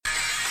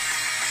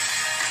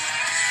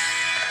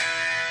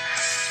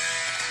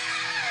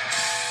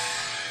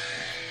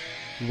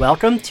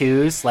Welcome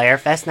to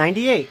Slayerfest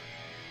 98.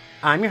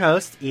 I'm your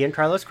host, Ian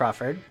Carlos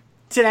Crawford.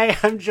 Today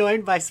I'm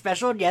joined by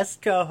special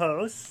guest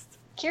co-host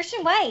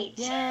Kirsten White.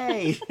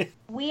 Yay!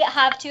 We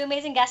have two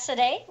amazing guests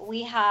today.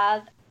 We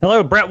have...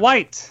 Hello, Brett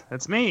White.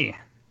 That's me.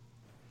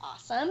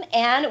 Awesome.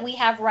 And we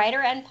have writer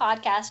and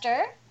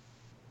podcaster...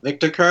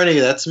 Victor Kearney.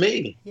 That's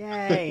me.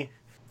 Yay!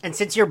 And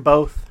since you're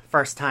both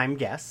first-time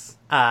guests,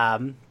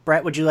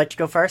 Brett, would you like to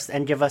go first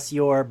and give us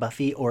your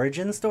Buffy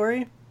origin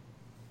story?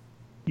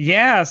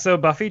 Yeah, so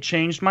Buffy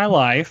changed my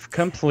life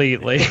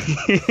completely,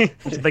 which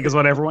I think is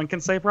what everyone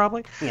can say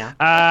probably.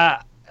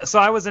 Yeah. So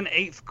I was in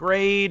 8th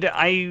grade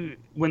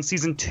when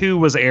season 2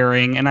 was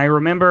airing, and I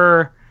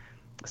remember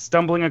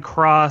stumbling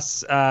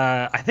across,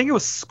 I think it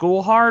was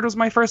School Hard was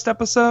my first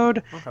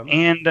episode, Okay.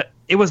 and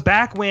it was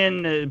back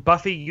when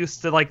Buffy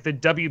used to, like, the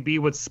WB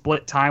would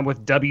split time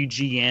with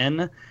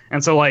WGN,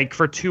 and so, like,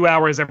 for 2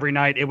 hours every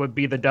night it would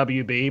be the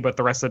WB, but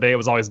the rest of the day it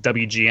was always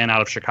WGN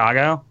out of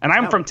Chicago, and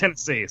I'm from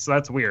Tennessee, so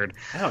that's weird.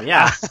 Oh,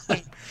 yeah.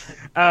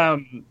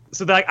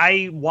 So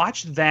I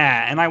watched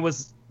that, and I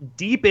was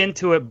deep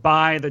into it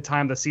by the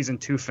time the season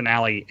 2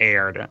 finale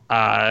aired,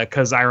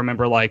 because I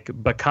remember, like,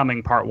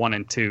 Becoming Part 1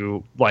 and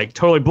 2, like,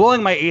 totally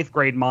blowing my 8th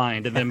grade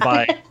mind, and then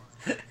by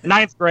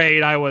 9th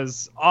grade I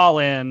was all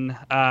in.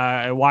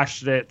 I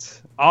watched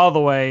it all the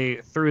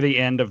way through the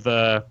end of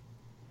the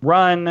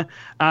run.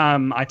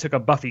 I took a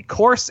Buffy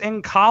course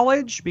in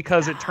college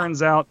because it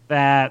turns out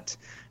that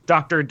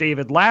Dr.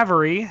 David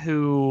Lavery,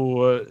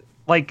 who,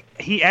 like,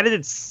 he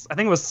edited, I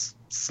think it was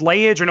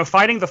Slayage, or no,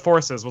 Fighting the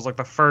Forces was, like,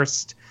 the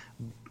first,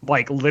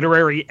 like,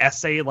 literary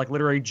essay, like,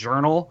 literary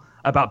journal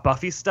about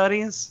Buffy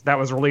studies that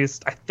was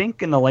released, I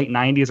think, in the late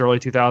 90s, early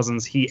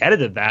 2000s. He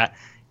edited that.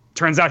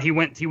 Turns out he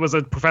was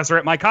a professor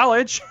at my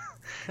college.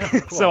 Oh,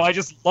 cool. So I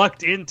just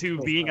lucked into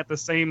being at the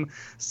same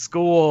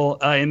school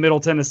in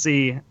Middle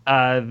Tennessee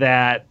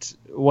that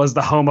was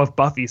the home of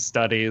Buffy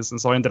studies.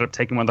 And so I ended up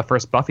taking one of the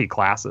first Buffy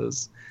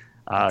classes.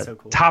 So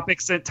cool.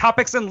 Topics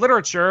in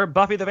literature,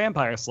 Buffy the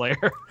Vampire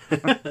Slayer.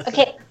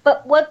 Okay,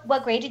 but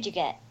what grade did you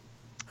get?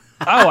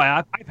 Oh,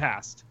 I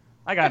passed.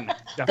 I got it,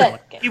 definitely.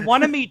 Good. He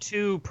wanted me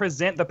to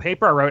present the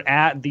paper I wrote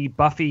at the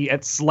Buffy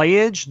at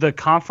Slayage, the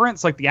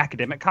conference, like the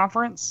academic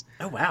conference.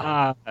 Oh,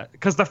 wow.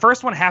 Because the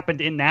first one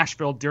happened in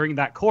Nashville during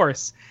that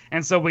course.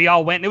 And so we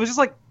all went. And it was just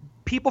like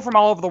people from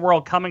all over the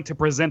world coming to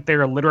present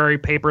their literary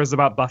papers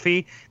about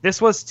Buffy. This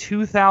was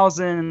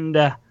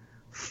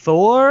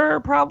 2004,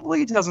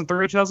 probably,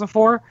 2003,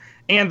 2004.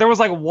 And there was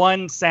like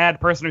one sad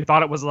person who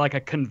thought it was like a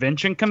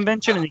convention,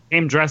 and he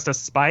came dressed as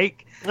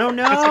Spike. Oh,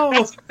 no!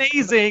 That's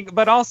amazing,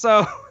 but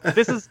also,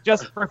 this is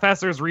just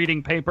professors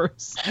reading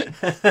papers.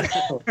 That's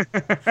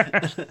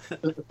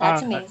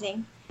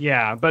amazing.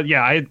 Yeah, but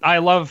yeah, I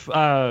love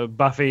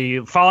Buffy.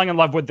 Falling in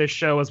love with this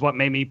show is what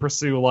made me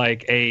pursue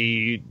like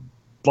a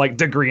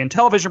degree in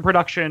television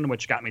production,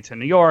 which got me to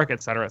New York,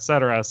 et cetera, et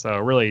cetera. So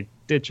it really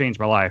did change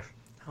my life.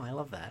 Oh, I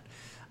love that.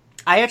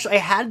 I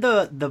had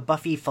the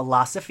Buffy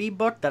philosophy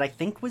book that I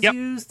think was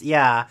used.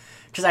 Yeah,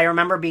 because I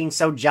remember being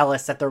so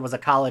jealous that there was a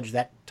college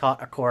that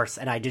taught a course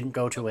and I didn't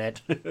go to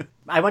it.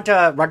 I went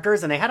to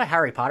Rutgers and they had a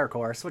Harry Potter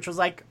course, which was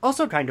like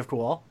also kind of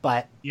cool,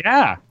 but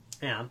Yeah.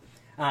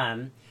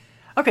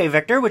 Okay,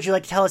 Victor, would you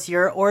like to tell us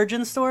your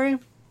origin story?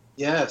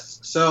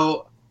 Yes.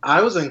 So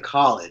I was in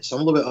college. So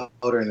I'm a little bit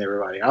older than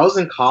everybody. I was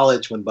in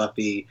college when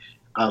Buffy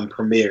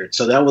premiered.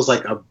 So that was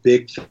like a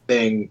big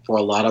thing for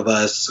a lot of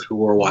us who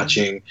were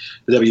watching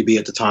the WB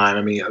at the time.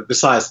 I mean,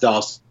 besides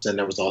Dawson,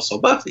 there was also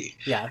Buffy.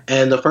 Yeah.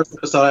 And the first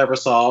episode I ever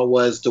saw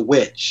was The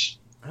Witch.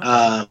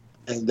 Okay.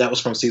 And that was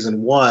from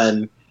season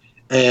 1.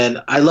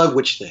 And I love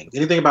witch things.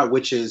 Anything about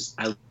witches,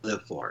 I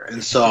live for.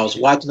 And so I was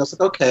watching, I was like,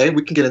 okay,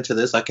 we can get into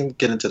this. I can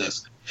get into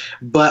this.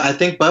 But I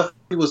think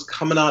Buffy was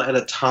coming out at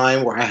a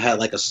time where I had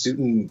like a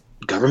student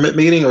government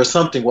meeting or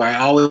something where I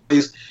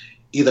always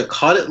either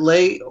caught it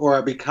late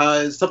or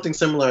because something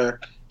similar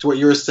to what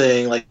you were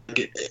saying. Like,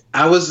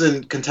 I was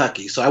in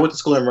Kentucky, so I went to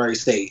school in Murray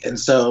State. And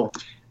so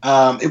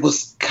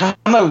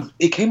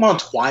it came on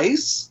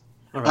twice.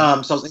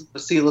 Right. So I was able to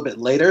see it a little bit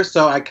later.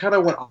 So I kind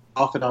of went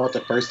off and on with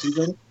the first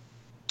season.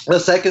 The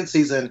second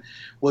season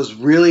was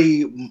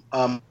really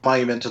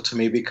monumental to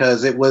me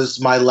because it was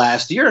my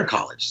last year in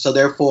college. So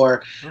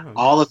therefore,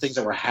 all the things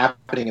that were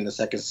happening in the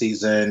second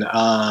season,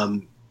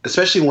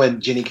 especially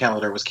when Jenny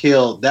Calendar was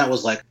killed, that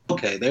was like,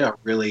 okay, they are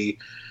really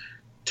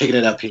taking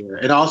it up here.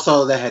 And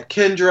also they had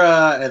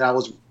Kendra, and I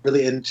was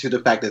really into the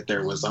fact that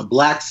there was a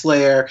Black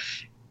Slayer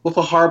with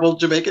a horrible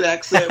Jamaican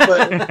accent,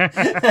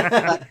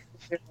 but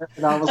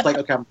and I was like,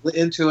 okay, I'm really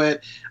into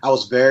it. I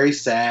was very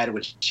sad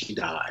when she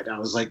died. I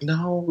was like,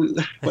 no,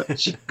 but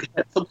she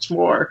had so much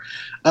more.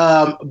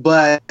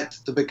 But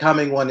the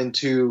Becoming 1 and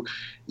 2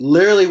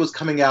 literally was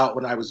coming out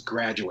when I was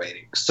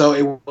graduating. So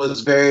it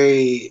was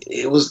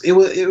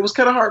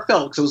kind of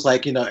heartfelt because it was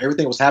like,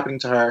 everything was happening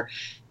to her.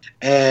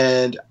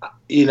 And,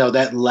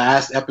 that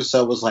last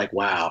episode was like,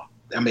 wow.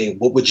 I mean,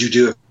 what would you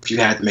do if you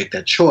had to make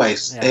that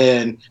choice? Yeah.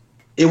 And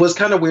it was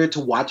kind of weird to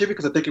watch it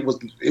because I think it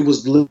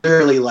was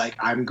literally like,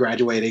 I'm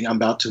graduating, I'm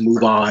about to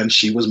move on.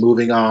 She was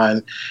moving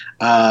on,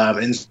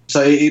 and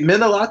so it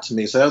meant a lot to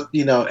me. So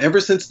ever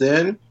since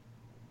then,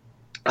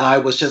 I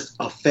was just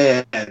a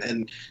fan.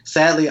 And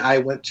sadly, I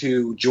went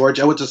to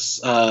Georgia. I went to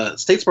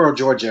Statesboro,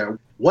 Georgia.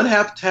 One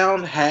half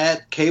town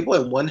had cable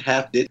and one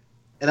half didn't.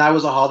 And I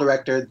was a hall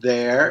director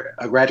there,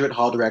 a graduate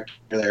hall director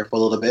there for a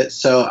little bit.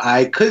 So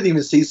I couldn't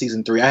even see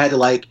season 3. I had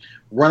to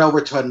run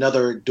over to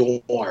another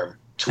dorm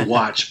to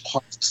watch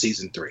parts of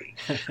season 3.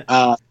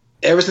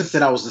 Ever since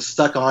then, I was just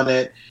stuck on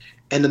it.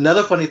 And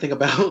another funny thing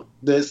about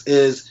this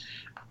is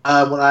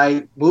when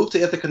I moved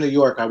to Ithaca, New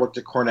York, I worked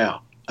at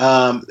Cornell.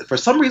 For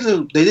some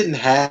reason, they didn't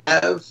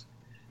have.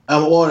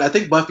 I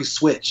think Buffy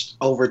switched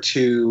over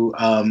to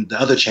the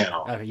other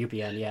channel.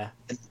 UPN, yeah.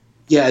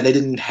 Yeah, they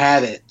didn't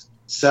have it,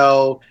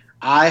 so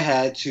I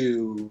had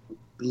to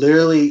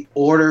literally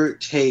order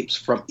tapes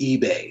from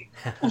eBay.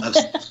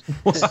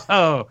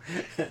 Whoa!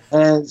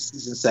 And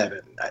season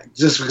 7,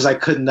 just because I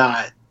could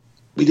not.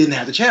 We didn't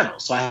have the channel,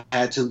 so I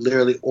had to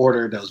literally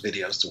order those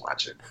videos to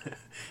watch it.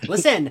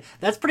 Listen,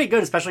 that's pretty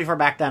good, especially for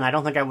back then. I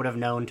don't think I would have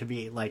known to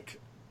be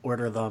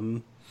order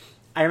them.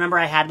 I remember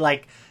I had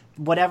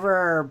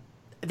whatever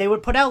they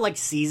would put out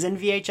season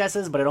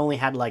VHSs, but it only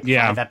had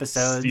 5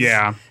 episodes.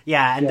 Yeah,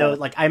 and those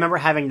I remember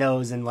having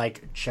those and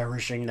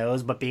cherishing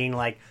those, but being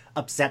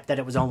upset that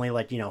it was only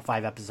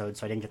 5 episodes,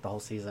 so I didn't get the whole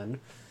season.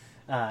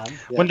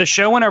 When the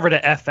show went over to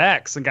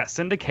FX and got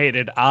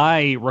syndicated,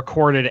 I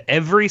recorded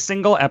every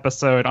single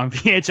episode on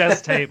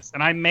VHS tapes,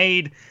 and I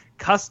made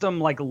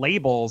custom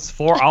labels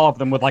for all of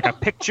them with a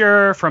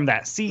picture from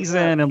that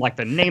season and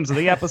the names of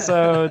the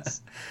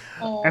episodes.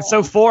 And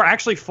so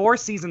for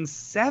season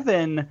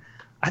 7,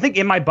 I think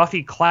in my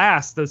Buffy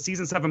class, the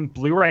season 7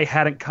 Blu-ray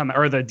hadn't come,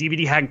 or the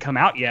DVD hadn't come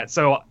out yet.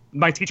 So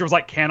my teacher was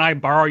like, "Can I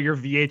borrow your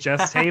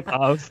VHS tape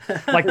of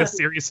the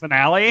series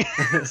finale?"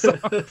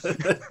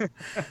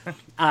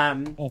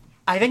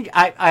 I think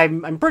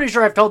I'm pretty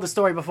sure I've told the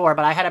story before,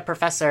 but I had a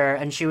professor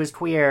and she was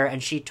queer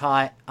and she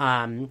taught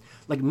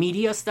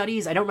media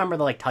studies. I don't remember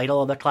the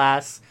title of the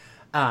class,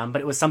 but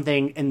it was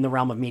something in the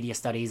realm of media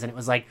studies, and it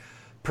was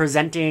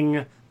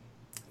presenting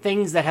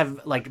things that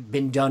have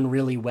been done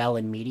really well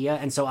in media.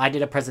 And so I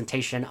did a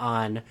presentation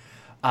on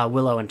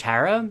Willow and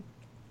Tara,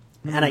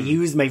 and I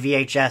used my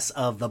VHS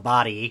of the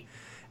body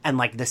and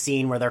the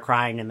scene where they're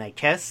crying and they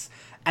kiss.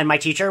 And my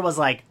teacher was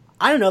like,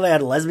 "I didn't know they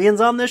had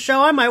lesbians on this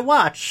show. I might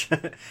watch."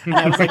 And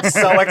I was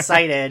so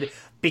excited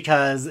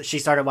because she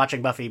started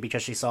watching Buffy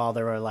because she saw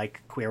there were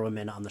queer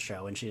women on the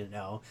show and she didn't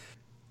know.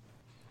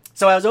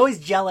 So I was always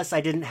jealous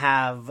I didn't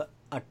have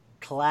a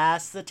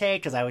class to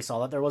take because I always saw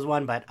that there was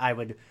one, but I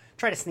would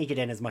try to sneak it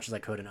in as much as I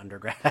could in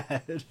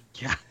undergrad.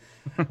 Yeah.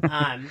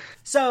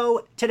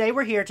 So today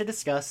we're here to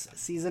discuss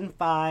season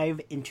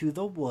 5, Into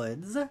the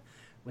Woods,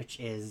 which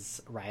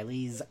is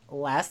Riley's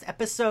last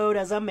episode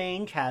as a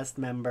main cast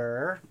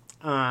member.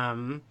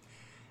 And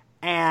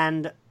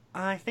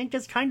I think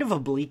it's kind of a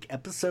bleak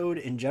episode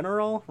in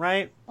general,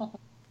 right?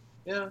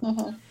 Yeah.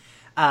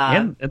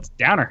 It's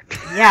downer.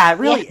 Yeah, it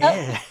really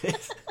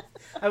is.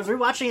 I was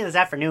rewatching it this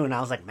afternoon and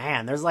I was like,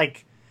 man, there's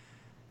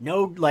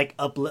no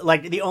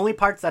the only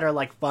parts that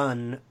are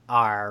fun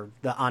are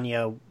the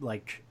Anya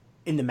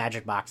in the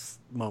magic box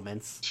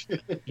moments.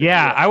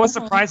 Yeah, I was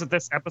surprised that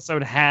this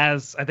episode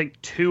has, I think,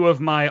 2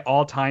 of my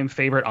all-time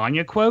favorite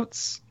Anya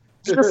quotes.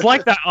 Just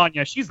like that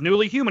Anya, she's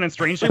newly human and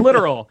strangely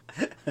literal.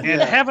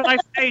 And have a nice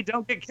day,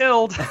 don't get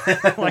killed.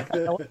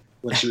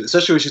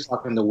 Especially when she's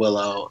talking to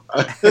Willow.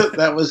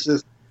 That was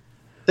just,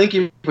 thank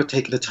you for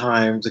taking the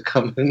time to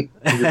come in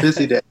your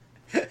busy day.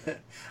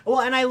 Well,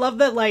 and I love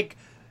that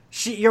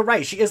you're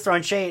right, she is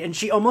throwing shade, and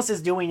she almost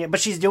is doing it, but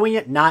she's doing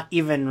it not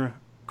even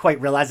quite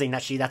realizing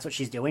that that's what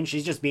she's doing.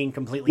 She's just being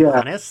completely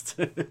honest.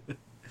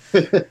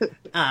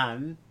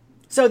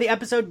 So the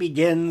episode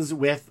begins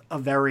with a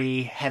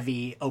very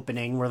heavy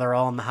opening where they're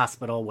all in the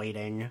hospital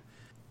waiting.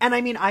 And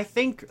I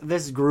think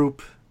this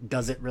group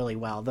does it really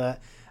well.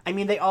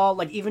 They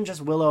all, even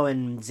just Willow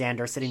and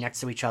Xander sitting next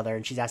to each other,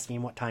 and she's asking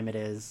him what time it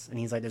is, and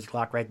he's like, "There's a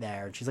clock right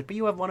there." And she's like, "But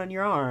you have one on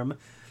your arm."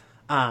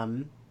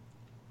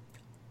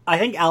 I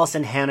think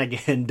Allison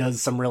Hannigan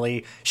does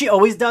she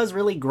always does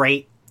really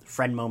great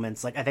friend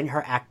moments. I think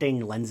her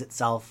acting lends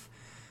itself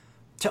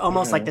to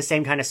almost the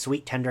same kind of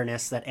sweet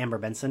tenderness that Amber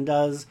Benson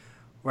does,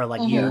 where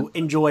you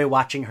enjoy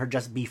watching her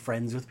just be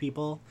friends with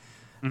people.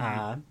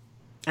 And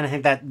I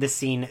think that this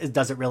scene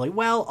does it really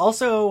well.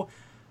 Also,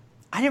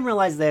 I didn't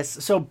realize this.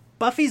 So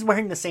Buffy's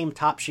wearing the same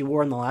top she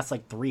wore in the last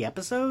 3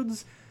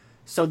 episodes.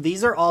 So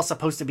these are all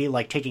supposed to be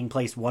taking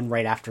place one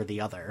right after the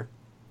other,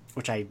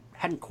 which I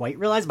hadn't quite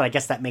realized, but I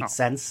guess that makes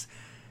sense.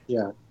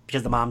 Yeah.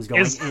 Because the mom's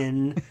going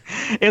in.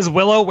 Is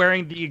Willow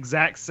wearing the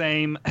exact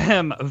same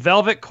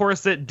velvet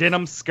corset,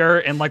 denim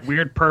skirt, and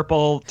weird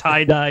purple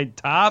tie-dyed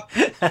top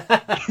in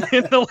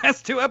the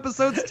last 2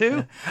 episodes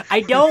too?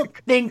 I don't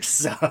think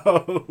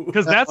so.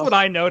 Because that's what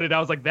I noted. I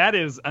was like, that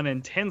is an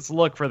intense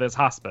look for this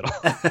hospital.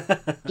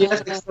 She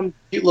has some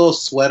cute little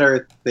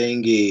sweater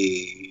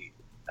thingy,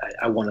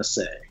 I want to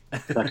say.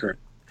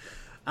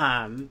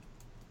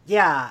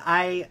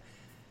 Yeah,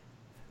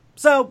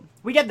 So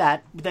we get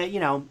that,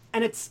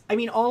 and it's, I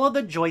mean, all of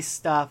the Joyce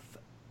stuff,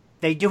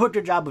 they do a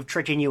good job of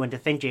tricking you into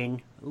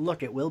thinking,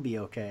 look, it will be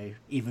okay,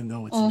 even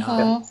though it's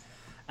not.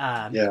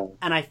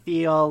 And I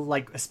feel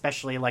like,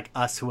 especially like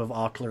us who have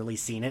all clearly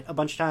seen it a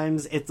bunch of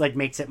times, it like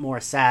makes it more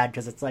sad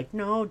because it's like,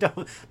 no,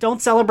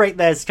 don't celebrate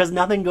this because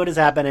nothing good is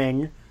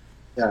happening.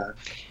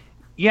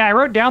 Yeah, I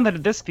wrote down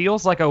that this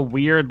feels like a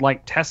weird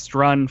like test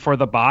run for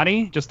the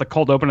body, just the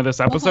cold open of this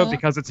episode,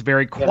 because it's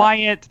very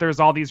quiet. There's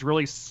all these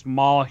really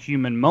small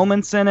human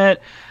moments in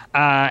it.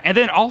 And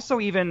then also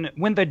even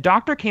when the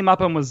doctor came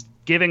up and was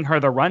giving her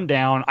the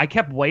rundown, I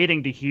kept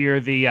waiting to hear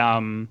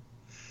the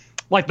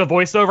like the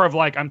voiceover of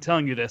like, I'm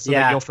telling you this so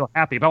that you'll feel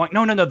happy. But I'm like,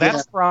 no,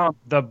 that's from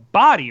the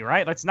body,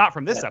 right? That's not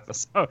from this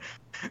episode.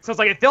 So it's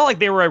like, it felt like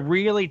they were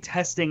really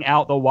testing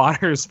out the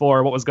waters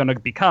for what was going to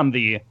become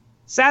the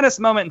saddest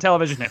moment in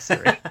television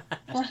history.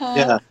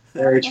 Yeah,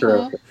 very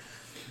true.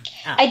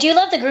 I do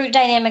love the group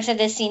dynamics of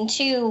this scene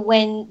too,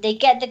 when they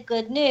get the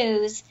good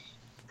news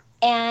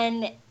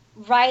and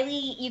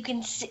Riley, you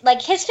can see,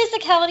 like, his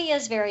physicality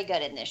is very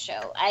good in this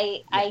show.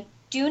 I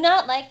do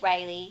not like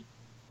Riley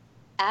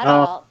at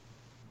all,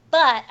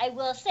 but I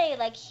will say,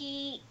 like,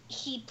 he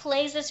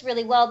plays this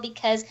really well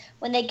because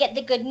when they get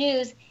the good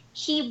news,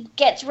 he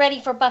gets ready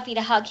for Buffy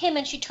to hug him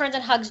and she turns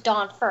and hugs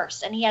Dawn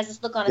first, and he has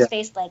this look on his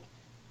face like,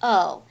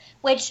 oh,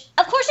 which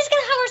of course he's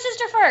gonna hug her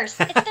sister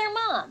first. It's their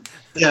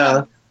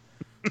mom.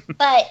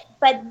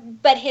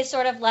 But his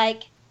sort of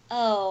like,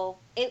 oh,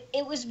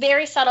 it was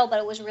very subtle, but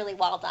it was really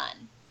well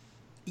done.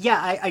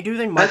 Yeah, I do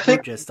think Mark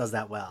Lucas does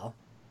that well.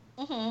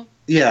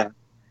 Yeah,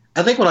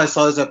 I think when I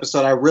saw this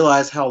episode, I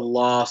realized how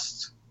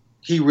lost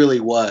he really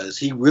was.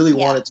 He really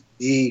wanted to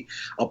be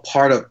a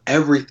part of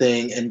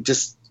everything, and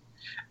just,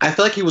 I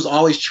feel like he was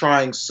always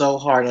trying so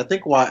hard. And I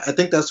think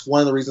that's one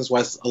of the reasons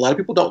why a lot of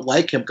people don't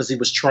like him, because he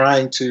was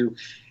trying to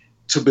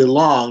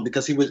belong,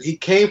 because he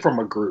came from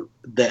a group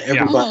that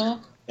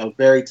everybody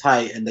very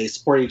tight, and they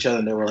supported each other,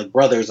 and they were like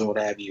brothers and what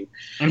have you.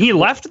 And he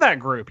left that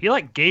group. He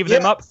like gave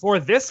them up for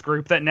this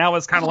group that now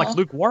is kind of like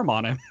lukewarm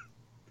on him.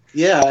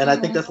 Yeah, and I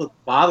think that's what's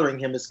bothering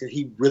him, is because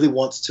he really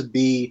wants to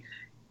be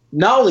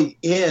not only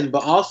in,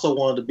 but also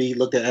wanted to be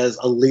looked at as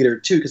a leader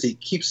too, because he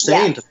keeps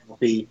saying to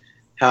Buffy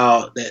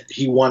how that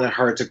he wanted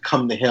her to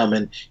come to him,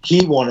 and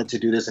he wanted to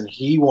do this, and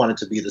he wanted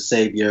to be the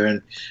savior,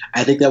 and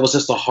I think that was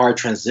just a hard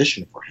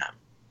transition for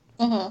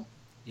him.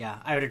 Yeah,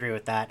 I would agree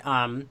with that.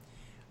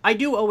 I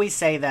do always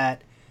say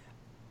that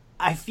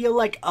I feel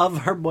like of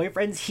her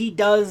boyfriends, he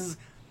does,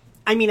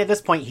 I mean, at this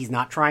point he's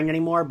not trying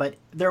anymore, but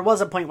there was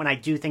a point when I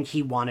do think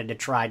he wanted to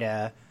try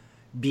to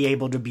be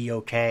able to be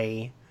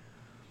okay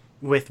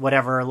with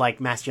whatever, like,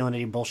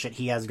 masculinity bullshit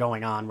he has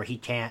going on, where he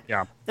can't.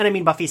 Yeah. And I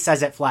mean, Buffy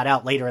says it flat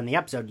out later in the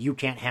episode, you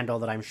can't handle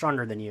that I'm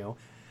stronger than you.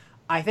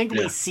 I think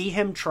we see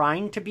him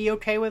trying to be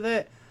okay with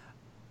it,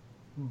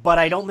 but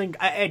I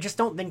just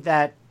don't think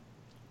that,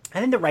 I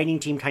think the writing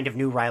team kind of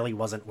knew Riley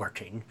wasn't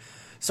working.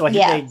 So I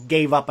think they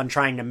gave up on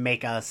trying to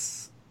make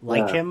us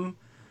like him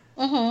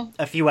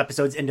a few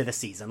episodes into the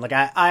season. Like,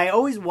 I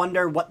always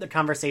wonder what the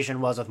conversation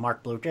was with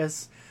Mark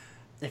Lucas.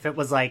 If it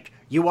was like,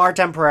 you are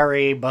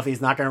temporary,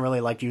 Buffy's not going to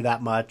really like you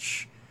that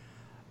much.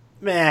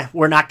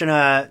 We're not going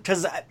to...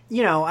 Because,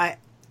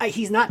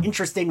 he's not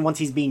interesting once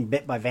he's being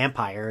bit by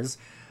vampires.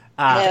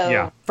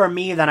 For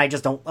me, then I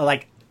just don't...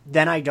 Like,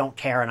 then I don't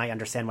care, and I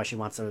understand why she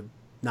wants to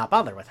not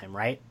bother with him,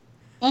 right?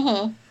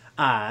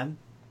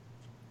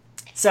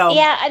 So...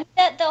 Yeah, I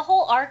mean, the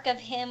whole arc of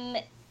him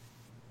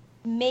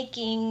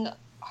making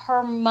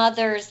her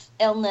mother's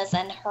illness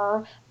and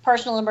her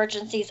personal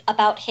emergencies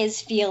about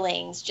his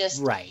feelings,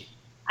 just... Right.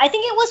 I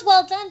think it was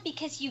well done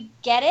because you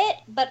get it,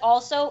 but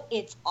also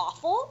it's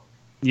awful.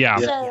 Yeah.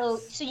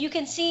 So you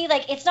can see,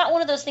 like, it's not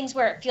one of those things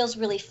where it feels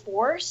really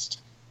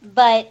forced,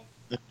 but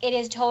it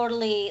is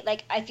totally,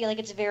 like, I feel like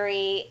it's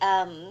very,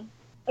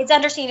 it's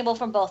understandable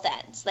from both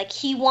ends. Like,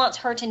 he wants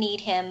her to need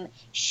him.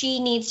 She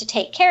needs to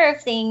take care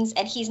of things,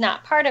 and he's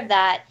not part of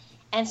that.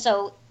 And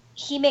so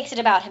he makes it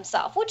about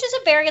himself, which is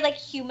a very, like,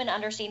 human,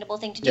 understandable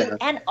thing to do,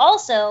 and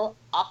also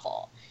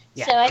awful.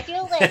 Yeah. So I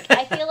feel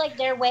like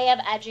their way of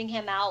edging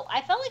him out,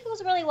 I felt like it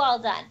was really well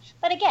done.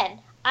 But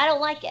again, I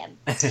don't like him,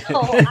 so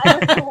I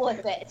was cool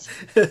with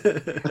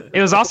it.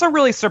 It was also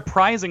really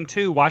surprising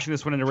too, watching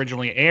this when it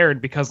originally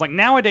aired, because like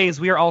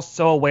nowadays we are all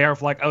so aware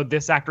of like, oh,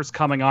 this actor's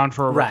coming on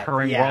for a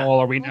recurring role,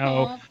 or we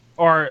know.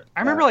 Or I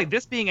remember like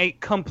this being a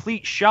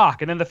complete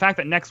shock, and then the fact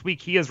that next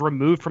week he is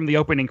removed from the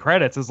opening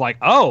credits is like,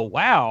 oh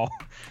wow,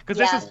 because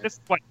this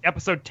is what,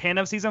 episode 10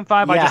 of season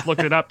 5. I just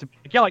looked it up to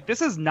be like,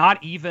 this is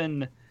not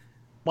even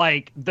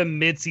like the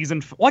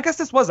mid-season. Well, I guess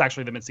this was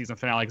actually the mid-season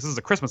finale because this is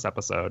a Christmas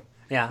episode.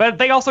 Yeah, but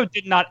they also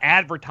did not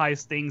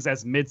advertise things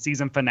as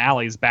mid-season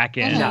finales back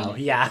in. No,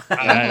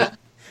 but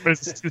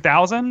it's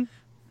 2000.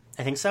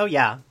 I think so.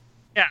 Yeah.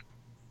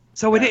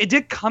 So it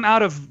did come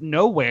out of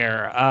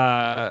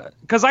nowhere.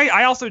 Because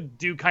I also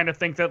do kind of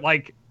think that,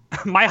 like,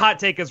 my hot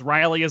take is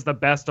Riley is the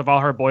best of all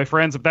her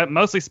boyfriends. But that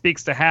mostly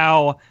speaks to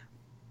how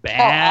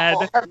bad.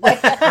 Her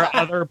boyfriend. Her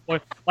other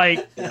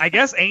like, I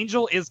guess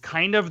Angel is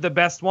kind of the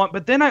best one,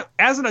 but then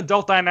as an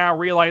adult, I now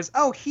realize,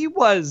 he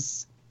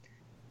was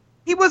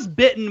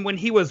bitten when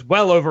he was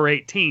well over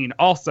 18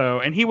 also,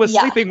 and he was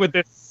sleeping with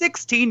this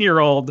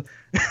 16-year-old.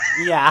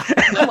 Yeah.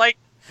 Like,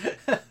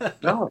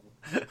 No.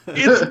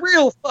 it's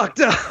real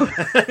fucked up.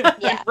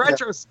 Yeah. In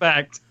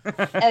retrospect.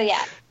 Oh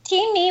yeah.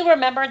 Teen Me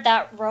remembered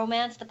that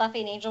romance, the Buffy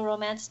and Angel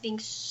romance, being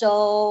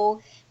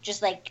so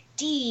just like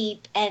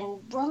deep and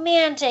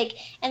romantic.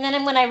 And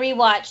then when I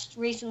rewatched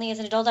recently as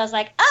an adult, I was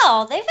like,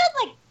 oh, they've had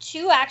like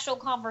 2 actual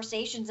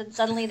conversations and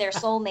suddenly they're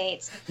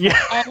soulmates. Yeah.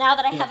 And now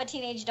that I have a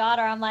teenage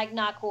daughter, I'm like,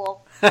 not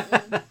cool.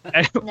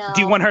 No.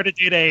 Do you want her to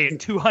date a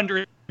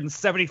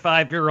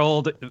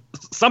 275-year-old,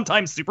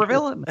 sometimes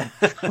supervillain?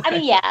 I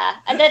mean, yeah,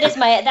 and that's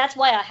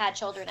why I had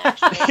children,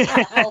 actually. In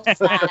the hopes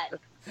that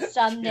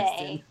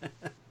someday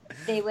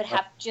they would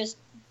have just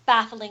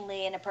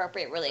bafflingly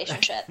inappropriate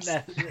relationships.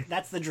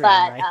 That's the dream,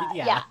 But right?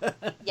 yeah.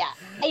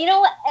 And you know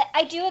what?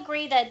 I do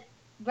agree that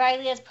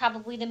Riley is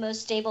probably the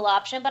most stable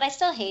option, but I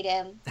still hate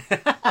him.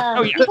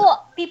 Yeah.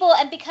 People,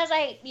 and because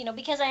I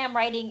am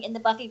writing in the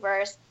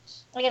Buffyverse,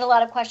 I get a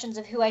lot of questions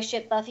of who I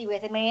ship Buffy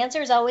with, and my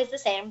answer is always the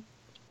same: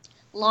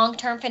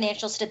 long-term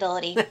financial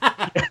stability.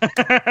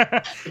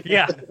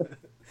 Yeah.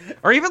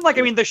 Or even like,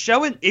 I mean, the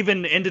show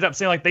even ended up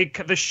saying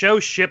like the show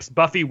ships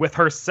Buffy with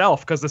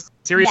herself, because the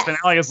series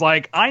finale is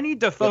like, I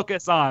need to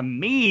focus on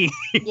me.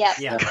 Yep.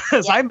 Yeah.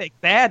 Because I make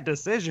bad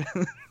decisions.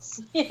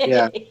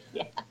 Yeah.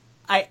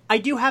 I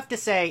do have to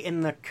say,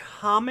 in the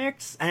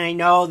comics, and I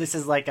know this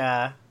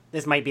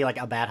might be like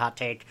a bad hot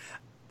take,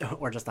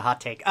 or just a hot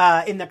take.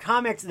 In the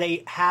comics,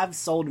 they have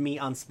sold me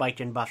on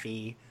Spike and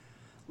Buffy.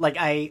 Like,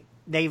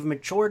 they've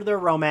matured their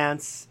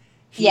romance.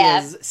 He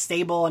is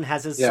stable and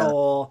has his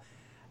soul.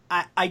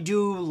 I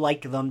do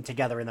like them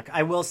together.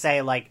 I will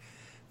say, like,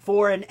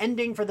 for an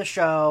ending for the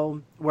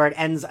show where it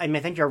ends, I mean, I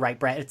think you're right,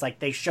 Brett. It's like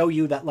they show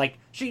you that, like,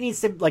 she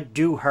needs to, like,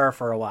 do her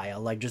for a while.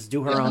 Like, just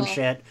do her own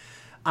shit.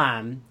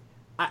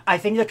 I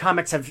think the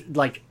comics have,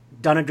 like,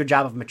 done a good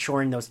job of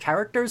maturing those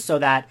characters so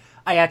that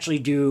I actually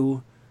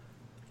do...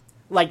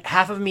 Like,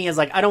 half of me is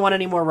like, I don't want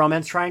any more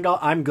romance triangle.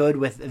 I'm good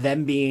with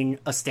them being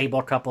a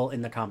stable couple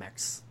in the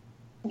comics.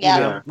 Yeah.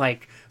 You know?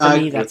 Like, for I me,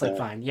 agree that's, with like,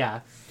 that. fine. Yeah.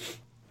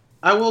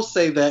 I will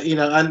say that,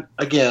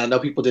 I know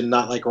people did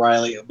not like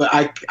Riley, but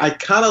I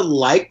kind of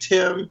liked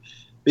him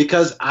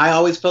because I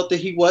always felt that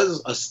he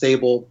was a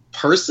stable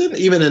person,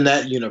 even in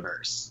that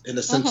universe, in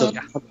the sense of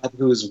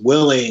who's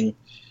willing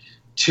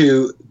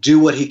to do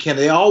what he can.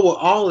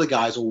 All of the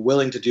guys were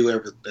willing to do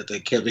everything that they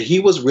can, but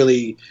he was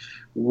really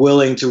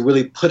willing to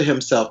really put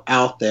himself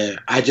out there.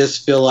 I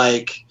just feel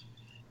like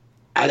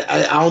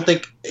I don't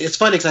think it's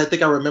funny because I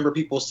think I remember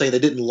people saying they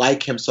didn't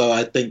like him, so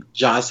I think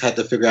Joss had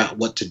to figure out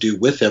what to do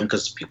with him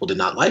because people did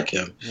not like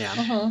him. Yeah.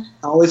 Mm-hmm.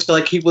 I always feel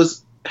like he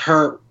was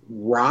her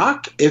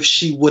rock. If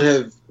she would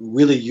have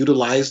really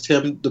utilized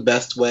him the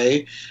best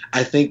way,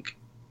 I think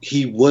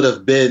he would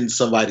have been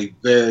somebody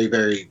very,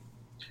 very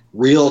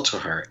real to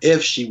her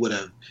if she would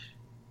have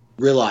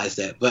realized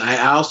that. But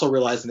I also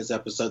realized in this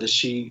episode that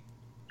he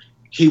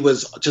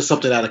was just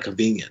something out of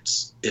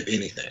convenience, if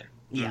anything.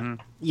 Yeah.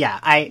 Mm-hmm. Yeah.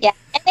 And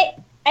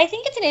I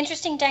think it's an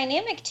interesting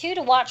dynamic, too,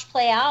 to watch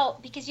play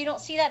out, because you don't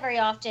see that very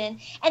often.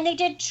 And they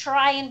did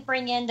try and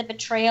bring in the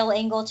betrayal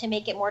angle to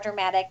make it more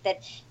dramatic,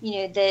 that,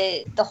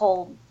 the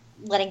whole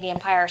letting the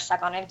Empire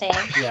suck on him thing.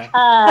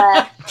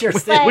 Yeah.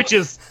 Which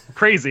is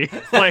crazy.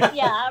 Like,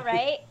 yeah,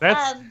 right?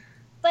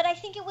 But I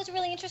think it was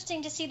really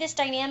interesting to see this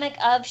dynamic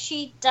of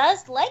she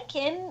does like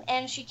him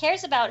and she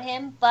cares about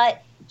him,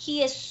 but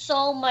he is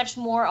so much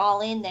more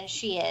all in than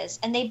she is.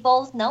 And they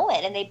both know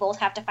it, and they both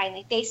have to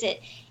finally face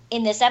it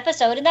in this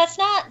episode. And that's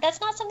not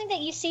something that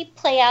you see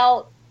play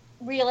out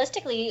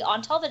realistically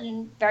on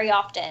television very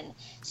often.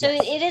 So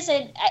it is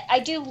I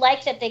do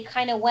like that they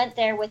kind of went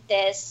there with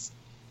this,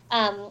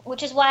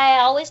 which is why I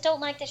always don't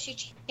like that she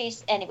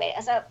chased. Anyway,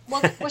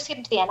 we're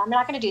skipping to the end. I'm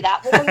not going to do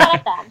that. We'll bring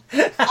that up then.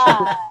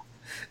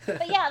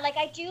 But yeah, like,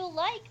 I do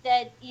like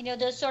that,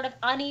 those sort of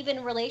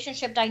uneven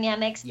relationship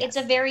dynamics. Yes. It's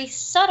a very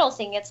subtle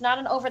thing. It's not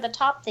an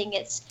over-the-top thing.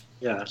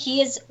 Yeah.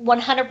 He is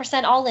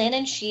 100% all in,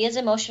 and she is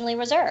emotionally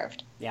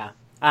reserved. Yeah.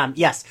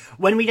 Yes.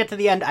 When we get to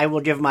the end, I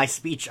will give my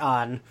speech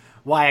on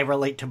why I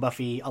relate to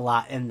Buffy a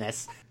lot in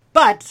this.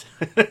 But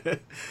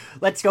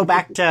let's go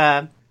back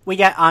to... We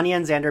get Anya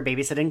and Xander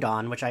babysitting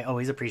Dawn, which I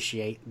always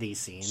appreciate these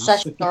scenes.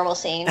 Such a normal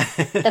scene.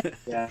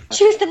 Yeah.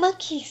 Choose the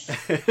monkeys.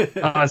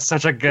 it's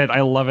such a good.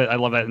 I love it. I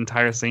love that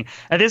entire scene.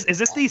 And is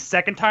this the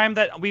second time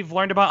that we've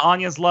learned about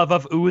Anya's love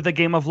of the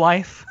Game of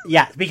Life?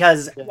 Yeah,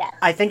 because Yes.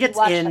 I think it's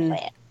Watch them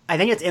play it. I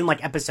think it's in,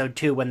 like, episode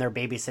 2 when they're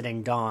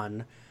babysitting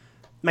Dawn.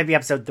 Might be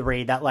episode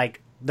 3 that,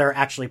 like, they're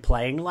actually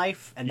playing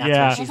Life, and that's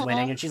when she's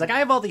winning. And she's like, I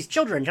have all these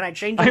children. Can I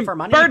change them for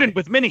money? I'm burdened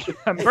with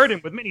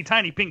many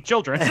tiny pink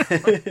children.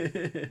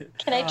 Can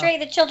I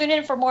trade the children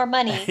in for more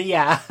money?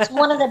 Yeah. It's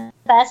one of the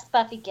best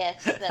Buffy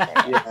gifts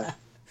that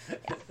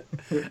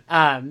there is.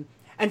 Yeah.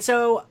 And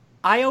so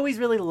I always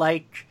really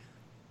like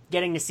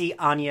getting to see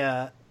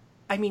Anya.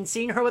 I mean,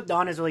 seeing her with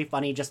Dawn is really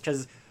funny just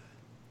because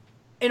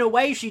in a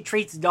way, she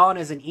treats Dawn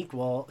as an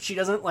equal. She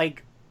doesn't,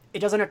 like, it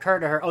doesn't occur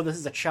to her, oh, this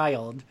is a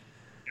child.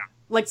 Yeah.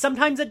 Like,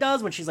 sometimes it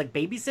does when she's, like,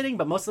 babysitting,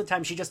 but most of the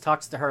time she just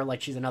talks to her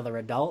like she's another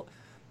adult.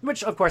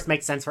 Which, of course,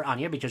 makes sense for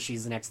Anya because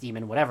she's an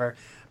ex-demon, whatever.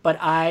 But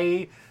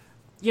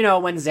you know,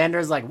 when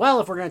Xander's like, well,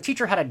 if we're going to teach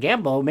her how to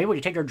gamble, maybe we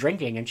can take her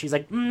drinking. And she's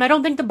like, I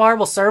don't think the bar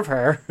will serve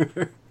her.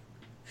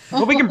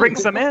 Well, we can bring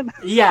some in.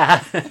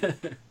 Yeah.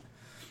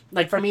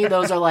 Like, for me,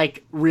 those are,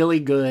 like, really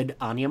good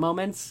Anya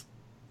moments.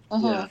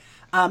 Uh-huh.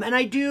 Yeah. And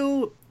I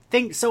do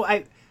think, so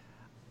I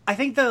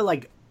think the,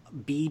 like,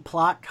 B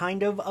plot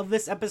kind of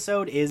this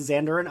episode is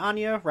Xander and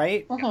Anya,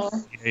 right? Uh-huh.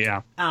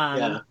 Yeah.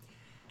 Yeah.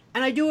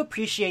 And I do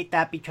appreciate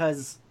that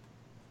because,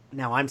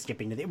 now I'm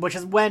skipping to which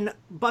is when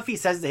Buffy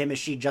says to him, is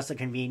she just a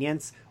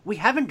convenience? We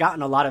haven't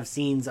gotten a lot of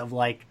scenes of,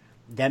 like,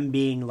 them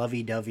being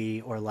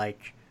lovey-dovey or,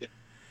 like,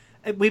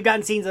 we've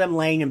gotten scenes of them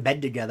laying in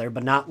bed together,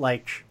 but not,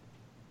 like,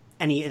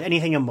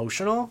 anything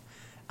emotional.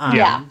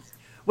 Yeah.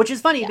 Which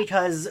is funny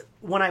because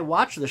when I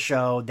watched the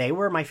show, they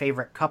were my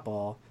favorite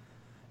couple.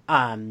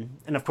 And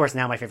of course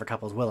now my favorite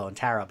couple is Willow and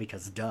Tara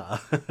because duh.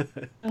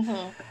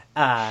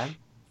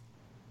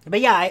 But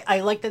yeah,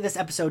 I like that this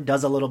episode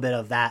does a little bit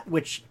of that,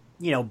 which,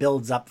 you know,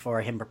 builds up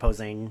for him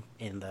proposing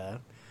in the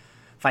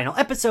final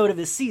episode of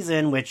this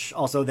season, which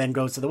also then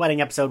goes to the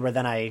wedding episode where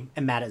then I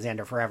am mad at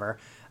Xander forever.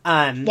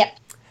 Yep.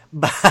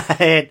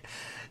 But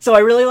so I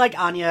really like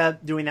Anya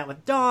doing that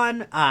with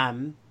Dawn.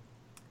 And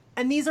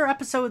these are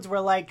episodes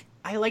where, like,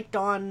 I like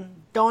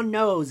Dawn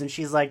knows, and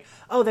she's like,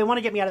 oh, they want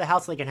to get me out of the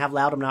house so they can have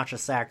loud,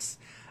 obnoxious sex.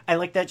 I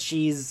like that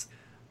she's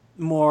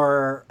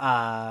more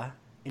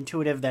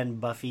intuitive than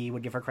Buffy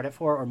would give her credit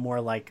for, or more,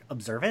 like,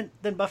 observant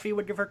than Buffy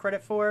would give her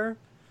credit for.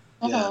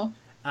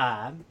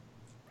 Uh-huh.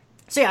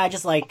 So yeah, I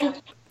just like,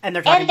 and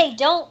they're talking. And they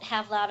don't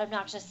have loud,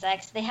 obnoxious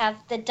sex. They have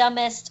the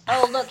dumbest,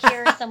 oh, look,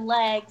 here are some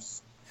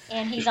legs,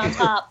 and he's on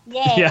top.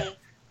 Yay. Yeah.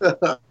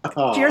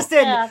 Oh.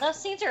 Kirsten, Yeah,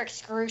 those scenes are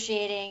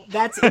excruciating.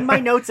 that's in my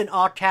notes in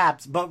all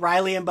caps, but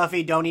Riley and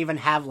Buffy don't even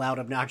have loud,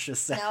 obnoxious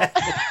sex.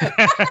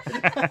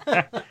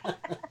 No.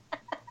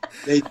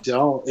 They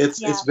don't.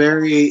 It's Yeah.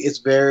 it's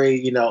very,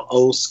 you know,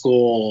 old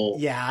school.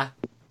 Yeah.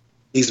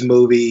 These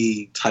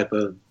movie type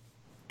of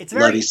It's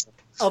very bloody.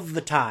 of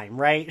the time,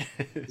 right?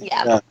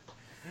 Yeah.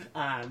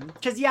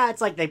 Because, yeah,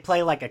 it's like they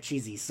play, like, a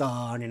cheesy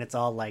song, and it's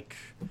all, like...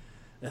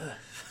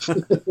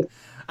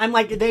 I'm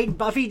like,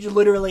 Buffy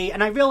literally...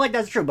 And I feel like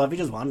that's true. Buffy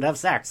just wanted to have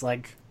sex.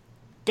 Like,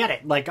 get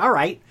it. Like, all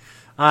right.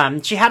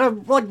 She had a,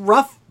 like,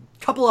 rough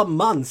couple of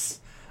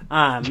months.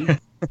 But,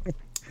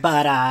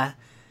 yeah,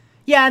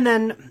 and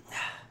then...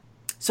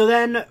 So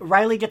then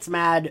Riley gets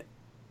mad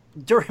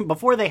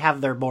before they have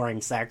their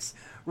boring sex.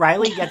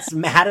 Riley gets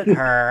mad at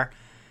her,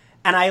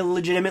 and I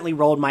legitimately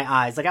rolled my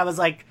eyes. Like, I was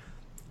like,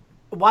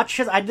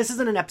 this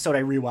isn't an episode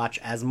I rewatch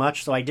as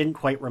much, so I didn't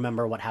quite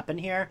remember what happened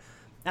here.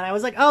 And I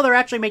was like, oh, they're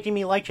actually making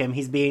me like him.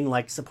 He's being,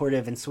 like,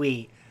 supportive and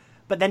sweet.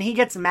 But then he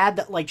gets mad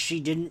that, like, she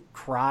didn't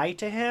cry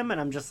to him, and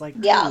I'm just like,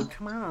 Yeah.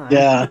 come on.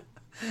 Yeah.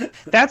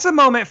 That's a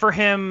moment for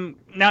him.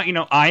 Now, you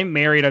know, I'm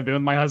married. I've been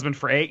with my husband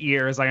for 8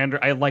 years.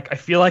 I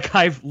feel like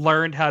I've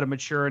learned how to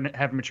mature and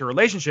have mature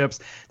relationships.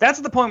 That's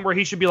at the point where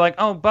he should be like,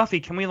 oh, Buffy,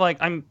 can we,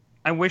 like,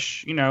 I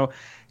wish, you know,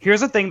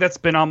 here's a thing that's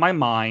been on my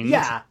mind.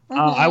 Yeah.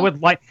 I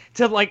would like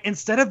to, like,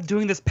 instead of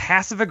doing this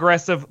passive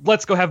aggressive,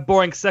 let's go have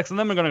boring sex and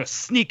then we're going to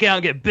sneak out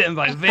and get bitten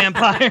by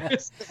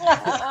vampires.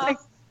 Like,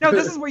 no,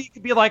 this is where you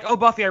could be like, oh,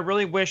 Buffy, I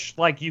really wish,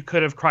 like, you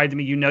could have cried to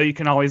me. You know, you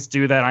can always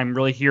do that. I'm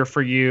really here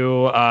for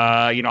you.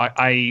 You know,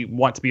 I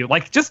want to be,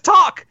 like, just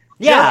talk.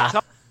 Yeah.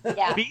 Just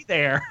Yeah. be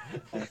there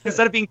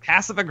instead of being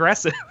passive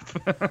aggressive.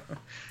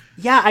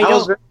 Yeah, I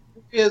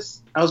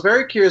was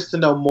very curious to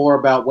know more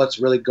about what's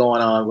really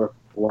going on with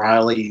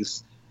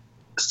Riley's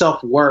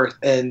self-worth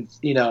and,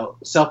 you know,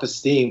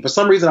 self-esteem. For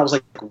some reason, I was,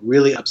 like,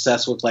 really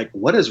obsessed with, like,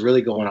 what is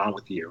really going on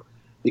with you?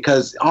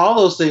 Because all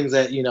those things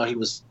that, you know, he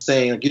was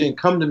saying, like, you didn't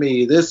come to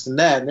me, this and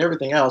that and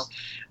everything else,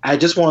 I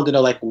just wanted to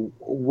know, like,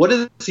 what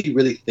does he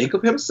really think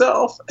of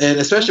himself? And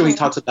especially when he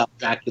talks about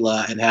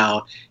Dracula and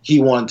how he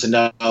wanted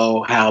to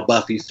know how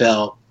Buffy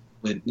felt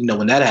when, you know,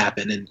 when that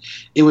happened. And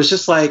it was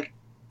just like,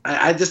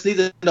 I just need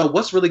to know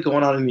what's really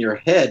going on in your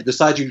head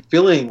besides you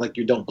feeling like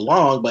you don't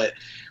belong. But,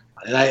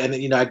 and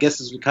you know, I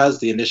guess it's because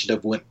the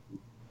initiative went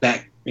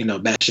back, you know,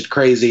 batshit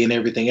crazy and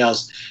everything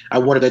else. I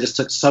wonder if that just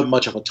took so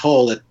much of a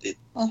toll that it's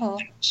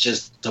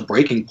just a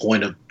breaking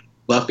point of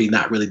Buffy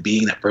not really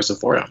being that person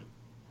for him.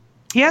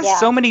 He has Yeah.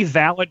 so many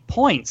valid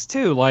points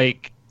too,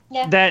 like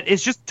Yeah. that.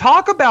 It's just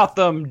talk about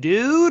them,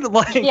 dude.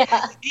 Like,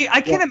 Yeah.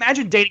 I can't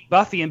imagine dating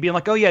Buffy and being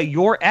like, "Oh yeah,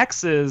 your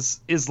ex is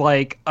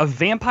like a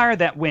vampire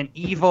that went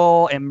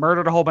evil and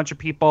murdered a whole bunch of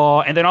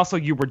people, and then also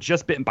you were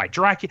just bitten by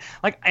Dracula."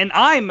 Like, and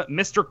I'm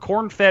Mr.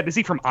 Cornfed. Is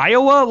he from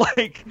Iowa?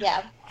 Like,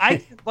 Yeah.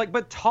 I like,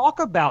 but talk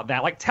about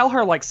that. Like, tell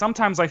her, like,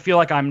 sometimes I feel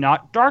like I'm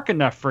not dark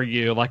enough for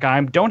you. Like,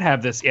 I don't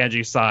have this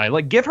edgy side.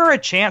 Like, give her a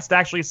chance to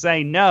actually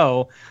say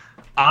no.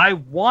 I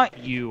want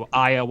you,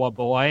 Iowa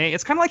boy.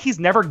 It's kind of like he's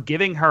never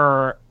giving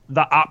her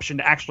the option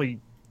to actually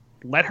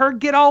let her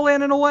get all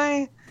in a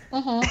way.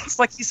 It's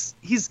like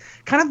he's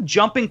kind of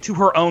jumping to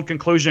her own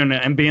conclusion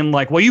and being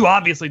like, well, you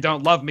obviously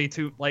don't love me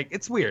too. Like,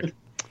 it's weird.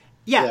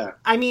 Yeah.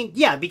 I mean,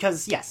 yeah,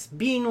 because, yes,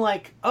 being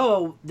like,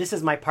 oh, this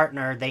is my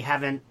partner, they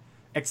haven't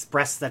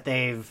expressed that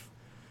they've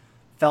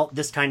felt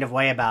this kind of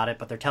way about it,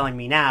 but they're telling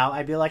me now,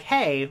 I'd be like,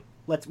 hey,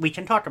 we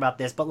can talk about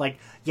this, but, like,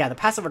 yeah, the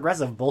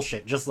passive-aggressive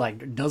bullshit just,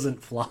 like,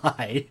 doesn't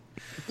fly.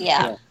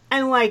 Yeah.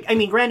 And, like, I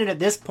mean, granted, at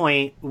this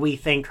point, we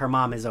think her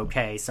mom is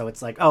okay, so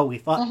it's like, oh, we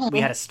thought we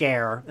had a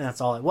scare, and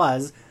that's all it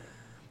was.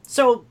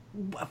 So,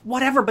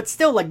 whatever, but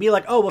still, like, be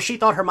like, oh, well, she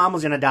thought her mom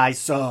was gonna die,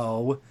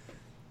 so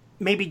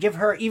maybe give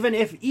her, even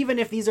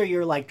if these are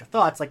your, like,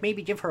 thoughts, like,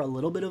 maybe give her a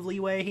little bit of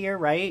leeway here,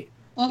 right?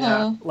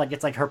 Yeah. Like,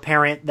 it's like her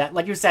parent that,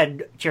 like you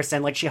said,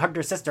 Kirsten, like, she hugged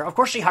her sister. Of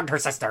course she hugged her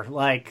sister.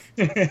 Like,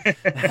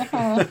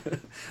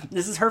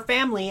 this is her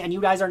family, and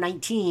you guys are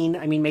 19.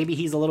 I mean, maybe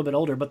he's a little bit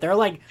older, but they're,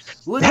 like,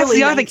 literally That's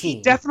the other 19. thing.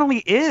 He definitely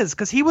is,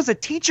 because he was a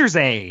teacher's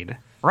aide,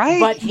 right?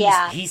 But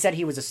he said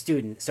he was a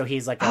student, so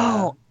he's like,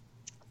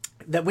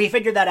 that we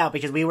figured that out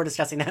because we were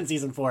discussing that in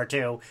season 4,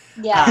 too.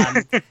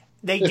 Yeah.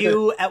 They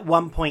do, at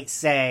one point,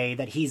 say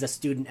that he's a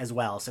student as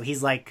well, so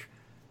he's, like,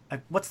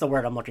 what's the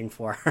word I'm looking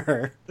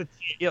for?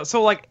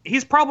 So, like,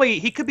 he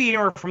could be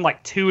anywhere from,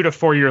 like, 2 to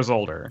 4 years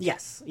older.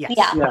 Yes. Yeah.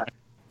 Yeah.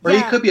 Or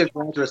he could be a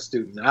graduate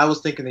student. I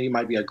was thinking that he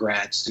might be a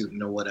grad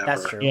student or whatever.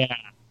 That's true. Yeah.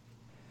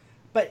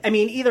 But, I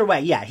mean, either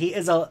way, yeah, he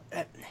is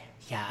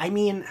I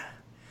mean...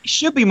 He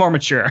should be more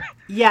mature.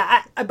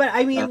 Yeah, but,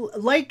 I mean,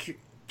 like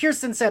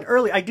Kirsten said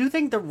earlier, I do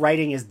think the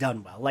writing is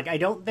done well. Like, I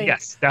don't think...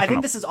 Yes, definitely. I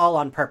think this is all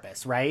on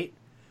purpose, right?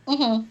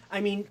 Mm-hmm. I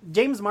mean,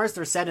 James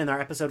Marster said in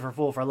our episode for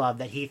Fool for Love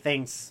that he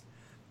thinks...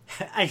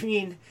 I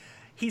mean,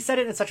 he said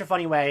it in such a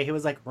funny way. He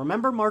was like,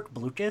 remember Mark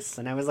Blucas?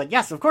 And I was like,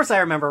 yes, of course I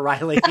remember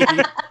Riley.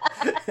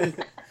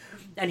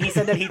 And he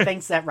said that he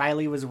thinks that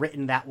Riley was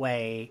written that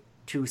way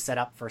to set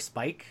up for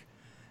Spike.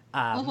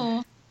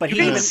 But You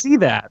didn't see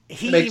that.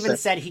 He Makes even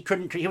sense. said he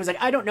couldn't... He was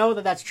like, I don't know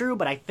that that's true,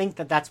 but I think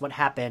that that's what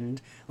happened.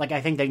 Like,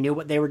 I think they knew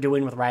what they were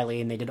doing with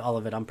Riley, and they did all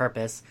of it on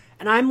purpose.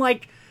 And I'm,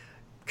 like,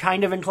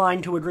 kind of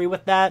inclined to agree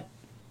with that.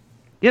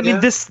 Yeah, I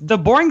mean, the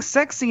boring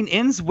sex scene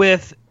ends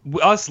with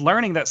us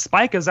learning that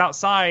Spike is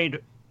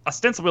outside,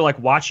 ostensibly, like,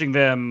 watching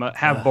them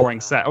have boring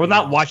sex. Well,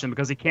 not watching them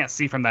because he can't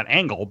see from that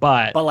angle,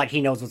 but But, like,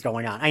 he knows what's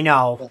going on. I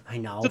know.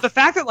 So the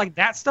fact that, like,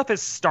 that stuff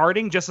is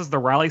starting just as the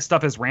Riley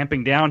stuff is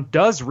ramping down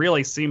does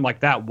really seem like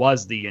that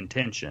was the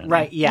intention.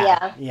 Right,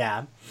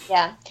 yeah.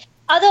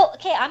 Although,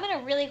 okay, I'm going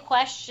to really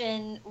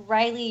question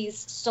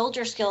Riley's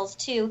soldier skills,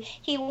 too.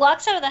 He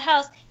walks out of the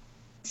house.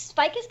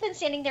 Spike has been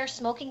standing there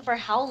smoking for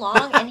how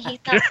long? And he's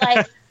not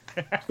like,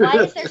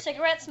 why is there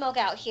cigarette smoke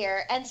out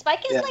here? And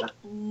Spike is, like,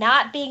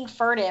 not being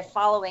furtive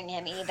following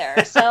him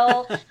either.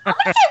 So I'm going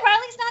to say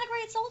Riley's not a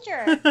great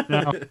soldier.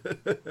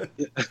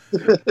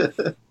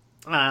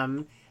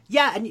 No.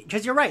 Yeah, and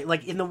because you're right.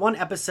 Like, in the one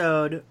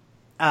episode,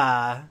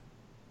 what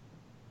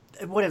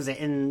is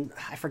it?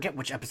 I forget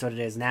which episode it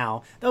is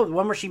now. The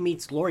one where she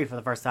meets Lori for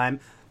the first time.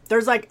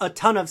 There's, like, a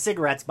ton of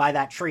cigarettes by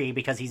that tree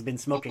because he's been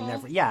smoking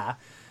there.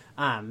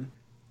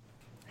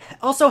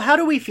 Also, how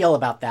do we feel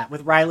about that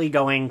with Riley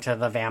going to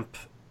the vamp,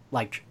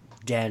 like,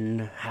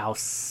 den,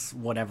 house,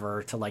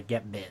 whatever, to, like,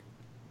 get bit?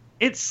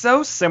 It's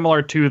so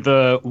similar to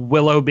the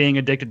Willow being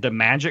addicted to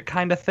magic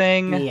kind of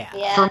thing.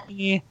 Yeah. For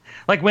me,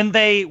 like when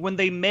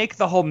they make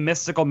the whole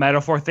mystical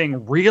metaphor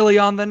thing really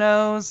on the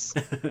nose.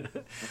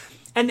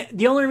 And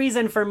the only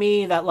reason for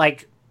me that,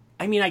 like,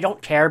 I mean, I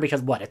don't care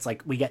because it's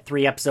like we get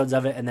 3 episodes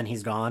of it and then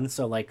he's gone.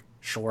 So, like,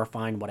 sure,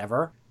 fine,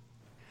 whatever.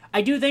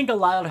 I do think a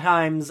lot of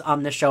times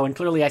on this show, and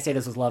clearly I say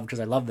this with love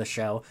because I love this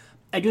show,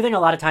 I do think a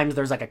lot of times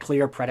there's, like, a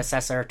clear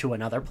predecessor to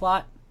another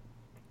plot.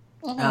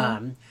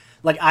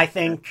 Like, I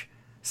think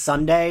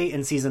Sunday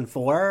in season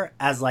 4,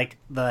 as, like,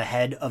 the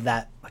head of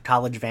that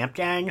college vamp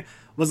gang,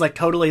 was, like,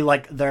 totally,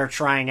 like, they're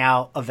trying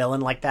out a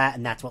villain like that,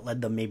 and that's what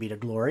led them maybe to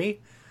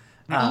glory.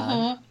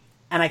 And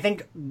I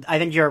think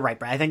you're right,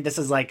 Brett. I think this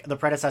is, like, the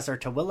predecessor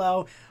to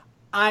Willow.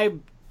 I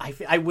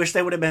wish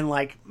they would have been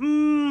like,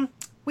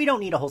 we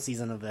don't need a whole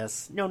season of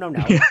this. No.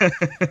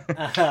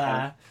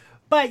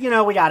 But, you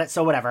know, we got it,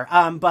 so whatever.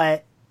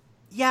 But,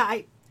 yeah,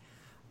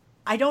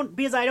 I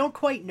don't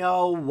quite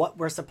know what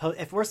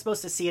if we're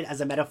supposed to see it as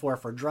a metaphor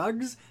for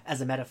drugs,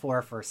 as a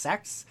metaphor for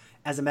sex,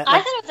 as a I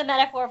thought it was a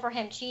metaphor for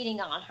him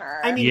cheating on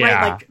her. I mean,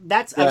 right, like,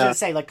 that's, I was gonna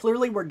say, like,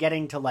 clearly we're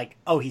getting to, like,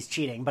 oh, he's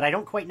cheating, but I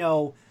don't quite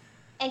know.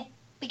 And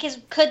because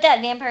could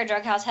that vampire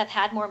drug house have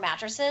had more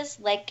mattresses?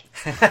 Like,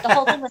 the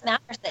whole thing was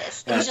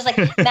mattresses. It was just like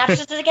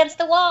mattresses against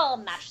the wall,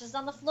 mattresses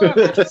on the floor,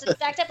 mattresses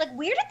stacked up. Like,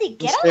 where did they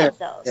get all of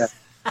those? Yeah.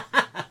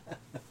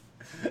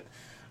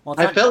 Well,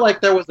 I felt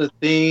like there was a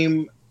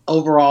theme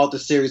overall of the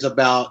series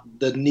about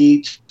the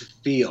need to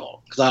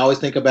feel. Because I always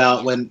think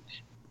about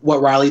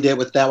what Riley did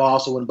with that,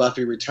 also when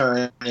Buffy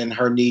returned and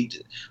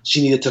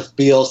she needed to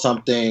feel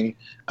something,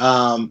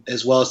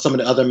 as well as some of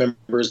the other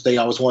members, they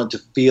always wanted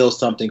to feel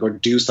something or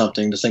do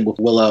something. The same with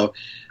Willow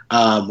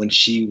when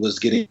she was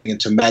getting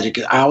into magic.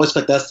 I always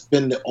feel like that's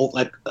been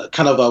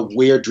kind of a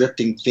weird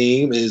drifting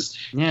theme is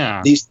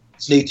these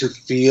need to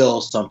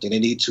feel something. They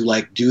need to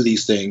like do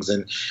these things.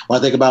 And when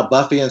I think about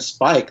Buffy and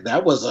Spike,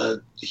 that was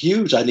a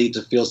huge I need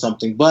to feel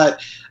something.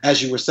 But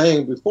as you were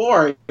saying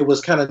before, it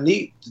was kind of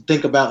neat to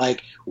think about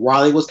like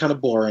Riley was kind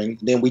of boring.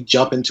 Then we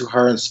jump into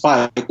her and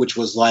Spike, which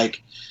was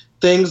like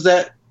things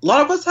that a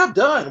lot of us have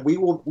done.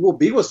 We'll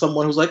be with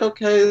someone who's like,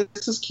 okay,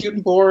 this is cute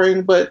and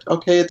boring, but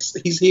okay,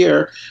 he's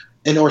here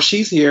or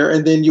she's here.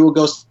 And then you will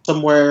go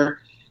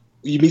somewhere,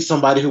 you meet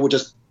somebody who will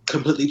just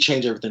completely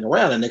change everything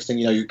around. And next thing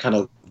you know, you kind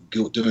of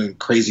doing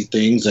crazy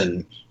things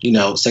and,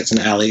 sex in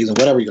the alleys and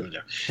whatever you're going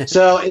to do.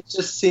 So it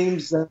just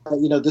seems that,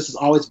 this has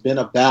always been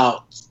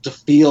about to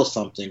feel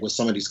something with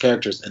some of these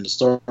characters in the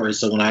story.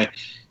 So when I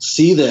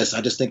see this,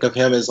 I just think of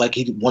him as like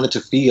he wanted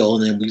to feel,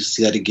 and then we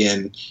see that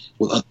again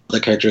with other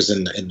characters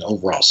in the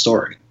overall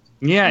story.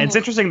 Yeah, it's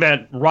interesting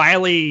that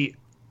Riley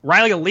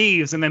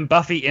leaves, and then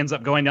Buffy ends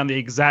up going down the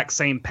exact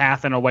same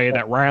path in a way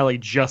that Riley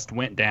just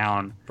went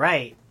down.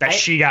 Right. That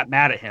she got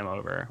mad at him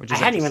over. Which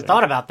is I hadn't even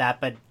thought about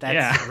that, but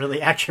that's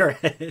really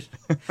accurate.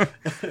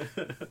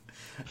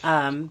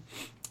 So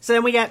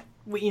then we get,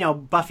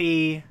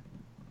 Buffy...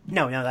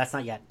 No, that's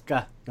not yet.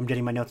 I'm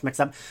getting my notes mixed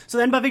up. So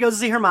then Buffy goes to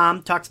see her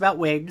mom, talks about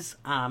wigs.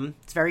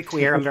 It's very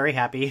queer. I'm very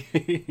happy.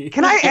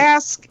 Can I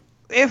ask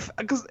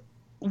because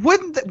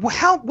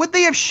would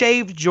they have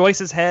shaved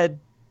Joyce's head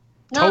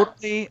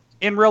totally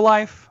in real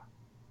life?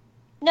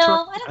 No,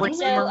 I don't think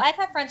so. I've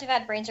had friends who've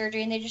had brain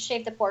surgery and they just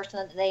shave the portion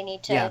that they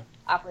need to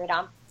operate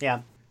on.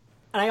 Yeah.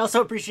 And I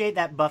also appreciate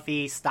that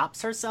Buffy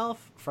stops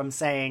herself from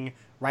saying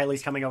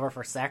Riley's coming over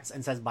for sex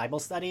and says Bible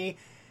study.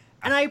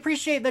 And I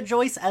appreciate that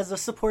Joyce, as a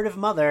supportive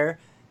mother,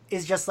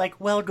 is just like,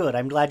 well, good.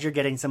 I'm glad you're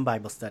getting some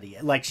Bible study.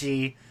 Like,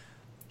 she's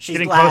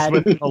getting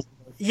glad. Close with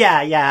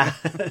Yeah.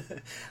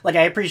 Like,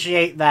 I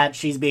appreciate that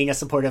she's being a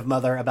supportive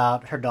mother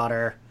about her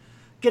daughter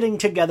getting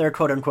together,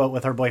 quote unquote,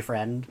 with her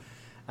boyfriend.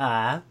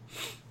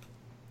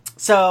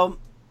 So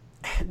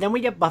then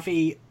we get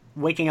Buffy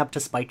waking up to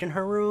Spike in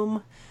her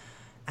room.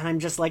 And I'm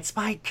just like,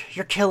 Spike,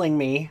 you're killing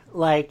me.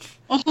 Like,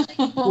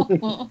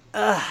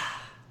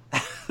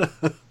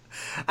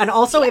 And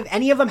also, if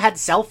any of them had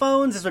cell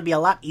phones, this would be a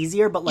lot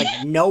easier. But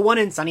like, no one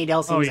in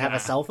Sunnydale seems to have a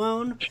cell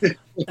phone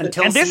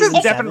until. And this is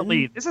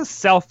definitely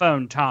cell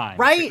phone time,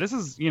 right? This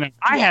is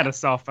I had a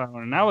cell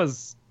phone, and I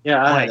was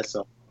I had a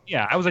cell phone.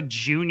 Yeah, I was a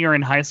junior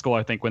in high school,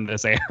 I think, when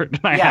this aired, and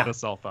I had a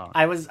cell phone.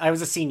 I was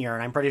a senior,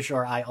 and I'm pretty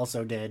sure I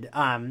also did.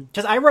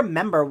 Because I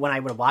remember when I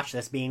would watch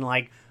this, being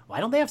like, why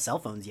don't they have cell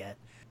phones yet?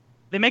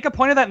 They make a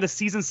point of that in the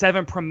season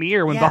 7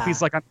 premiere when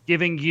Buffy's like, I'm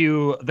giving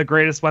you the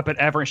greatest weapon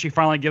ever, and she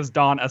finally gives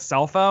Dawn a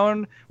cell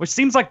phone, which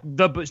seems like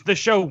the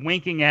show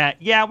winking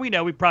at, we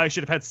know we probably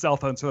should have had cell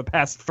phones for the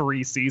past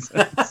 3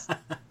 seasons.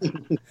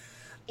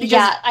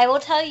 Yeah, I will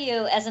tell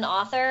you, as an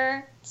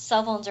author,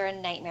 cell phones are a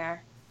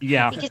nightmare.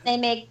 Yeah. Because they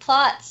make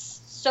plots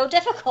so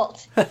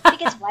difficult.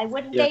 Because why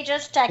wouldn't they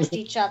just text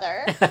each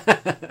other?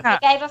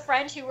 Like, I have a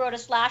friend who wrote a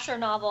slasher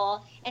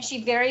novel, and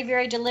she very,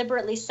 very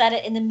deliberately set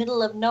it in the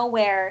middle of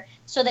nowhere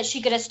so that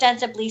she could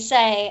ostensibly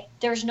say,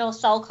 there's no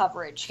cell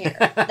coverage here.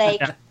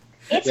 Like,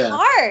 it's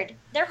hard.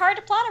 They're hard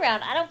to plot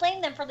around. I don't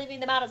blame them for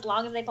leaving them out as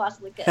long as they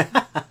possibly could.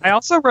 I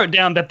also wrote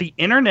down that the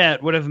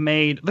internet would have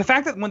made the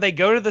fact that when they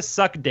go to the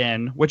suck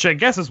den, which I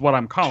guess is what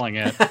I'm calling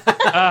it.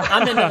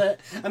 I'm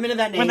into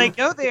that name. When they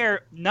go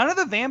there, none of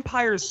the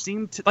vampires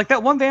seem to like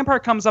that one vampire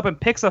comes up and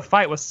picks a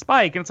fight with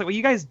Spike, and it's like, well,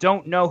 you guys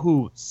don't know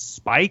who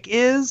Spike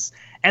is,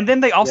 and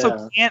then they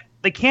also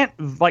can't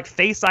like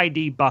face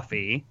ID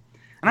Buffy.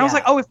 And I was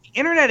like, if the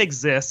internet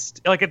exists,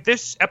 like if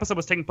this episode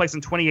was taking place in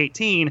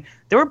 2018,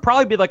 there would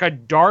probably be like a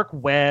dark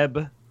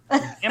web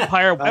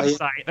Empire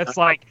website that's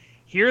like,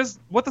 here's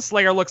what the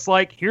Slayer looks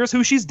like, here's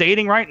who she's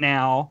dating right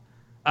now,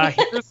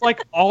 here's like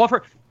all of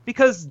her,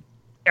 because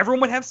everyone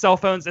would have cell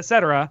phones,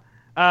 etc.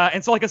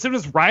 And so like as soon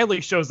as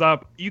Riley shows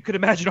up, you could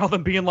imagine all of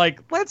them being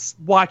like, let's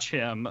watch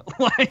him.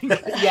 Like,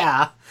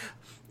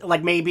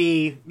 like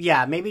maybe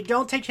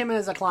don't take him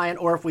as a client,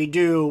 or if we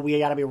do, we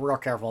gotta be real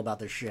careful about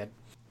this shit.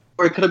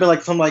 Or it could have been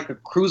like some like a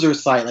cruiser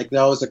site, like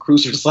that was a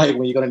cruiser site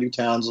when you go to new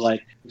towns,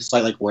 like it's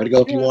like where to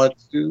go if you want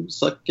to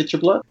get your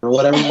blood or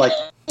whatever. Like,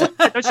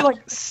 don't you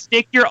like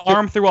stick your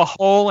arm through a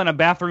hole in a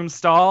bathroom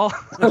stall?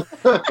 God,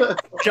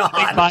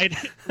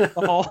 the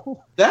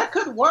hole. That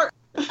could work.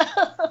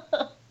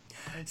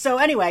 So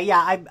anyway,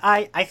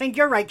 I think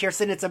you're right,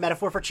 Kirsten. It's a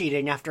metaphor for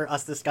cheating. After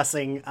us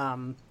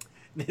discussing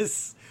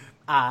this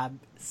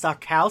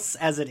suck house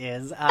as it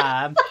is,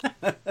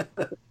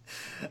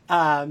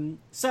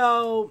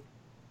 so.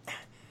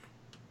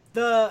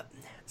 The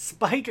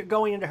Spike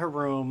going into her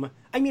room,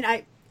 I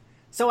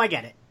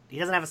get it. He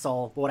doesn't have a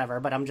soul, whatever,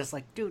 but I'm just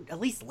like, dude, at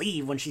least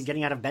leave when she's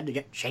getting out of bed to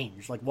get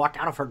changed. Like, walk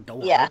out of her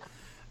door. Yeah.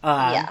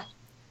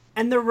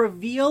 And the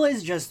reveal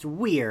is just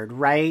weird,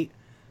 right?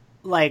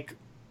 Like,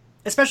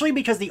 especially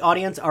because the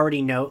audience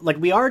already know, like,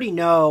 we already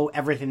know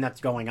everything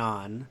that's going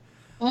on.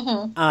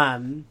 Mm-hmm.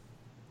 And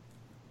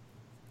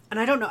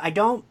I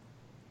don't...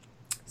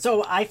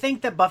 So I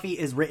think that Buffy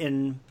is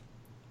written,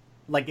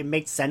 like, it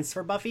makes sense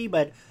for Buffy,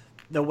 but...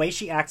 the way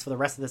she acts for the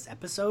rest of this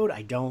episode,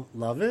 I don't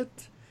love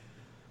it.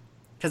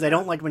 Because I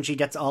don't like when she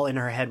gets all in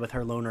her head with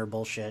her loner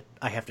bullshit.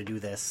 I have to do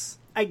this.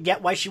 I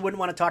get why she wouldn't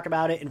want to talk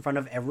about it in front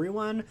of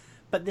everyone,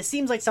 but this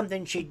seems like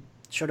something she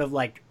should have,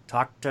 like,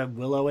 talked to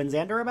Willow and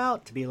Xander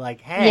about, to be like,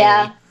 hey...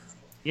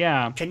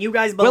 Yeah. Can you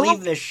guys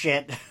believe this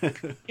shit?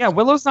 Yeah,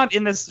 Willow's not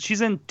in this.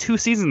 She's in two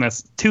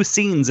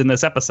scenes in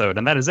this episode,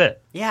 and that is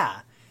it.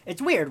 Yeah.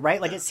 It's weird,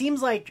 right? Like, it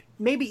seems like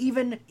maybe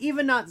even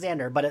not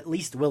Xander, but at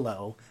least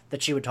Willow,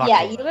 that she would talk to.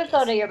 Yeah, you would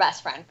go to your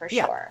best friend for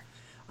sure.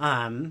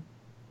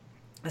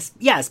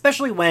 Yeah,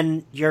 especially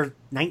when you're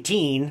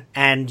 19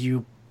 and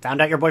you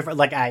found out your boyfriend.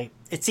 Like,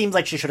 it seems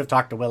like she should have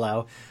talked to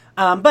Willow.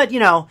 But, you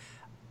know,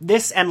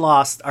 this and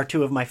Lost are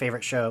two of my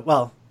favorite shows.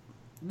 Well,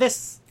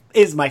 this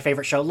is my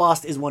favorite show.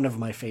 Lost is one of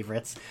my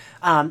favorites.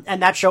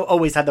 And that show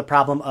always had the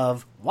problem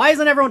of, why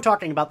isn't everyone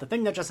talking about the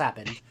thing that just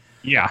happened?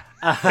 Yeah.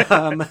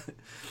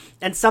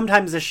 And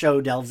sometimes this show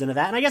delves into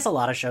that, and I guess a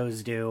lot of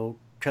shows do,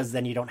 because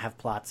then you don't have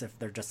plots if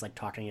they're just, like,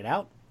 talking it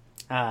out.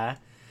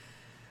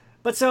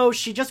 But so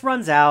she just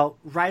runs out.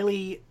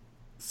 Riley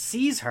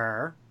sees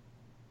her,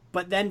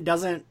 but then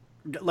doesn't,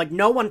 like,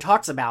 no one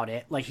talks about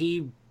it. Like,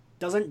 he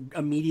doesn't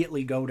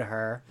immediately go to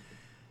her.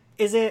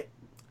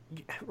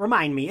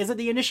 Remind me, is it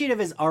the initiative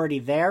is already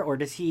there, or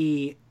does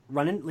he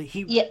run in?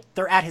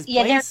 They're at his place?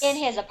 Yeah, they're in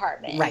his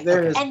apartment. Right.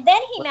 Okay. And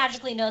then he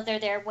magically knows they're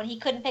there when he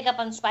couldn't pick up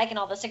on Spike and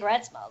all the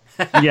cigarette smoke.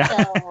 Yeah.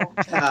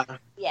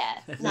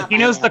 So, He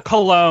knows the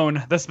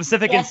cologne, the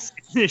specific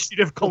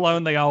initiative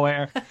cologne they all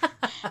wear.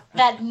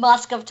 That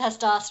musk of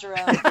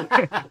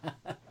testosterone.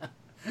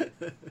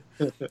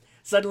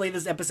 Suddenly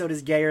this episode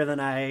is gayer than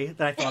I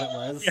thought it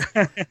was.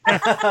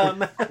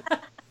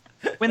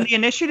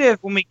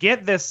 When we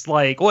get this,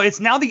 like, well, it's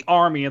now the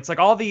army. It's like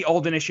all the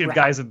old initiative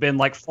guys have been,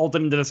 like,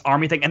 folded into this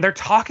army thing. And they're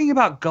talking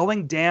about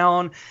going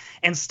down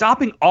and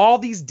stopping all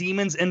these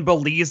demons in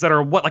Belize that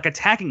are, like,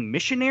 attacking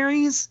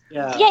missionaries?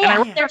 Yeah. And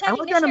I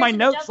wrote down in my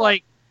notes,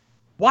 like,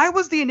 why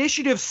was the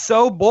initiative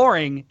so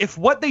boring if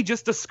what they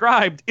just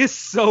described is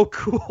so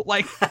cool?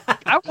 Like,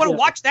 I want to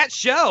watch that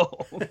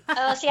show.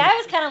 Oh, see, I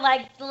was kind of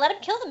like, let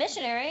him kill the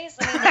missionaries.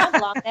 I mean, they don't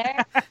belong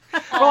there.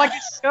 Well, like,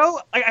 it's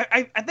so,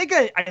 I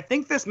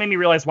think this made me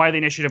realize why the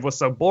initiative was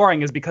so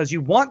boring is because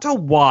you want to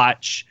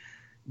watch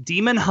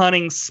demon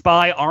hunting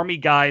spy army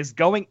guys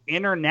going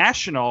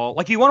international.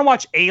 Like, you want to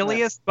watch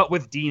Alias, but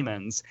with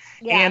demons.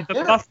 Yeah. And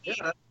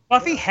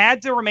Buffy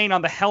had to remain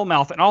on the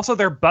Hellmouth, and also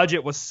their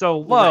budget was so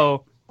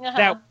low.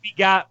 That we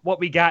got what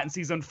we got in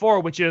season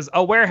 4, which is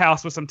a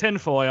warehouse with some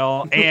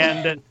tinfoil,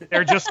 and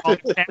they're just on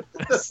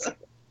campus.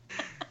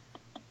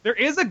 There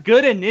is a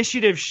good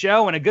initiative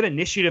show and a good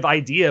initiative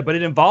idea, but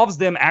it involves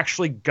them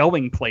actually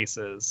going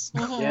places.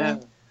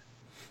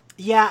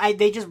 Yeah,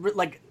 they just,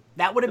 like,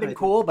 that would have been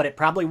cool, but it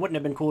probably wouldn't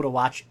have been cool to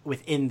watch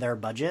within their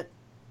budget.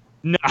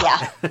 No.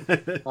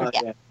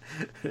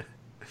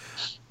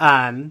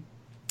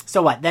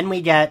 So what? Then we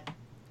get...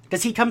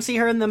 Does he come see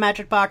her in the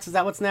magic box? Is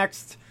that what's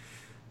next?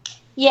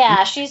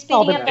 Yeah, she's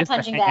beating up the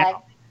punching bag.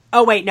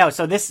 Oh, wait, no.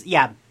 So this...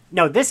 Yeah.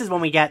 No, this is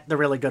when we get the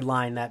really good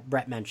line that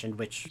Brett mentioned,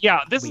 which... Yeah,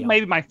 this is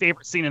maybe my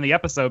favorite scene in the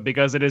episode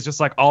because it is just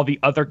like all the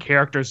other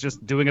characters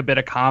just doing a bit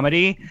of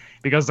comedy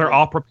because they're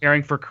all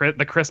preparing for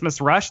the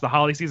Christmas rush, the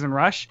holiday season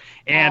rush.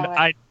 And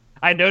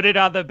I noted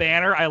on the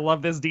banner, I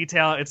love this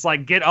detail. It's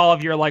like, get all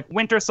of your, like,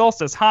 winter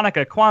solstice,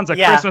 Hanukkah, Kwanzaa,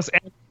 Christmas,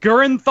 and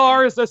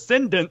Gurnthar's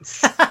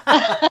Ascendants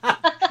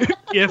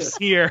gifts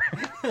here.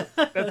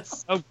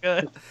 That's so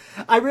good.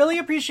 I really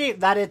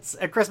appreciate that it's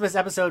a Christmas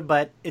episode,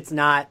 but it's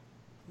not...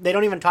 They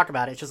don't even talk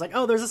about it. It's just like,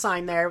 oh, there's a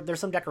sign there. There's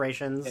some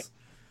decorations.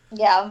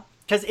 Yeah.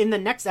 Because in the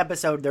next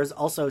episode, there's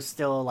also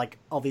still, like,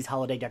 all these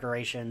holiday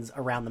decorations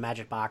around the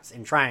magic box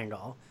in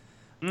Triangle.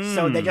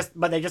 So they just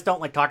don't,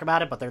 like, talk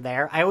about it, but they're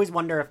there. I always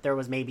wonder if there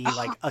was maybe,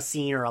 like, a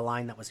scene or a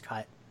line that was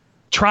cut.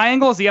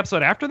 Triangle is the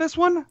episode after this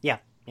one? Yeah.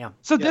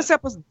 So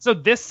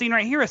this scene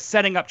right here is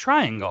setting up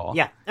Triangle.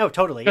 Yeah. Oh,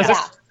 totally.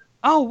 Yeah.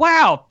 Oh,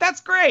 wow. That's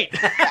great.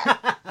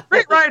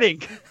 Great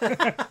writing.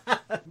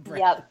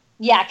 Yep.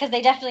 Yeah, because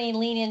they definitely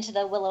lean into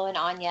the Willow and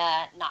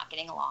Anya not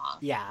getting along.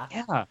 Yeah.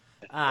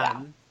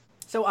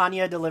 So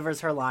Anya delivers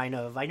her line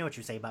of, I know what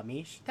you say about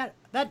me.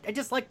 I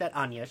just like that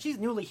Anya. She's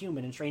newly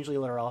human and strangely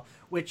literal,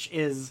 which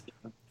is,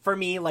 for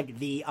me, like,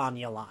 the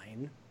Anya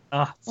line.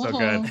 Oh, so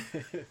good.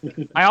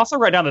 I also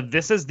wrote down that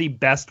this is the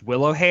best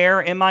Willow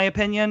hair, in my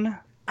opinion.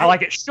 I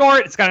like it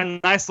short. It's got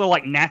a nice little,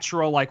 like,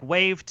 natural, like,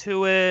 wave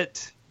to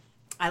it.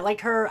 I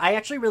like her. I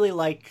actually really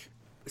like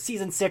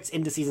season 6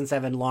 into season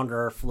 7,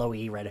 longer,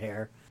 flowy red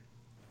hair.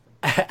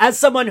 As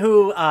someone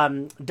who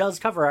does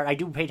cover art, I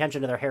do pay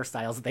attention to their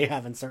hairstyles that they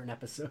have in certain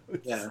episodes.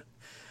 Yeah.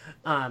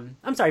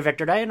 I'm sorry,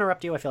 Victor. Did I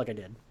interrupt you? I feel like I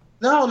did.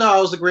 No, I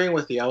was agreeing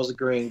with you.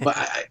 But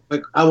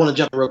I want to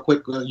jump real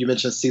quick when you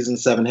mentioned season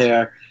 7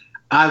 hair.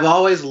 I've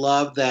always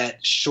loved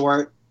that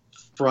short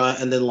front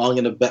and then long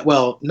in the back.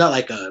 Well, not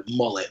like a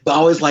mullet, but I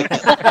always like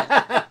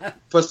that.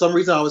 For some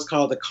reason, I always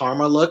call it the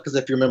Karma look, because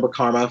if you remember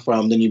Karma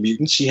from The New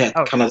Mutants, she had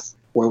kind of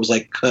where it was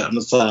like cut on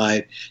the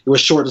side. It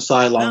was short on the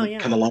side, long,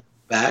 kind of long.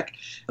 back.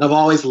 And I've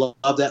always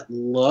loved that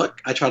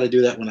look. I try to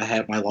do that when I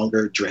have my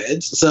longer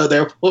dreads. So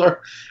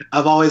therefore,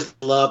 I've always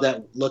loved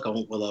that look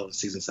on Willow in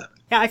season 7.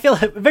 Yeah, I feel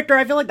Victor,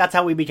 I feel like that's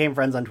how we became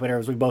friends on Twitter,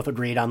 is we both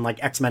agreed on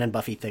like X-Men and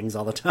Buffy things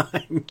all the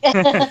time.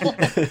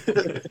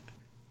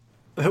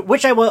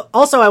 Which I want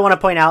to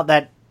point out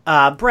that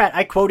Brett,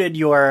 I quoted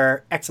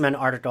your X-Men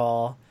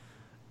article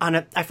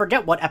on I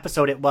forget what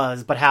episode it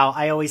was, but how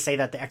I always say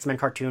that the X-Men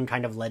cartoon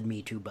kind of led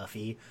me to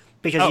Buffy.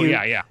 Because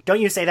don't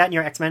you say that in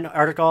your X-Men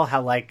article?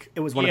 How like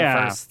it was one of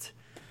the first.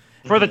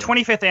 For the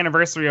 25th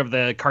anniversary of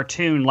the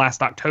cartoon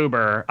last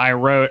October, I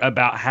wrote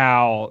about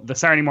how the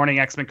Saturday morning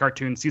X-Men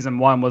cartoon season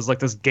 1 was like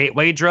this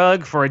gateway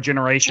drug for a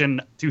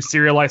generation to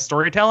serialized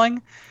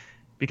storytelling.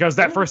 Because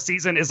that first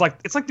season is like,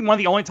 it's like one of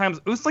the only times,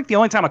 it was like the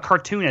only time a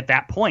cartoon at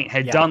that point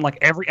had done like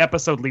every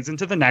episode leads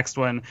into the next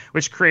one,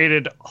 which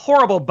created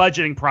horrible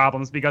budgeting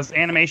problems because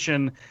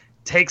animation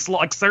takes,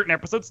 like certain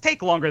episodes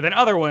take longer than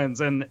other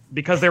ones. And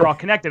because they were all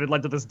connected, it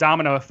led to this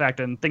domino effect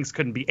and things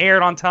couldn't be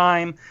aired on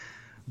time.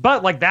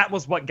 But like that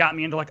was what got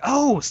me into like,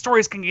 oh,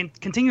 stories can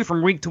continue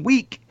from week to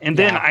week. And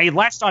then I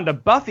latched onto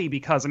Buffy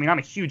because, I mean, I'm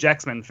a huge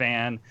X-Men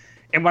fan.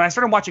 And when I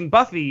started watching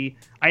Buffy,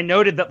 I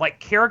noted that like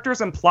characters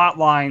and plot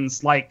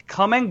lines like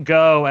come and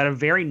go at a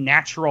very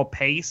natural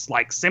pace,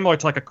 like similar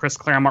to like a Chris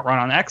Claremont run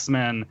on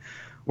X-Men,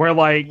 where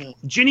like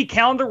Jenny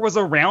Calendar was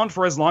around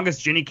for as long as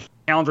Jenny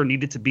Calendar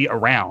needed to be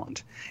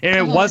around. And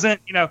it wasn't,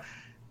 you know,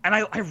 and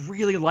I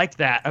really liked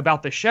that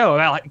about the show.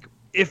 About like,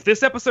 if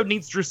this episode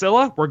needs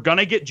Drusilla, we're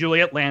gonna get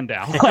Juliet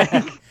Landau. Like,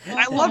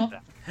 I love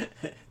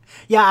that.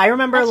 Yeah, I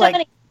remember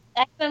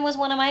X-Men was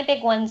one of my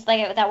big ones.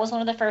 Like that was one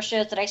of the first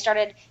shows that I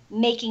started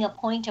making a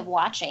point of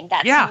watching.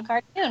 That same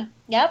cartoon.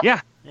 Yep.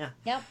 Yeah.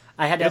 Yep.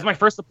 It was my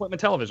first appointment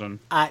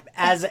television.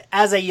 As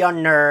a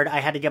young nerd,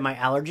 I had to get my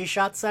allergy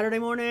shots Saturday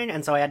morning,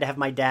 and so I had to have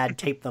my dad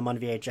tape them on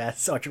VHS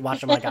so I could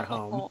watch them when I got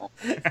home.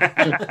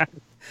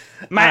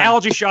 My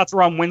allergy shots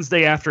were on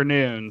Wednesday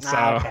afternoon, so.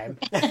 Okay.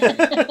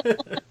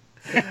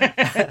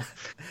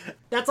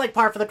 That's like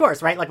par for the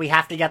course, right? Like we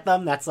have to get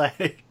them. That's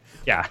like.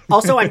 Yeah.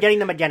 Also, I'm getting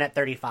them again at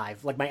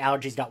 35. Like my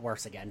allergies got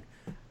worse again.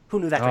 Who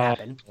knew that could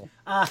happen?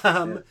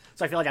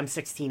 So I feel like I'm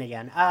 16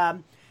 again.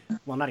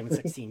 Well, not even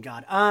 16.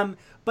 God.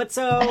 But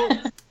so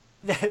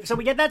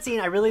we get that scene.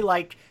 I really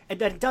like.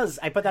 It does.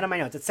 I put that on my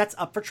notes. It sets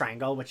up for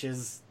Triangle, which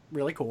is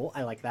really cool.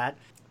 I like that.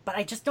 But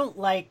I just don't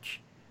like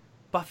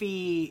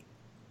Buffy.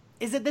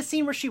 Is it this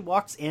scene where she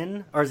walks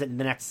in, or is it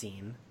the next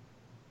scene?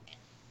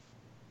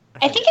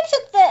 I think it's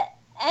at the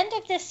end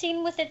of this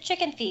scene with the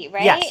chicken feet,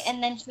 right? Yes.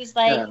 And then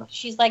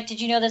she's like,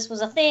 did you know this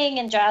was a thing?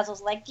 And Giles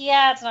was like,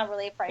 yeah, it's not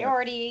really a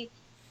priority.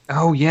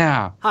 Oh,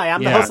 yeah. Hi,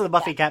 I'm the host of the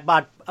Buffy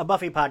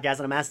Buffy podcast,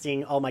 and I'm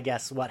asking all my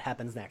guests what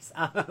happens next.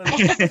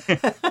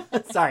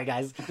 Sorry,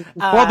 guys.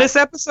 Well, this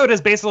episode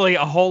is basically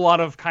a whole lot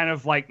of kind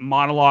of like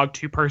monologue,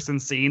 two-person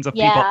scenes of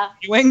people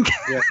arguing.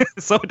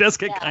 So it does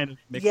get kind of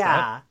mixed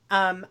up.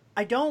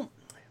 I don't,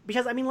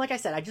 because, I mean, like I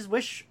said, I just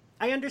wish,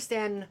 I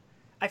understand,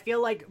 I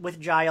feel like with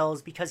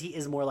Giles, because he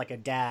is more like a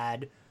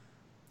dad,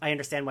 I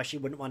understand why she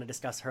wouldn't want to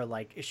discuss her,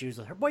 like, issues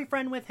with her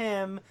boyfriend with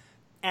him,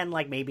 and,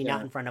 like, maybe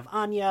not in front of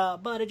Anya,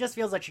 but it just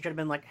feels like she could have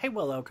been like, hey,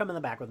 Willow, come in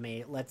the back with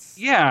me. Let's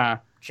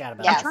chat about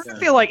this. I'm trying to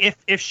feel like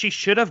if she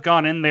should have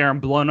gone in there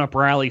and blown up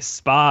Riley's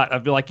spot,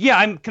 I'd be like, yeah,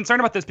 I'm concerned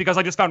about this because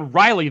I just found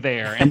Riley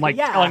there, and, like,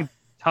 telling the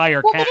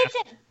entire cast.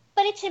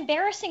 But it's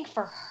embarrassing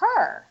for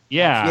her.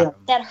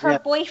 That her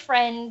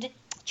boyfriend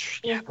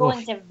is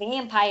going to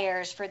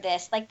vampires for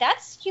this. Like,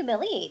 that's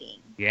humiliating.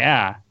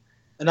 Yeah.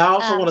 And I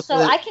also want to say,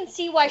 I can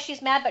see why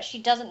she's mad, but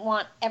she doesn't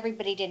want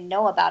everybody to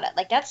know about it.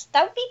 Like that's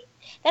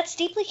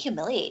deeply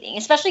humiliating,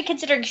 especially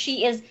considering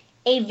she is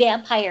a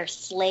vampire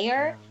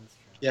slayer.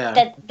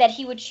 Yeah. That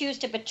he would choose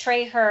to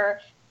betray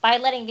her by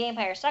letting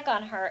vampires suck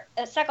on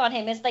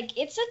him is like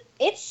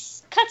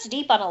it's cuts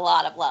deep on a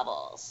lot of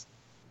levels.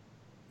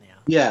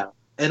 Yeah.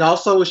 And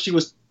also she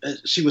was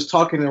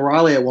talking to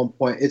Riley at one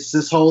point. It's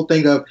this whole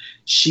thing of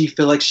she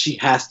feel like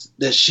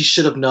that she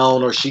should have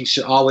known, or she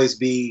should always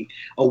be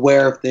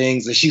aware of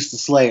things, and she's the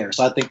slayer.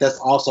 So I think that's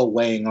also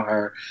weighing on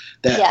her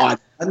that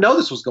I know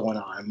this was going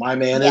on. My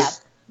man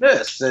is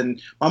this, and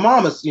my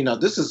mom is,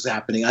 this is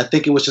happening. I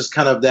think it was just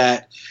kind of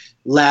that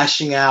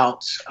lashing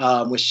out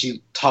when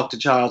she talked to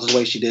Charles the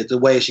way she did, the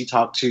way she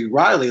talked to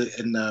Riley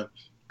and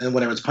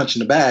whenever it was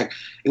punching the bag.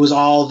 It was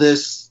all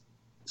this,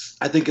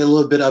 I think a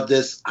little bit of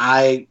this,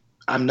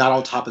 I'm not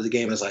on top of the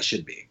game as I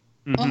should be.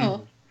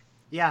 Mm-hmm.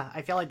 Yeah,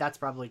 I feel like that's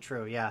probably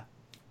true. Yeah.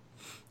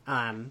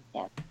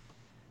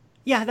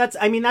 Yeah, that's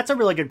a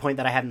really good point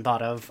that I hadn't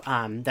thought of.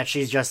 That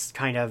she's just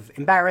kind of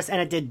embarrassed,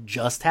 and it did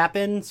just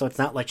happen, so it's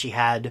not like she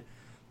had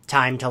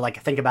time to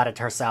like think about it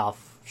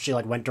herself. She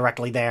like went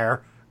directly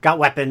there, got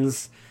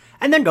weapons,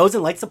 and then goes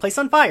and lights the place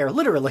on fire,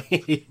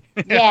 literally.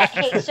 Yeah.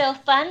 Hey, so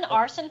fun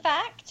arson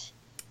fact.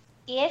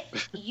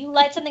 If you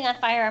light something on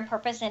fire on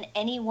purpose and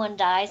anyone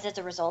dies as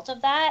a result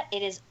of that,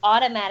 it is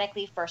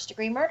automatically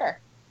first-degree murder.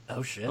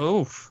 Oh, shit.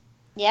 Oof.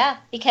 Yeah,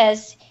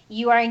 because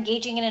you are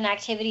engaging in an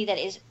activity that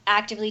is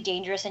actively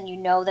dangerous, and you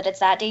know that it's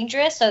that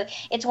dangerous. So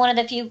it's one of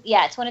the few,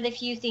 it's one of the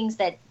few things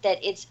that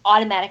it's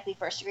automatically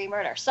first degree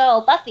murder.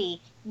 So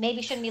Buffy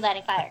maybe shouldn't be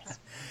lighting fires.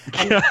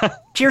 And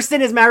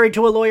Kirsten is married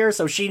to a lawyer,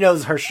 so she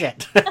knows her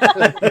shit.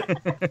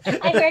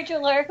 I'm married to a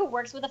lawyer who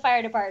works with the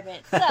fire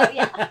department. So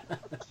yeah.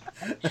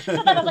 So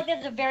then I was like,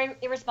 this is a very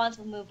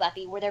irresponsible move,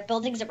 Buffy. Were there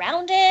buildings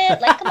around it?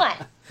 Like, come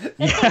on.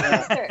 This thing is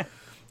absurd.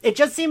 It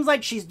just seems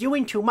like she's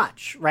doing too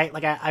much, right?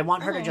 Like, I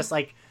want her to just,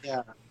 like...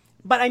 Yeah.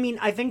 But, I mean,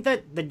 I think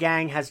that the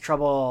gang has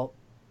trouble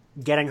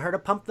getting her to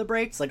pump the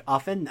brakes, like,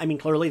 often. I mean,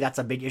 clearly that's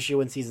a big issue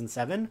in Season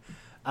 7.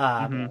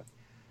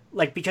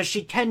 Like, because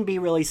she can be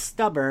really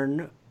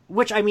stubborn,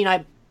 which, I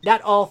mean,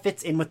 that all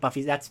fits in with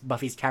Buffy. That's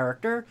Buffy's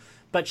character.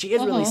 But she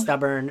is really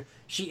stubborn.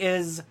 She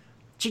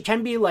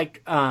can be,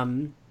 like,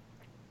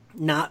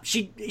 not...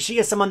 She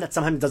is someone that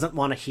sometimes doesn't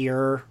want to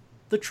hear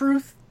the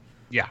truth.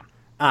 Yeah.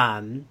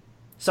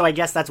 So I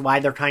guess that's why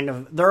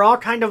they're all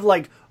kind of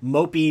like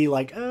mopey,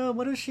 like, oh,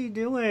 what is she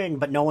doing?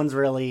 But no one's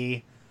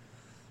really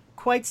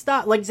quite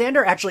stopped. Like,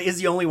 Xander actually is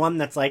the only one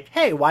that's like,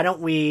 hey, why don't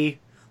we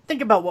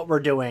think about what we're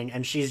doing?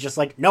 And she's just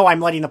like, no, I'm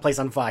lighting the place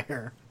on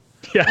fire.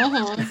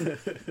 Yeah.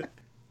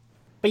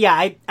 But yeah,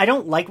 I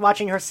don't like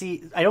watching her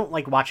I don't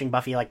like watching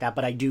Buffy like that,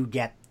 but I do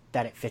get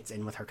that it fits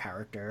in with her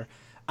character.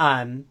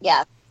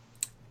 Yeah.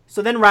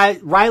 So then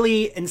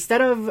Riley,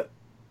 instead of...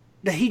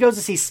 He goes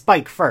to see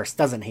Spike first,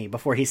 doesn't he?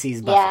 Before he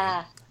sees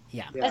Buffy.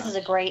 Yeah. This is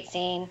a great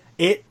scene.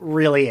 It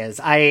really is.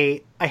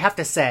 I have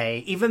to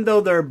say, even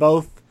though they're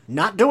both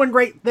not doing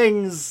great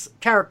things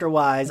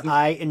character-wise,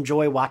 I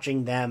enjoy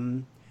watching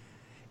them.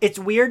 It's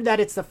weird that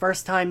it's the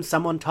first time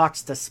someone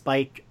talks to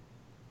Spike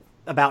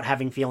about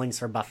having feelings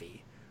for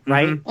Buffy,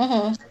 right?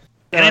 And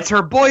it's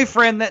her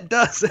boyfriend that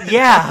does it.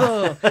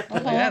 Yeah.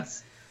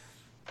 That's...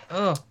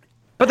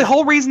 But the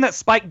whole reason that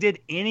Spike did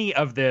any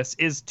of this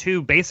is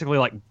to basically,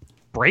 like,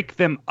 break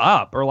them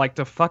up or like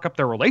to fuck up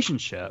their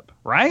relationship,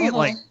 right?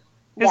 Like,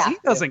 because he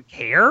doesn't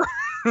care.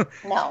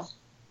 No.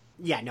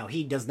 Yeah, no,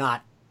 he does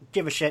not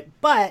give a shit.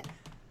 But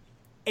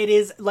it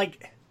is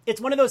like, it's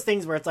one of those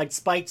things where it's like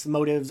Spike's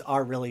motives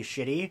are really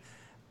shitty.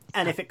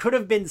 And if it could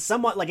have been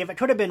somewhat, like, if it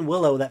could have been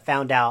Willow that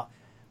found out,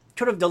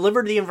 could have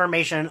delivered the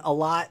information a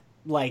lot,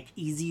 like,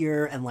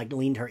 easier and, like,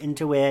 leaned her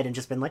into it and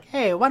just been like,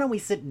 hey, why don't we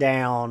sit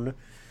down?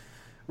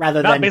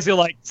 Rather Not than basically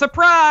like,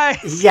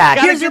 surprise! Yeah,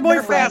 Gotta here's your get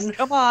there boyfriend. fast,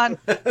 come on.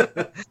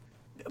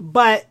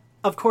 But,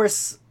 of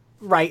course,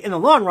 right, in the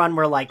long run,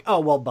 we're like, oh,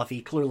 well,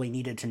 Buffy clearly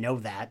needed to know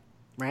that,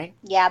 right?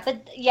 Yeah,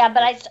 but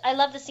I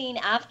love the scene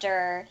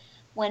after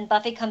when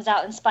Buffy comes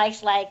out and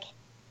Spike's like,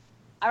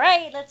 all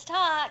right, let's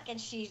talk. And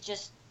she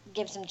just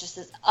gives him just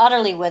this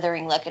utterly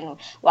withering look and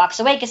walks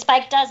away because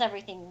Spike does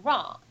everything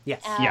wrong.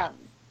 Yes.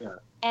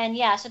 And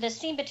so the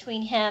scene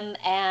between him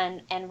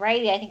and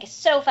Riley, I think, is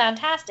so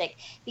fantastic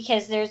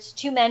because there's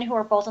two men who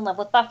are both in love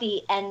with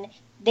Buffy, and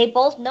they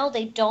both know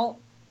they don't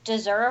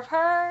deserve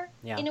her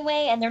in a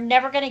way, and they're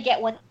never going to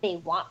get what they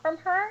want from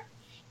her.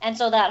 And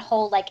so that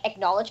whole, like,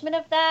 acknowledgement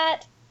of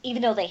that,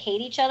 even though they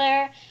hate each other,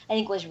 I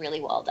think was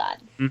really well done.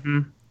 Mm-hmm.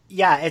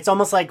 Yeah, it's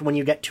almost like when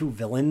you get two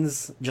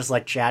villains just,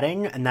 like,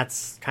 chatting, and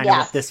that's kind of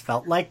what this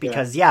felt like,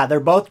 because, they're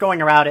both going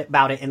around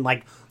about it in,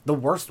 like, the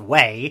worst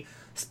way.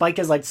 Spike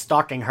is, like,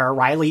 stalking her.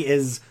 Riley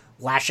is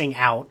lashing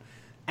out.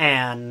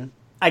 And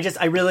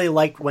I really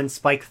like when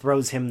Spike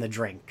throws him the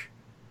drink.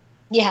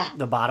 Yeah.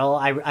 The bottle.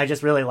 I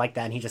just really like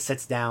that. And he just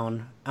sits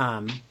down.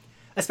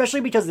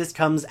 Especially because this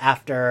comes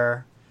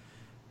after...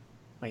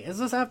 Wait, is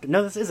this after?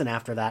 No, this isn't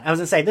after that. I was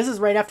going to say, this is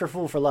right after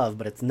Fool for Love,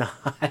 but it's not.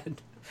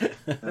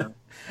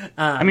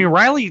 I mean,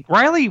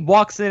 Riley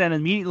walks in and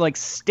immediately, like,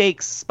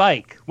 stakes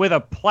Spike with a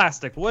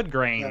plastic wood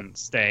grain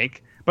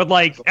stake. But,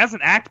 like, as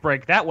an act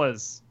break, that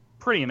was...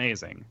 pretty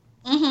amazing.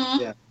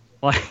 Mm-hmm. Yeah.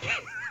 Like,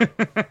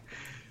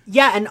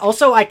 yeah, and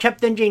also I kept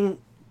thinking,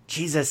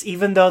 Jesus,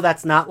 even though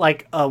that's not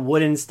like a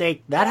wooden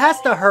stake, that has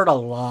to hurt a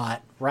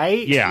lot,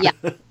 right? Yeah.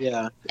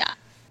 Yeah.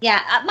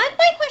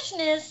 My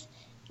question is,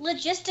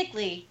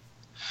 logistically,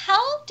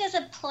 how does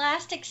a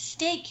plastic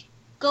stake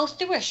go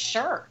through a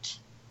shirt?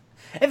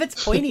 If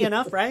it's pointy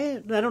enough,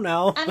 right? I don't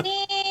know. I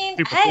mean,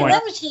 Super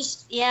that was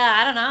just,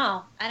 I don't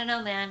know. I don't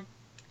know, man.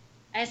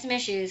 I have some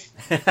issues.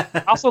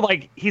 Also,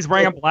 like, he's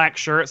wearing a black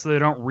shirt, so they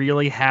don't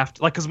really have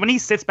to... Like, because when he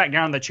sits back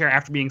down in the chair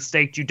after being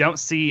staked, you don't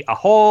see a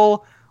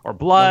hole or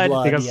blood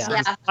because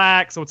it's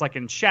black, so it's, like,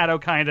 in shadow,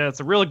 kind of. It's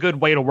a really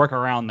good way to work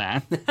around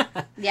that.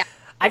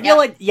 I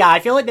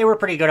feel like they were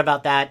pretty good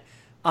about that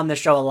on the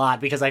show a lot,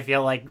 because I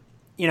feel like,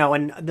 you know,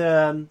 and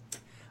the...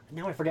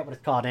 Now I forget what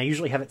it's called, and I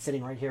usually have it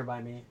sitting right here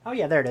by me. Oh,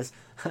 yeah, there it is.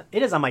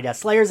 It is on my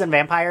desk. Slayers and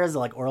Vampires, the,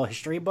 like, oral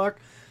history book.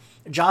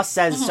 Joss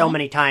says so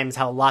many times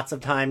how lots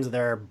of times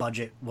their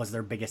budget was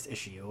their biggest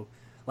issue.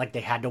 Like,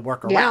 they had to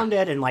work around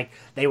it, and, like,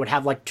 they would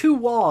have, like, 2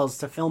 walls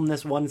to film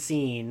this one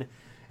scene,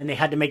 and they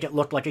had to make it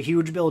look like a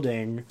huge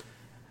building.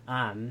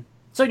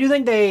 So I do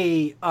think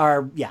they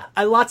are,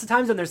 lots of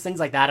times when there's things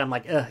like that, I'm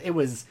like, it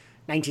was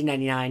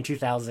 1999,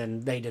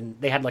 2000,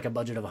 they had, like, a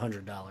budget of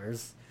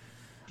 $100.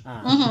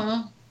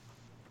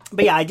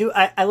 But yeah,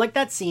 I like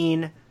that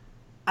scene.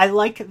 I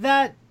like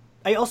that.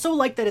 I also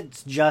like that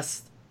it's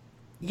just,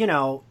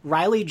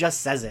 Riley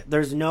just says it.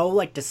 There's no,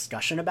 like,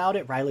 discussion about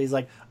it. Riley's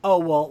like, oh,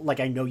 well, like,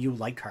 I know you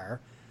like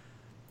her.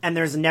 And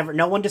there's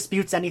no one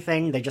disputes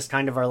anything. They just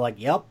kind of are like,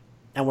 yep.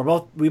 And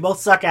we both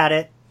suck at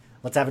it.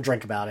 Let's have a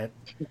drink about it.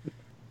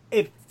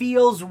 It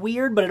feels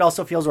weird, but it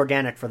also feels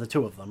organic for the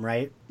two of them,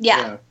 right?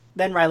 Yeah.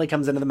 Then Riley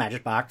comes into the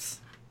magic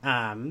box.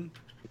 And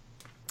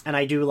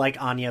I do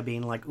like Anya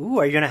being like, ooh,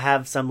 are you going to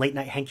have some late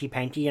night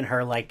hanky-panky? And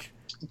her, like,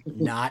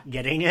 not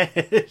getting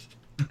it.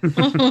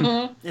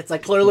 It's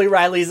like, clearly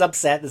Riley's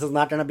upset. This is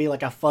not going to be,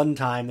 like, a fun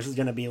time. This is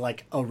going to be,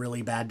 like, a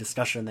really bad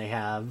discussion they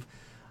have.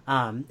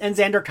 And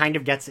Xander kind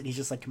of gets it. He's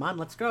just like, come on,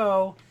 let's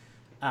go.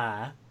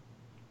 And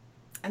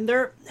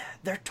their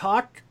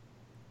talk,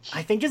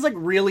 I think, is, like,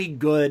 really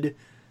good.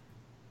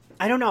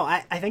 I don't know.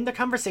 I think the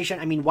conversation,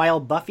 I mean, while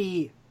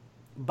Buffy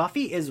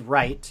is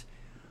right,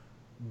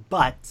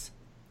 but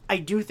I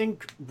do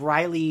think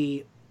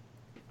Riley,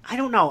 I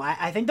don't know.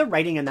 I think the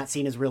writing in that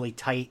scene is really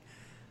tight.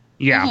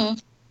 Yeah. Mm-hmm.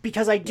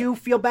 Because I do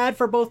feel bad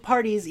for both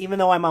parties, even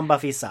though I'm on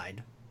Buffy's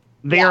side.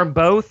 They are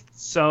both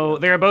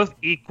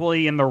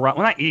equally in the right.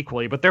 Well, not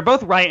equally, but they're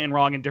both right and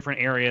wrong in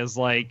different areas.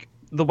 Like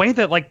the way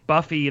that like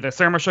Buffy, the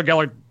Sarah Michelle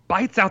Gellar,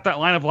 bites out that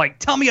line of like,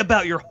 "Tell me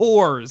about your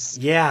whores."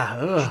 Yeah,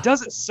 ugh. She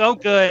does it so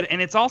good, and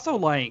it's also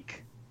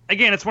like,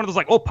 again, it's one of those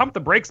like, "Oh, pump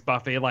the brakes,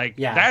 Buffy!" Like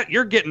that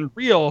you're getting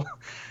real.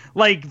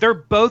 Like they're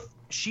both.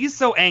 She's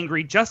so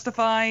angry,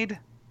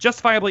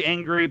 justifiably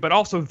angry, but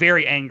also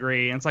very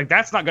angry. And it's like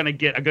that's not going to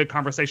get a good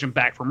conversation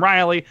back from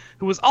Riley,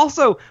 who was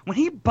also when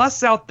he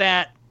busts out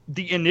that.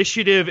 The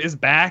initiative is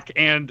back,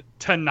 and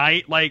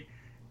tonight, like,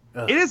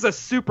 it is a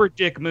super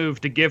dick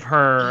move to give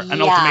her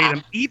an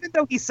ultimatum, even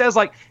though he says,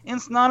 like,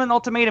 it's not an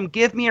ultimatum,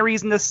 give me a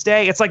reason to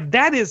stay. It's like,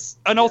 that is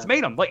an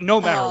ultimatum, like, no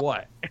matter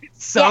what.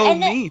 It's so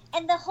mean.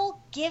 And the whole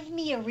give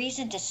me a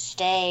reason to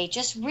stay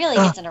just really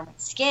gets under my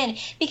skin,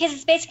 because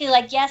it's basically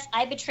like, yes,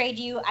 I betrayed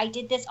you, I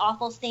did this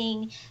awful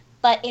thing,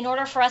 but in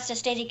order for us to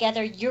stay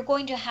together, you're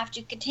going to have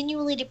to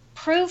continually to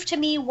prove to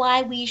me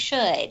why we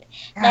should.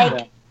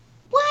 Like,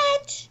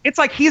 what? It's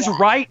like he's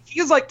right.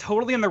 He is like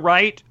totally in the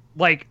right,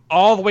 like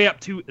all the way up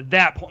to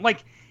that point.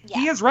 Like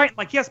he is right.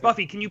 Like, yes,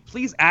 Buffy, can you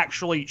please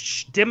actually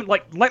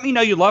let me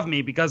know you love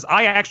me, because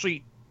I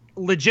actually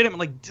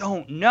legitimately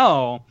don't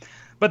know.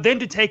 But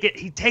then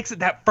he takes it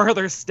that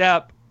further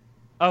step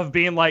of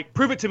being like,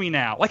 prove it to me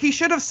now. Like he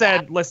should have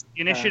said, listen,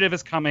 the initiative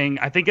is coming.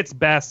 I think it's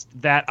best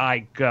that I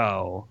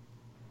go,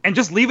 and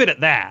just leave it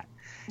at that.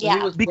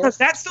 Yeah, because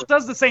that still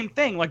does the same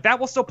thing. Like that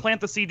will still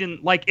plant the seed in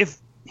like if.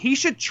 He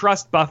should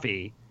trust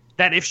Buffy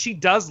that if she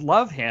does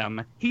love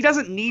him, he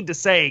doesn't need to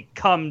say,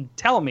 come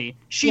tell me.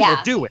 She will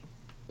do it.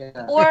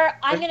 Yeah. Or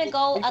I'm going to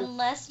go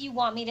unless you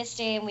want me to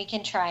stay and we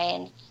can try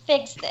and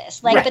fix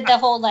this. Like, but the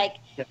whole, like,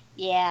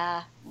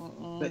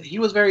 But he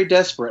was very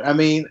desperate. I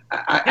mean,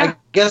 I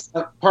guess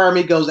part of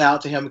me goes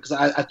out to him because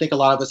I think a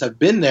lot of us have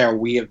been there.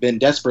 We have been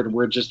desperate and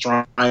we're just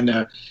trying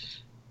to,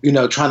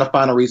 trying to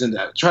find a reason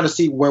trying to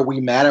see where we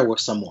matter with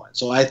someone.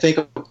 So I think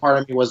a part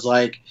of me was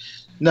like,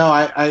 no,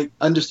 I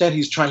understand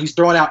he's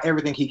throwing out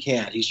everything he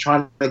can. He's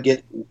trying to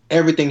get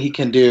everything he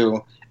can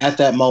do at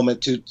that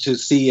moment to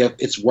see if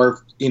it's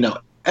worth,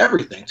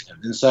 everything to him.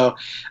 And so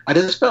I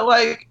just felt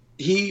like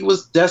he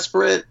was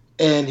desperate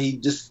and he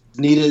just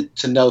needed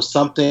to know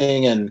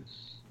something, and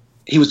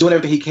he was doing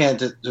everything he can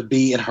to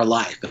be in her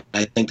life.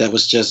 I think that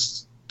was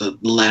just the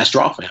last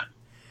straw for him.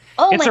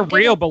 Oh, it's a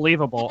real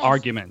believable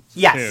argument.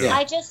 Yes. Too.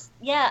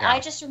 I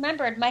just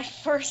remembered my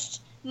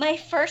first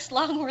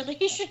long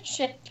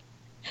relationship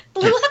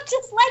blew up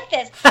just like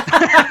this.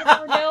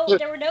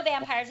 There were no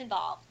vampires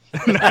involved.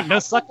 We had No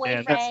a suck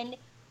boyfriend.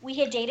 We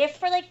had dated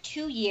for like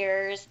 2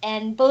 years,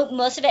 and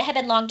most of it had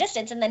been long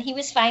distance. And then he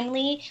was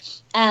finally,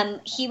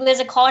 he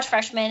was a college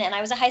freshman, and I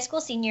was a high school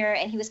senior,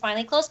 and he was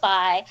finally close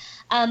by.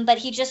 But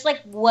he just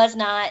like was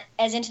not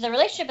as into the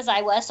relationship as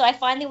I was. So I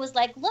finally was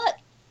like, look,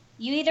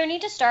 you either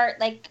need to start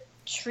like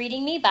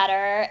treating me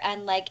better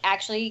and like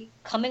actually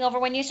coming over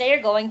when you say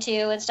you're going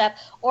to and stuff,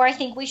 or I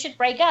think we should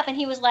break up. And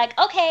he was like,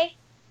 okay.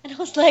 And I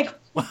was like,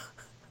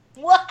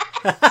 what?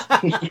 Because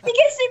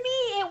to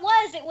me, it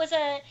was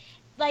a,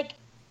 like,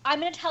 I'm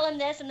going to tell him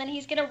this, and then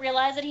he's going to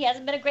realize that he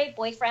hasn't been a great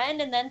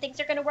boyfriend, and then things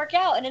are going to work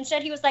out. And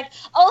instead he was like,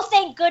 oh,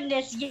 thank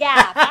goodness,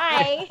 yeah,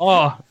 bye.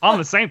 Oh, on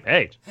the same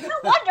page. No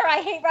wonder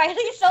I hate Riley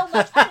so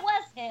much. I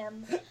was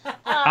him.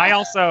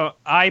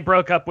 I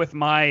broke up with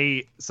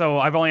so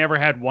I've only ever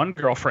had one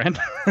girlfriend.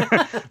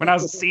 When I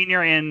was a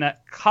senior in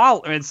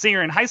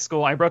high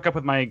school, I broke up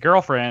with my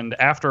girlfriend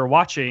after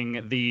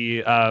watching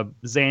the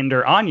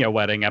Xander Anya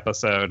wedding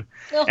episode.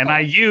 Oh. And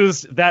I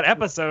used that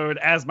episode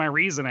as my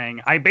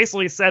reasoning. I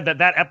basically said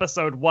that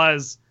episode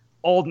was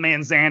old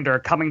man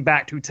Xander coming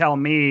back to tell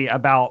me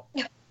about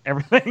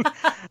everything.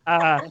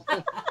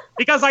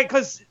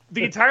 Because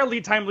the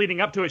entire time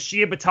leading up to it, she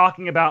had been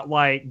talking about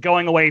like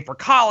going away for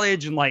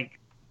college and like,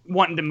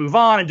 wanting to move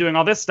on and doing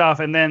all this stuff.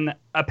 And then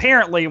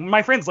apparently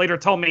my friends later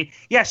told me,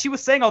 yeah, she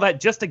was saying all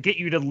that just to get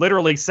you to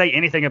literally say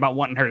anything about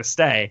wanting her to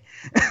stay.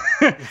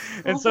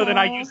 And so then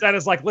I used that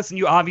as like, listen,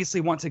 you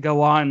obviously want to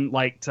go on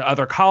like to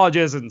other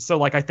colleges. And so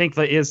like, I think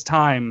that is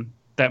time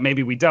that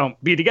maybe we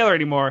don't be together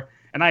anymore.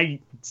 And I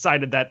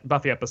cited that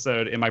Buffy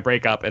episode in my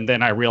breakup. And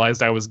then I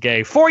realized I was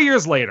gay 4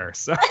 years later.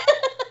 So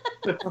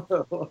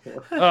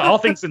all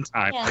things in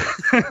time.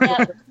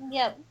 Yeah.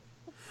 Yep.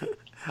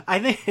 I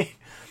think,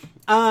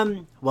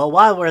 well,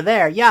 while we're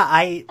there,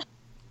 yeah,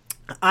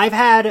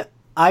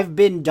 I've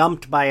been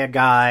dumped by a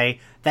guy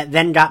that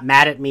then got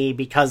mad at me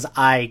because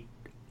I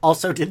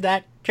also did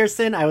that,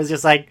 Kirsten. I was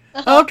just like,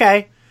 oh,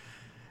 okay.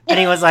 And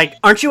he was like,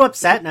 aren't you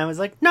upset? And I was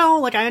like, no,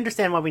 like, I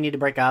understand why we need to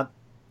break up.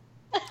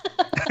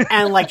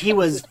 And like, he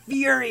was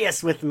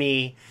furious with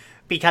me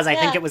because I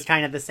think it was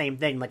kind of the same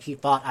thing. Like, he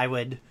thought I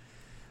would,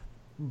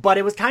 but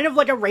it was kind of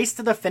like a race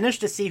to the finish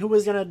to see who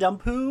was going to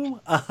dump who.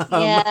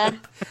 Yeah.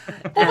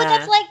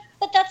 Well,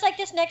 but that's like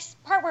this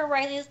next part where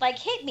Riley's like,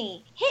 hit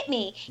me. Yeah.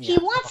 He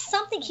wants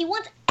something. He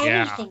wants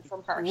anything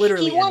from her.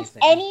 Literally he wants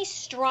anything. any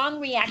strong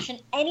reaction,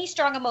 any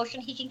strong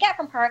emotion he can get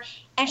from her,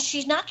 and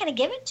she's not going to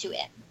give it to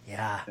him.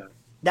 Yeah.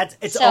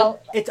 It's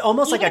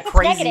almost like even a if it's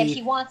crazy negative,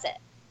 he wants it.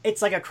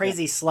 It's like a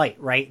crazy slight,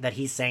 right? That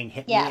he's saying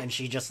hit me, and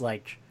she just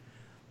like,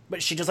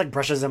 but she just like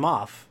brushes him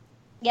off.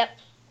 Yep.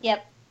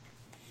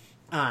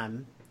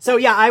 So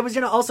yeah, I was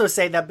gonna also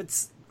say that,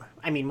 but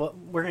I mean,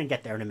 we're gonna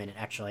get there in a minute,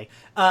 actually.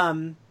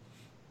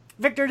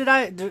 Victor,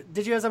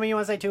 did you have something you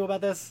want to say too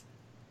about this?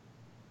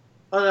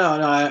 Oh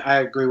no, I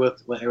agree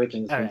with what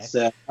everything's been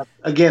said.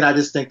 Again, I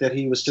just think that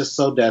he was just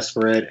so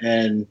desperate,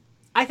 and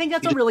I think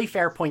that's a really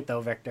fair point,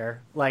 though,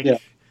 Victor. Like,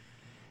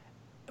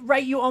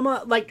 right? You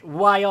almost like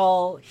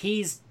while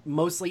he's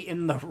mostly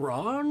in the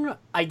wrong,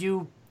 I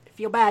do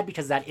feel bad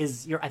because that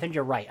is I think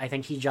you're right. I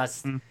think he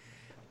just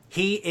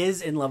he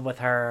is in love with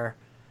her,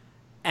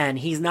 and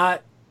he's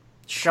not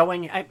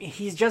showing.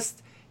 He's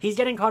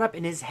getting caught up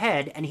in his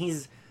head,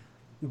 and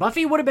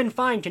Buffy would have been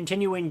fine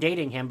continuing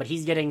dating him, but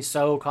he's getting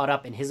so caught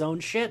up in his own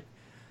shit.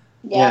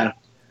 Yeah.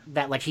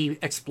 That, like, he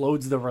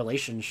explodes the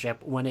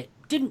relationship when it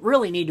didn't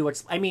really need to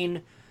I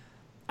mean,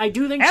 I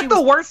do think at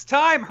the worst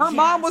time, her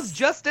mom was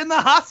just in the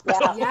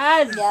hospital.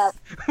 Yes. Yep.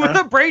 With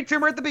a brain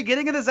tumor at the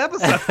beginning of this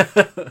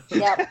episode.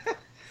 Yep.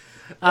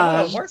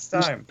 Worst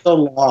time. So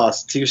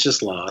lost. He was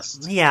just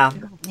lost. Yeah.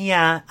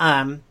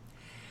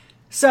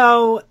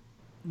 So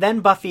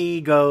then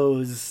Buffy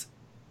goes,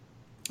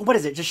 what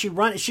is it? She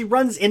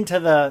runs into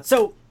the...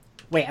 So,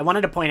 wait, I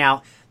wanted to point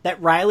out that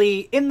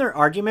Riley, in their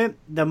argument,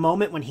 the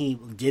moment when he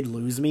did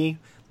lose me,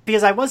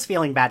 because I was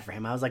feeling bad for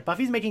him, I was like,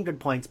 Buffy's making good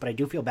points, but I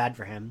do feel bad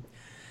for him,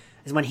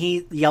 is when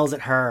he yells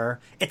at her,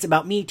 it's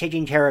about me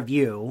taking care of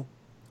you.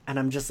 And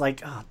I'm just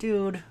like, oh,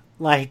 dude,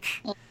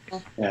 like...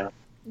 Yeah.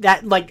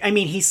 That, like, I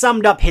mean, he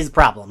summed up his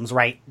problems,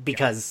 right?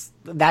 Because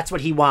that's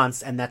what he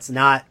wants, and that's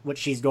not what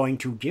she's going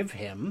to give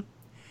him.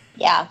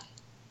 Yeah.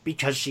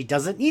 Because she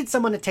doesn't need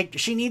someone to take...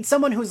 She needs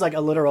someone who's, like,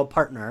 a literal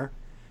partner.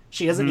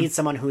 She doesn't need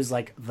someone who's,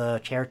 like, the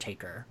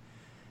caretaker.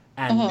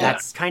 And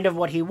that's kind of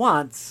what he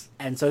wants.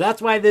 And so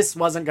that's why this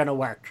wasn't going to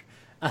work.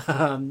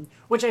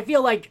 Which I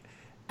feel like,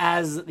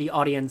 as the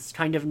audience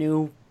kind of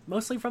knew,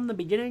 mostly from the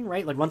beginning,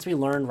 right? Like, once we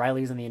learned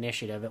Riley's in the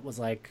initiative, it was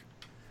like,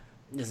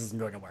 this isn't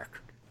going to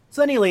work.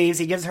 So then he leaves.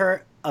 He gives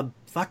her a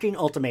fucking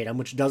ultimatum,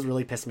 which does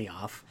really piss me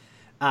off.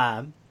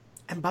 And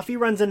Buffy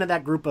runs into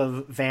that group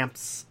of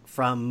vamps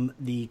from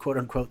the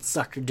quote-unquote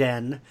suck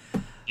den.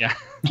 Yeah.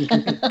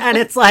 And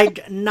it's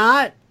like,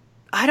 not...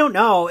 I don't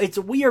know. It's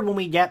weird when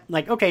we get,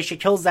 like, okay, she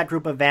kills that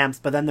group of vamps,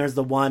 but then there's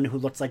the one who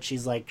looks like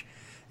she's, like,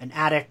 an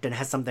addict and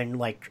has something,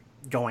 like,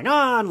 going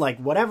on, like,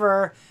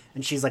 whatever,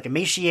 and she's, like,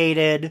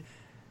 emaciated,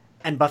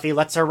 and Buffy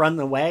lets her run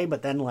away,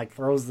 but then, like,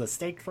 throws the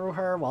stake through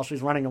her while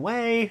she's running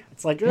away.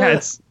 It's like, yeah,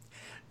 it's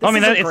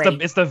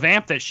the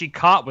vamp that she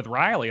caught with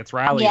Riley. It's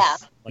Riley's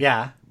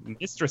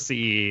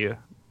mistressy,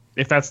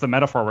 if that's the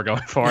metaphor we're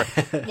going for.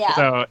 Yeah.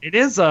 So it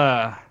is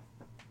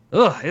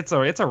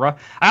it's a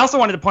rough. I also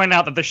wanted to point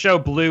out that the show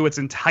blew its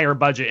entire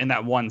budget in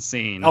that one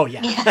scene. Oh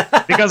yeah.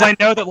 Because I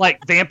know that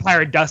like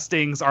vampire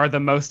dustings are the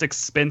most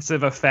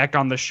expensive effect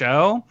on the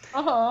show.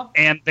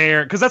 And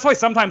because that's why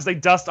sometimes they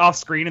dust off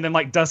screen and then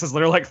like dust is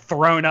literally like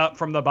thrown up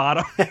from the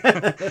bottom. Like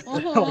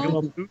a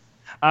little poof.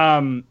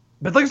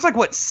 But there's like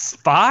what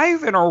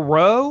 5 in a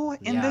row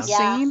in this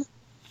scene.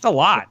 It's a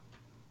lot.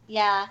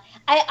 Yeah,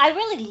 I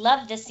really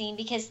love this scene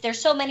because there's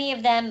so many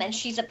of them and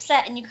she's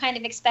upset and you kind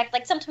of expect,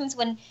 like sometimes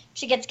when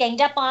she gets ganged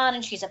up on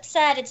and she's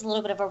upset, it's a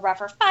little bit of a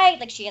rougher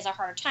fight, like she has a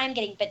harder time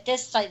getting, but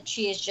this time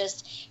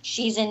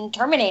she's in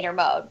Terminator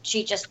mode.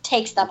 She just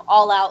takes them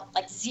all out,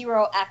 like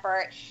zero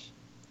effort.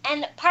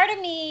 And part of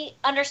me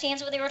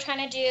understands what they were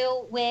trying to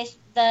do with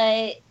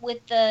the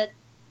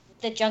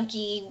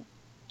junkie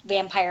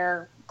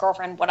vampire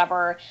girlfriend,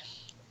 whatever,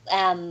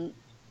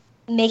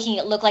 making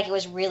it look like it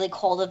was really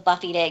cold of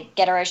Buffy to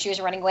get her as she was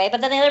running away.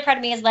 But then the other part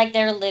of me is like,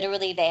 they're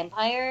literally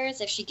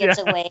vampires. If she gets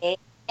away,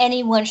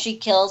 anyone she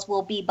kills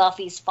will be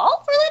Buffy's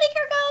fault for letting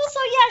her go. So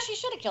yeah, she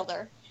should have killed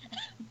her.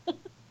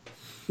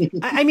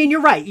 I mean,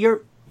 you're right.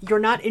 You're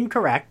not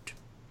incorrect,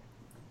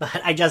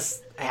 but I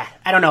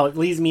don't know. It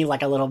leaves me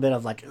like a little bit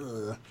of like,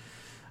 ugh.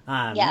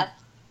 Yeah.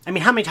 I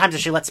mean, how many times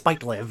does she let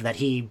Spike live that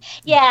he?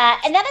 Yeah,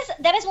 and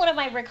that is one of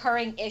my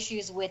recurring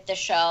issues with the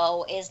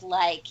show is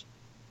like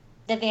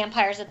the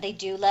vampires that they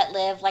do let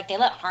live, like they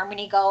let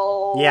Harmony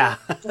go, Yeah,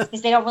 just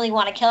because they don't really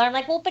want to kill her. I'm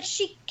like, well, but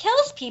she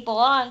kills people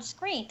on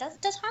screen.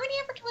 Does Harmony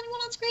ever kill anyone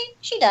on screen?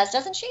 She does,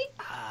 doesn't she?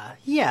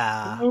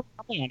 yeah.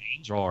 Probably an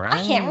Angel, right?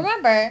 I can't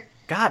remember.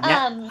 God,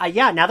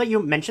 now that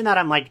you mention that,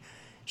 I'm like,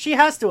 she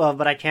has to have,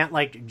 but I can't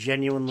like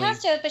genuinely. She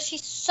has to, but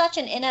she's such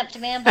an inept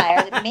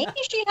vampire that maybe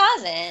she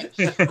hasn't.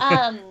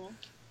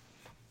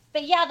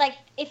 But yeah, like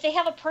if they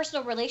have a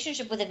personal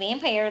relationship with a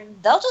vampire,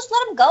 they'll just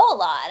let them go a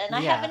lot, and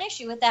I have an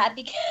issue with that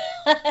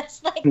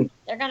because like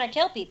they're gonna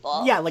kill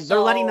people. Yeah, like they're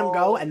letting them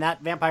go, and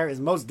that vampire is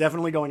most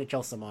definitely going to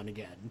kill someone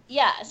again.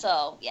 Yeah.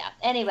 So yeah.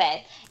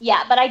 Anyway,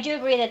 yeah, but I do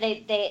agree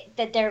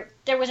that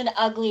there was an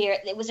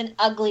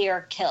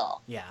uglier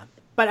kill. Yeah,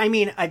 but I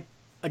mean,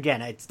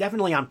 again, it's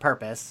definitely on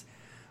purpose.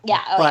 Yeah.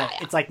 Oh, but yeah.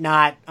 it's like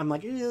not. I'm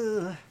like,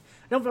 I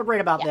don't feel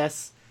great about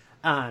this.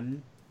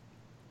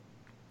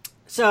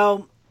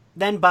 So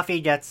then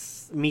Buffy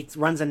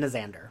runs into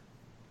Xander.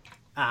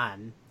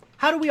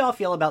 How do we all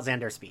feel about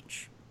Xander's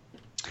speech?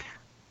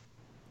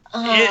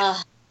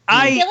 I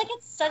feel like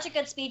it's such a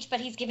good speech, but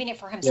he's giving it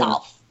for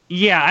himself.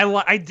 Yeah,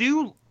 I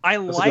do. I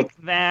like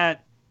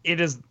that it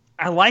is.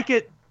 I like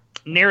it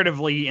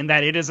narratively in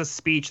that it is a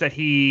speech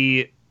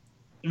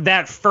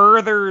that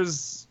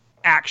furthers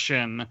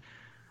action.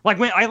 Like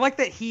I like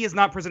that he is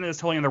not presented as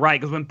totally on the right,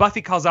 because when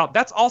Buffy calls out,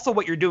 that's also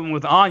what you're doing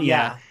with Anya.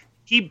 Yeah.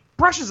 He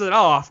brushes it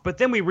off, but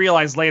then we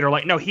realize later,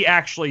 like, no, he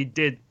actually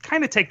did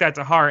kind of take that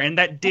to heart, and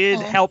that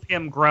did help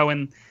him grow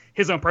in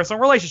his own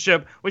personal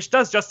relationship, which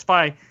does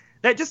justify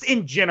that. Just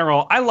in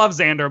general, I love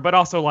Xander, but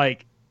also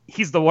like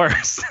he's the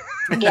worst.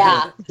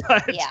 Yeah.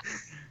 Yeah.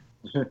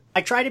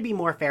 I try to be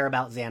more fair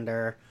about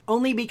Xander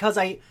only because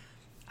I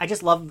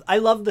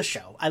love the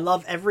show. I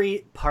love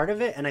every part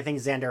of it, and I think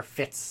Xander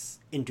fits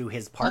into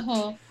his part.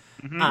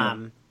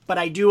 But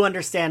I do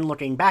understand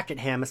looking back at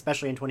him,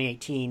 especially in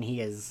 2018, he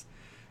is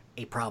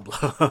a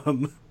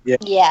problem.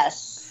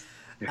 Yes.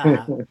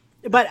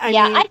 But I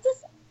mean,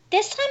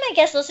 this time, I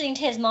guess, listening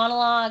to his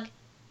monologue,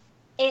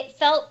 it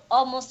felt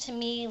almost to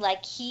me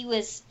like he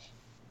was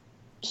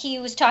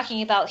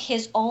talking about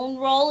his own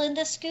role in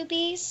the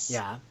Scoobies.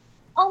 Yeah.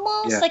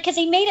 Almost like, because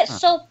he made it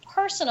so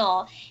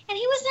personal, and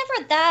he was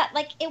never that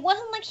like. It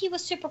wasn't like he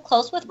was super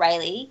close with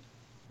Riley,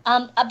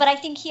 but I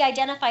think he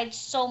identified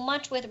so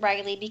much with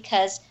Riley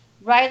because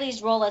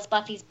Riley's role as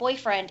Buffy's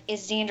boyfriend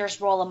is Xander's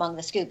role among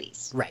the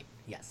Scoobies. Right.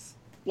 Yes.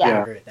 Yeah.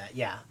 I agree with that.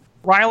 Yeah.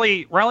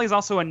 Riley's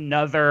also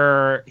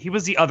he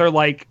was the other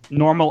like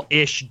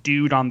normal-ish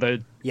dude on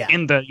the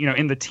in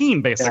the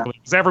team basically.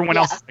 Because everyone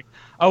else is like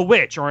a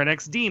witch or an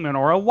ex-demon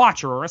or a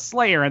watcher or a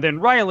slayer, and then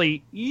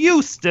Riley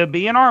used to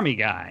be an army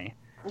guy.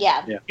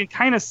 Yeah. You can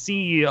kind of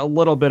see a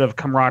little bit of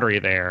camaraderie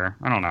there.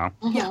 I don't know.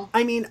 Yeah.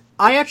 I mean,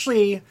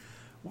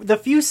 the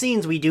few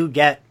scenes we do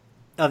get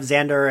of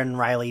Xander and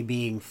Riley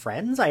being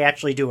friends, I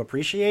actually do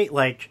appreciate.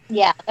 Like,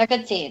 yeah, they're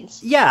good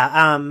scenes.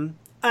 Yeah.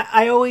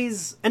 I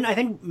always, and I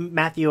think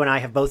Matthew and I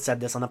have both said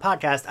this on the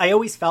podcast, I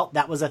always felt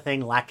that was a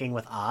thing lacking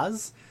with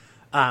Oz.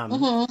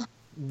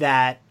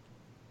 That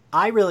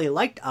I really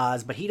liked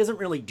Oz, but he doesn't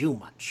really do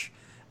much.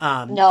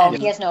 No,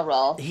 he has no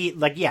role.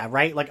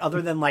 Right? Like,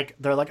 other than, like,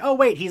 they're like, oh,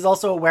 wait, he's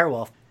also a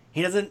werewolf.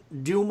 He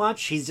doesn't do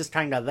much. He's just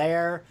kind of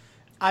there.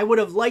 I would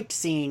have liked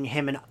seeing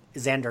him and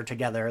Xander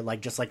together,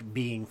 like, just, like,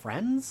 being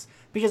friends.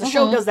 Because the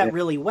show does that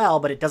really well,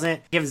 but it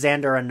doesn't give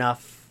Xander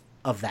enough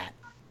of that.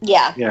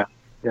 Yeah. Yeah.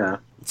 Yeah.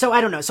 So,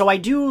 I don't know. So, I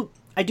do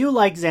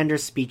like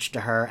Xander's speech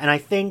to her, and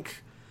I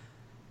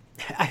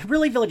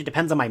really feel like it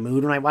depends on my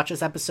mood when I watch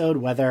this episode,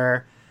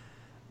 whether...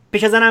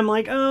 Because then I'm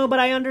like, oh, but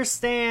I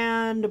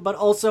understand. But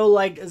also,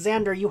 like,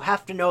 Xander, you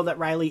have to know that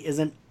Riley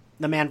isn't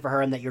the man for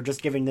her and that you're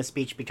just giving this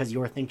speech because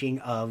you're thinking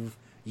of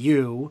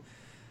you.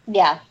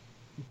 Yeah.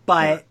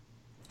 But,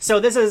 so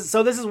this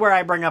is where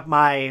I bring up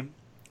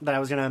that I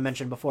was going to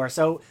mention before.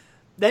 So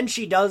then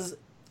he does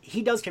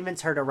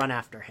convince her to run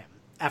after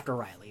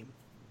Riley.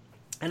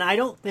 And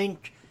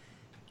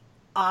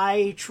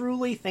I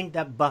truly think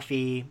that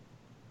Buffy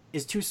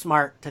is too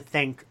smart to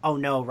think, oh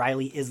no,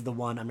 Riley is the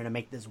one, I'm going to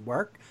make this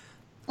work.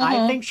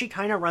 I think she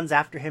kind of runs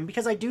after him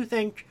because I do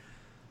think,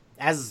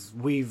 as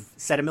we've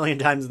said a million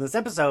times in this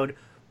episode,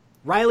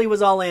 Riley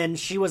was all in,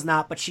 she was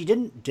not, but she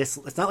didn't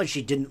it's not like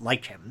she didn't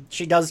like him.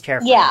 She does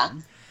care for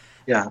him.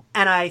 Yeah.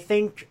 And I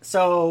think,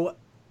 so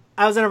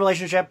I was in a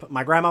relationship,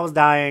 my grandma was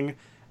dying,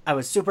 I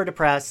was super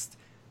depressed,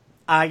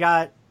 I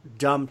got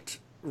dumped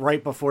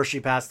right before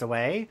she passed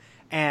away,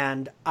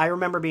 and I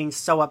remember being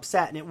so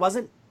upset, and it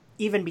wasn't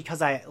even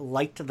because I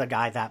liked the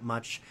guy that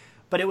much,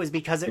 but it was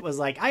because it was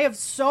like, I have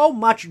so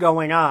much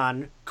going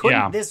on.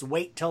 Couldn't this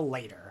wait till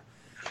later?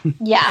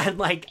 Yeah. And,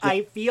 like,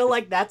 I feel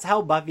like that's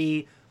how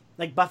Buffy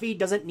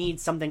doesn't need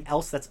something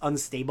else that's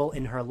unstable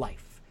in her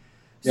life.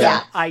 So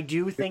I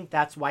do think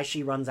that's why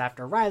she runs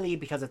after Riley,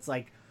 because it's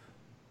like,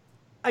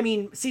 I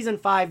mean, season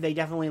 5, they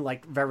definitely,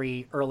 like,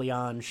 very early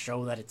on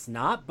show that it's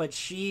not, but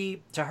to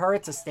her,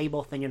 it's a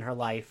stable thing in her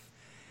life.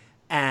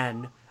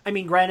 And, I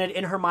mean, granted,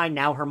 in her mind,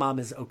 now her mom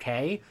is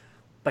okay,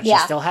 but she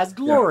still has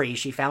Glory.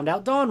 She found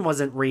out Dawn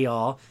wasn't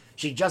real.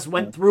 She just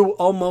went through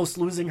almost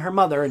losing her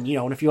mother, and,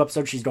 in a few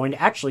episodes, she's going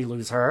to actually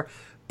lose her.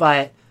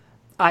 But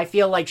I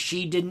feel like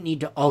she didn't need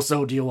to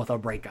also deal with a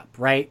breakup,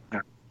 right?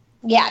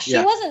 Yeah, she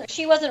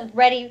wasn't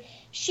ready.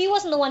 She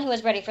wasn't the one who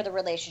was ready for the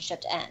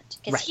relationship to end,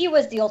 because he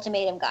was the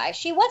ultimatum guy.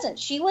 She wasn't.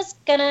 She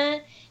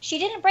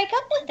didn't break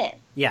up with him.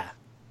 Yeah.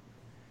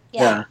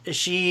 Yeah.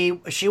 She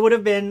would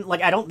have been,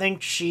 like, I don't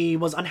think she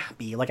was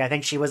unhappy. Like, I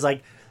think she was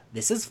like,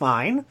 this is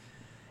fine.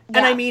 Yeah.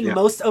 And I mean,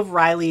 most of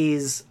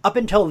Riley's, up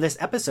until this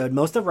episode,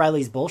 most of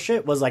Riley's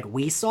bullshit was like,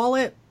 we saw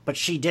it, but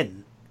she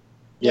didn't.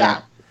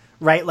 Yeah.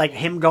 Right? Like,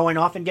 him going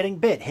off and getting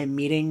bit, him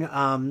meeting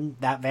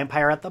that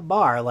vampire at the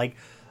bar. Like,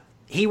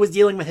 he was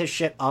dealing with his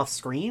shit off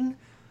screen.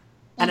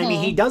 And I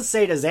mean, he does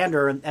say to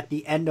Xander at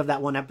the end of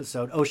that one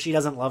episode, oh, she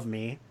doesn't love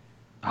me.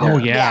 Oh,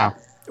 yeah.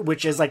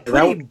 Which is, like,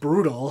 pretty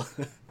brutal.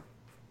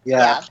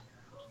 Yeah.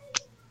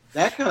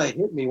 That kind of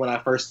hit me when I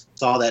first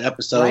saw that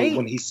episode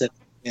when he said,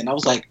 and I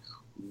was like,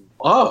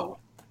 oh.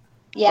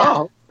 Yeah.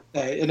 Oh,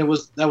 okay. And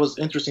that was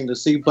interesting to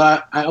see.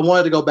 But I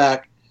wanted to go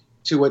back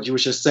to what you were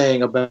just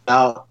saying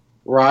about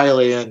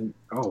Riley, and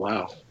oh,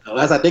 wow.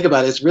 As I think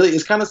about it,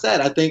 it's kind of sad.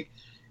 I think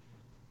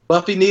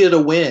Buffy needed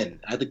a win.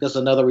 I think that's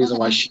another reason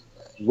why she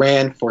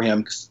ran for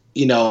him. 'Cause,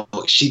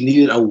 she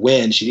needed a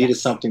win. She needed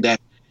something that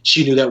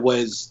she knew that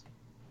was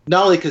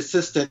not only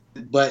consistent,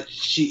 but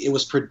it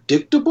was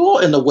predictable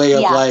in the way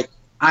of like,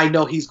 I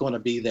know he's going to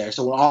be there.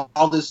 So when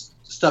all this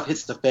stuff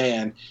hits the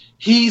fan,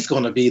 he's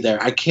going to be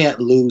there. I can't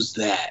lose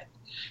that.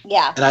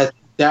 Yeah. And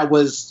that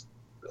was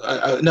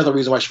another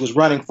reason why she was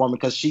running for him,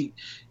 because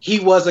he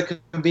was a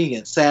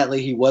convenience.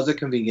 Sadly, he was a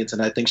convenience,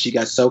 and I think she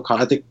got so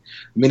caught. I think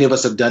many of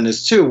us have done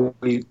this too.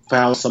 We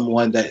found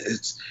someone that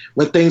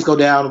when things go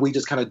down, we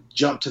just kind of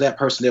jump to that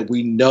person that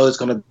we know is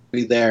going to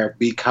be there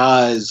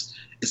because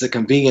it's a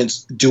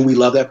convenience. Do we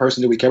love that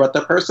person? Do we care about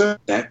that person?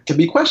 That can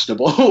be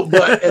questionable.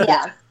 But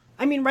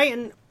I mean, right,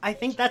 and I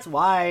think that's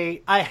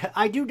why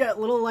I do get a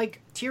little, like,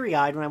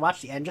 teary-eyed when I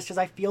watch the end, just because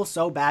I feel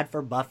so bad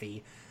for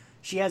Buffy.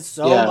 She has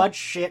so much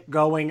shit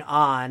going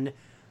on,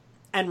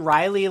 and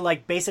Riley,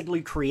 like,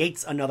 basically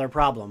creates another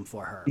problem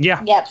for her.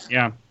 Yeah. Yep.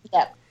 Yeah.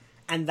 Yep.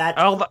 And that...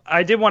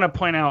 I did want to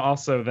point out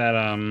also that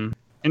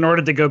in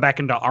order to go back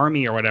into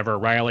Army or whatever,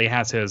 Riley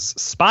has his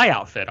spy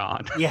outfit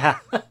on. Yeah.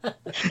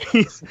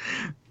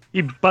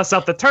 He busts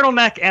out the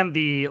turtleneck and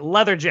the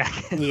leather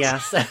jacket.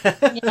 Yes.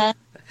 Yeah.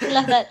 I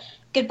love that.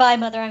 Goodbye,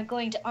 Mother. I'm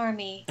going to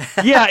Army.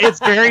 Yeah, it's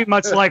very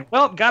much like,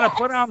 well, gotta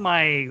put on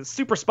my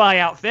super spy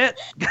outfit,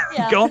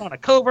 going on a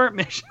covert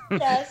mission.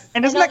 Yes.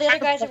 And I isn't know that the other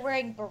guys are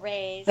wearing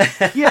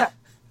berets. Yeah.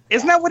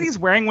 Isn't that what he's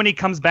wearing when he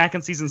comes back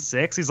in season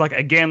 6? He's like,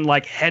 again,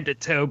 like head to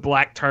toe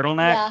black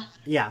turtleneck.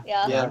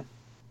 Yeah.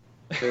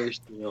 Very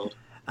steeled.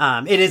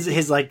 It is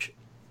his, like,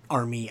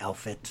 army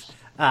outfit.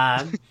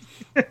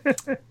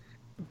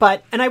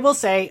 But, and I will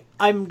say,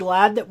 I'm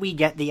glad that we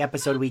get the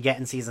episode we get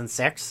in season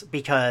 6,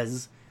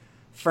 because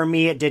for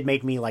me, it did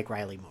make me like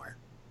Riley more.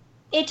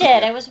 It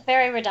did. It was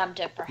very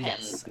redemptive for him.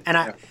 Yes.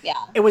 And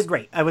it was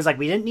great. I was like,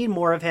 we didn't need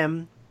more of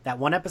him. That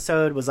one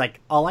episode was like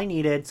all I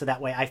needed. So that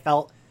way I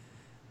felt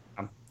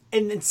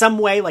in some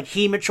way like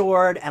he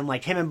matured, and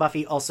like him and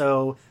Buffy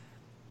also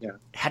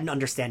had an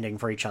understanding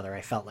for each other.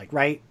 I felt like,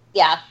 right?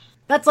 Yeah.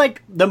 That's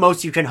like the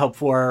most you can hope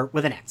for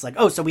with an ex. Like,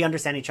 oh, so we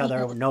understand each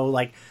other. No,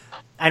 like,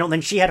 I don't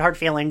think she had hard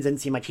feelings. Didn't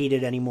seem like he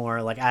did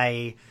anymore. Like,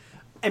 I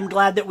am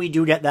glad that we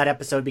do get that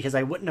episode, because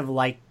I wouldn't have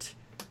liked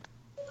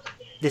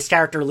this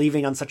character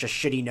leaving on such a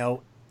shitty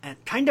note,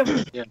 and kind of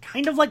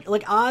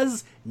like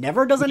Oz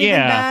never does anything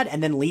bad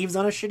and then leaves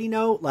on a shitty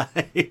note.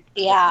 Like,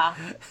 yeah.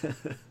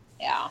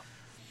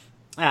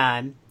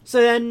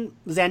 So then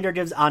Xander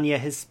gives Anya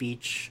his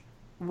speech,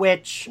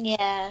 which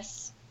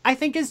I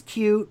think is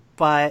cute,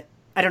 but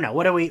I don't know.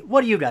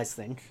 What do you guys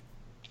think?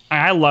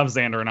 I love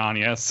Xander and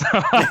Anya. So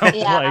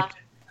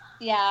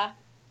Yeah.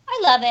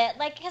 I love it.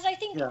 Like, because I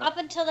think up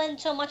until then,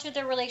 so much of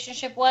their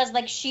relationship was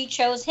like she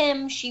chose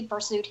him, she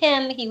pursued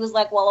him. He was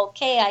like, well,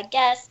 okay, I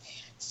guess.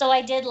 So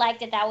I did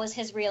like that was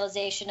his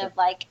realization of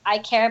like, I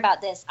care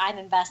about this. I'm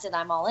invested.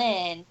 I'm all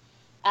in.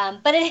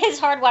 But it is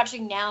hard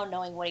watching now,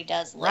 knowing what he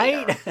does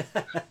later.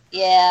 Right?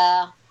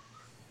 Yeah.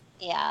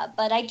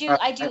 But I do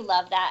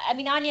love that. I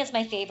mean, Anya's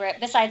my favorite.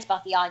 Besides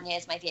Buffy, Anya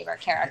is my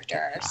favorite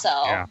character. So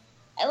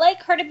I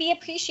like her to be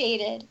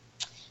appreciated.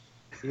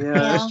 Yeah,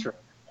 that's true.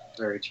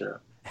 Very true.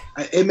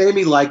 It made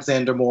me like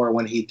Xander more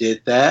when he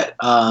did that.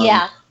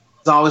 I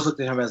always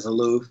looked at him as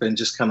aloof and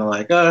just kind of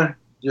like,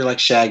 you're like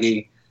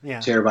Shaggy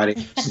to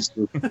everybody.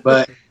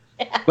 But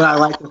I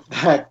like the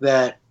fact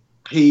that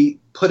he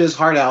put his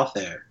heart out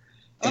there,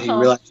 and he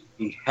realized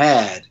he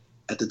had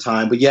at the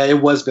time. But yeah,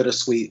 it was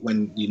bittersweet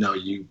when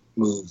you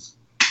move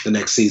the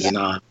next season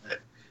on.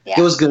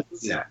 It was good.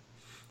 Yeah.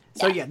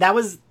 So that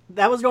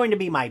was going to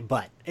be my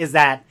butt. Is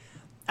that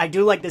I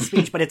do like this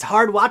speech, but it's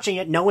hard watching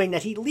it knowing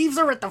that he leaves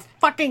her at the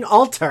fucking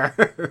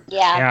altar.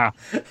 Yeah.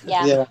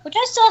 Yeah. Which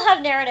I still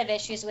have narrative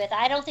issues with.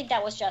 I don't think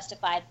that was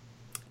justified.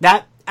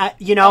 That,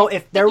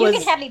 if there was... You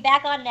can have me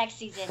back on next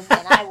season,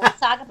 and I will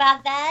talk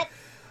about that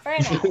for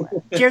an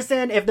hour.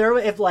 Kirsten,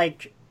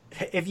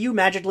 if you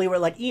magically were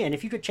like, Ian,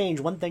 if you could change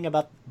one thing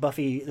about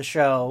Buffy, the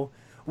show,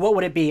 what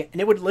would it be?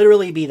 And it would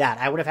literally be that.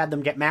 I would have had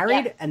them get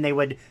married, and they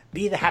would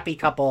be the happy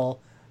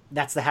couple.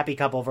 That's the happy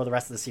couple for the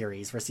rest of the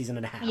series, for a season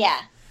and a half. Yeah.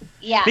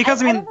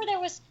 Because, I remember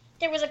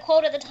there was a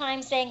quote at the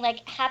time saying,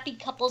 like, happy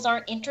couples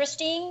aren't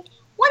interesting.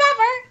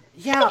 Whatever.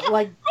 Yeah, I've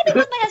been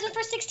with my husband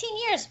for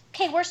 16 years.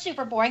 Okay, we're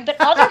super boring, but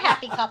other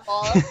happy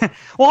couples.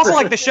 Well, also,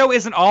 like, the show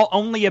isn't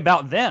only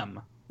about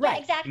them.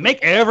 Right, exactly. Make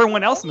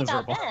everyone else Only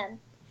about miserable. them.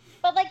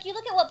 But, like, you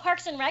look at what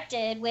Parks and Rec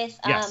did with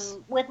Yes.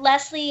 with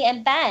Leslie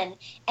and Ben,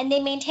 and they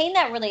maintained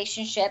that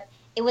relationship.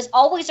 It was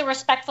always a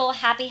respectful,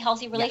 happy,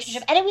 healthy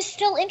relationship, and it was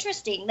still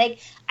interesting. Like,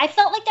 I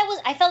felt like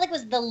it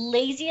was the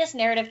laziest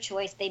narrative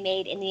choice they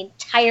made in the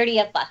entirety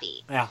of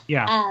Buffy. Yeah.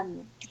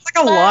 It's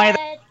like a lie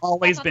that's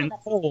always been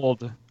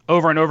told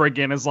over and over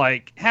again is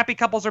like, happy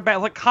couples are bad.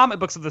 Like, comic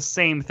books are the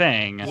same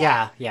thing.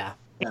 Yeah.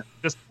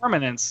 Just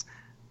permanence.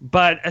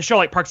 But a show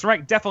like Parks and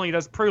Rec definitely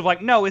does prove,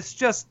 like, no, it's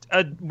just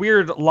a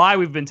weird lie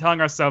we've been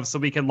telling ourselves so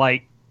we can,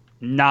 like,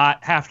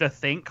 not have to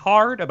think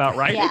hard about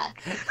writing. Yeah,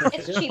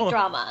 it's cheap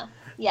drama.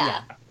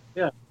 Yeah.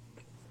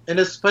 And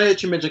it's funny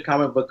that you mentioned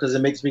comic book because it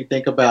makes me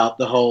think about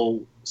the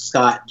whole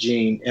Scott,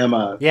 Jean,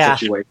 Emma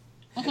situation.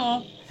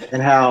 Mm-hmm.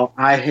 And how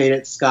I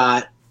hated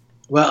Scott.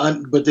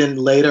 Well, but then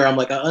later I'm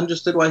like, I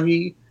understood why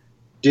he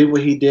did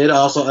what he did. I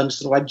also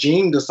understood why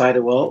Jean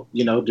decided, well,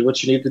 do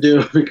what you need to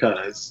do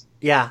because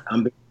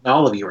I'm being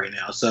all of you right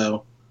now.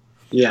 So,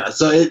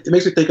 so it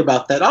makes me think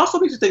about that. It also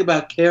makes me think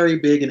about Carrie,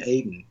 Big, and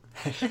Aiden.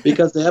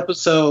 Because the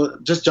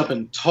episode, just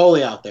jumping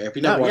totally out there, if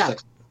you never watched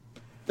that,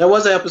 there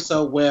was an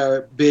episode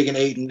where Big and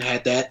Aiden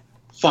had that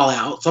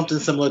fallout, something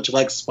similar to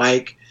like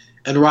Spike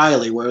and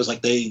Riley, where it was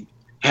like they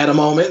had a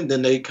moment and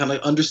then they kind of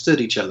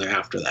understood each other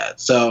after that.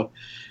 So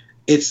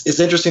it's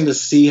interesting to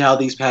see how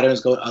these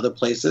patterns go in other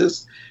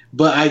places.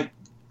 But I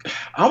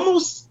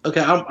almost,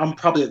 I'm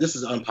probably, this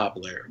is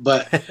unpopular,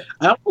 but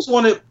I almost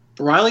wanted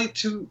Riley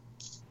to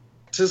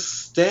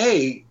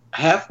stay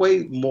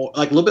halfway more,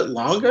 like a little bit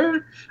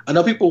longer. I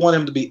know people want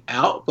him to be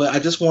out, but I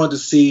just wanted to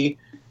see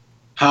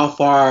how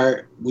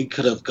far we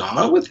could have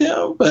gone with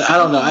him. But I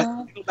don't know.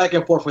 I go back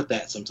and forth with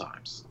that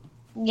sometimes.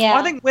 Yeah.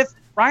 Well, I think with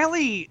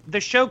Riley, the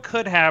show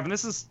could have, and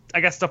this is, I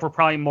guess, stuff we're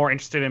probably more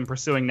interested in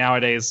pursuing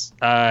nowadays,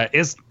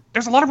 is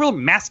there's a lot of real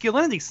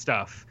masculinity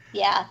stuff.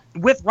 Yeah.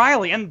 With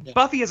Riley. And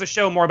Buffy is a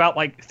show more about,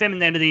 like,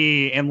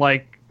 femininity and,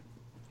 like,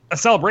 a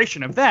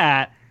celebration of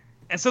that.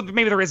 And so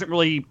maybe there isn't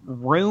really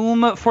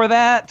room for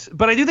that.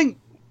 But I do think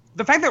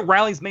the fact that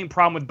Riley's main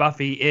problem with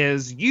Buffy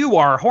is you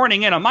are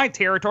horning in on my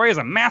territory as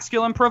a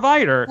masculine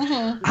provider.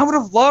 Mm-hmm. I would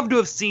have loved to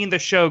have seen the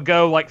show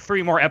go like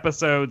 3 more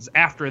episodes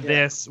after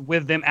this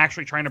with them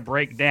actually trying to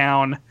break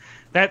down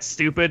that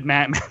stupid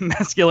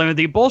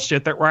masculinity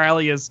bullshit that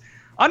Riley is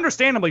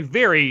understandably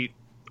very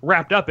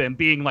wrapped up in,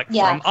 being like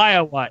from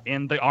Iowa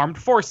in the armed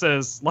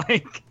forces.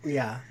 Like,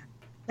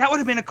 that would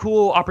have been a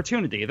cool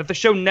opportunity that the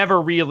show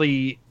never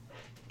really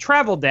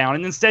traveled down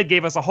and instead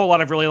gave us a whole lot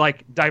of really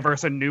like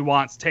diverse and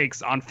nuanced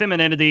takes on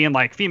femininity and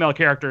like female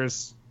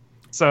characters.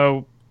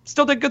 So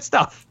still did good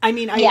stuff. I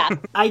mean,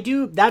 I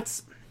do.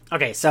 That's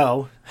okay.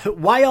 So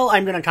while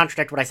I'm going to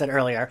contradict what I said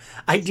earlier,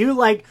 I do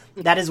like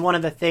that is one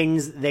of the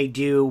things they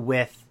do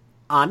with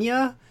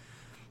Anya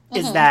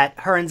is that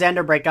her and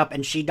Xander break up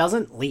and she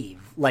doesn't leave.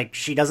 Like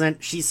she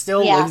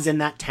still lives in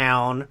that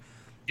town.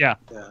 Yeah.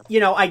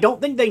 I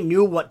don't think they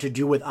knew what to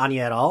do with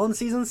Anya at all in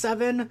season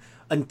 7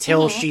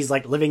 until she's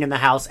like living in the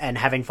house and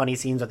having funny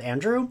scenes with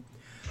Andrew.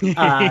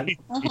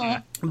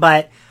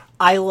 But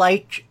I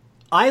liked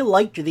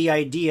the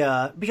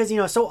idea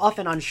because, so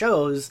often on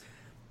shows,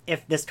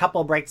 if this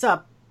couple breaks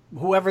up,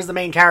 whoever's the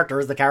main character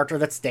is the character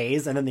that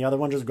stays and then the other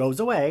one just goes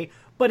away.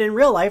 But in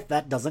real life,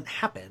 that doesn't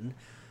happen.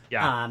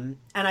 Yeah. And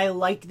I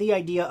liked the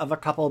idea of a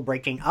couple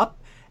breaking up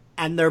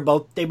and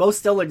they both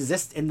still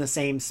exist in the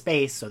same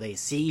space. So they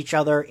see each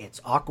other.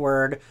 It's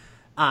awkward.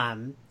 I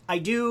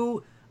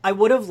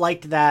would have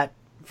liked that.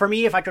 For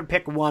me, if I could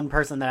pick one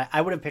person that I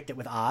would have picked it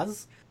with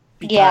Oz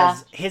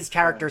because his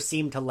character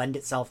seemed to lend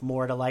itself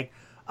more to like,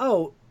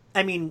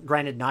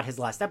 granted not his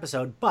last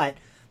episode, but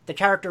the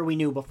character we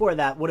knew before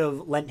that would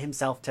have lent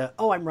himself to,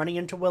 I'm running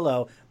into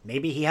Willow.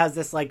 Maybe he has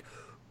this like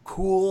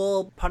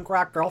cool punk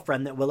rock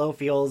girlfriend that Willow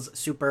feels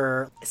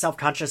super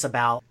self-conscious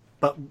about,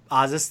 but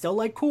Oz is still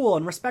like cool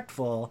and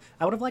respectful.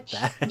 I would have liked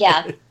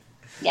that.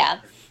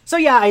 Yeah. So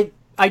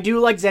I do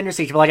like Xander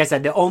Siege, but like I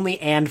said, the only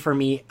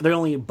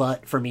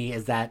but for me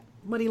is that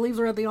but he leaves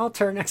her at the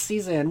altar next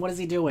season. What is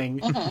he doing?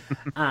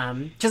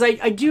 Because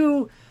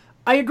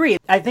I agree.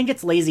 I think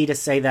it's lazy to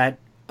say that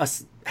a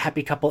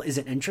happy couple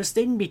isn't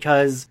interesting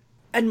because,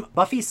 and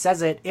Buffy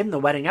says it in the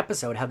wedding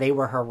episode, how they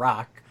were her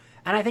rock.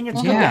 And I think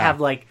it's good to have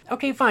like,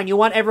 okay, fine, you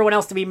want everyone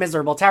else to be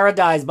miserable. Tara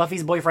dies,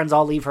 Buffy's boyfriends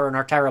all leave her and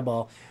are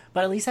terrible.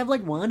 But at least have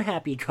like one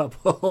happy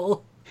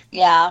couple.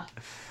 Yeah.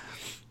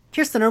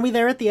 Kirsten, are we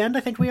there at the end? I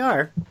think we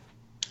are.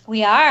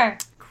 We are.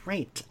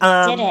 Great.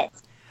 Did it.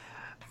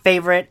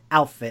 Favorite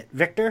outfit,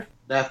 Victor?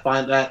 That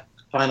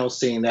final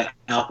scene, that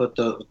outfit,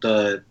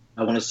 the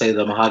I want to say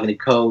the mahogany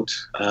coat,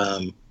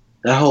 that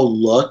whole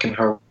look and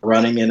her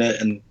running in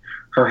it and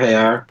her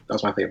hair. That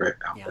was my favorite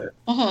outfit.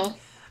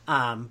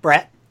 Yeah.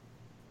 Brett?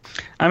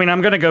 I mean,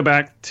 I'm going to go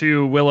back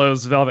to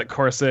Willow's velvet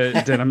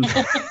corset, denim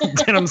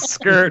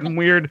skirt, and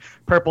weird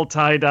purple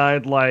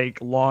tie-dyed, like,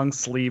 long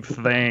sleeve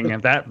thing.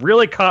 And that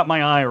really caught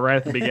my eye right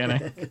at the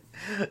beginning.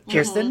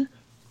 Kirsten?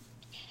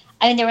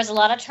 I mean, there was a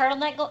lot of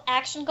turtleneck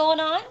action going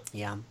on.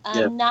 Yeah.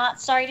 I'm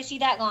not sorry to see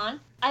that gone.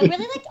 I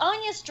really liked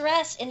Anya's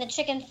dress in the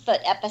chicken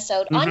foot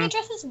episode. Anya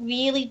dresses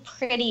really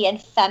pretty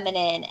and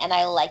feminine, and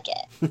I like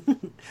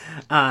it.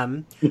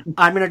 I'm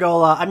gonna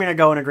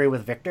go and agree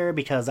with Victor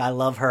because I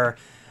love her.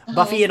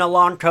 Buffy in a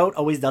long coat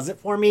always does it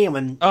for me, and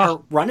when her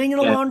running in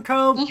a long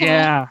coat,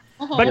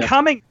 But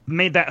Coming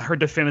made that her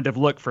definitive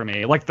look for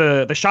me. Like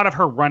the shot of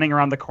her running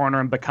around the corner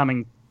and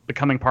becoming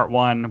part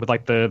one with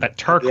like that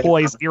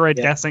turquoise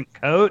iridescent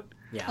coat.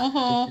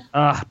 Yeah.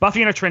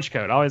 Buffy in a trench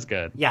coat, always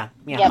good. Yeah.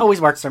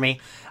 Always works for me.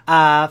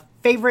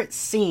 Favorite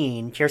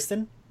scene,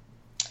 Kirsten?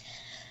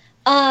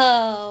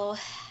 Oh,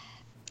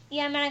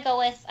 yeah. I'm gonna go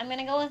with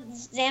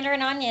Xander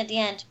and Anya at the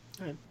end.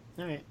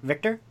 All right.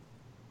 Victor?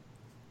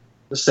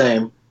 The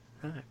same.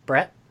 All right.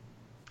 Brett?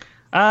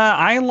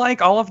 I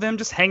like all of them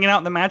just hanging out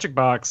in the magic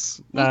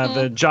box.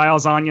 The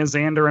Giles, Anya,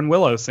 Xander, and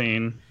Willow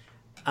scene.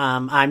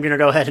 I'm gonna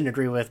go ahead and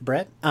agree with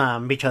Brett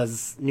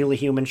because "Newly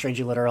Human,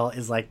 Strangely Literal"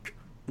 is like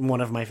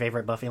one of my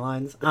favorite Buffy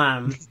lines.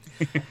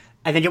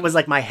 I think it was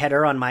like my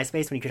header on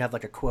MySpace when you could have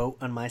like a quote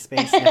on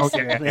MySpace.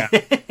 Yeah.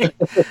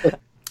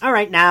 All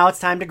right, now it's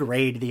time to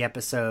grade the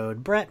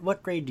episode. Brett,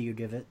 what grade do you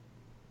give it?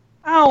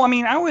 Oh, I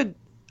mean,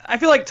 I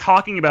feel like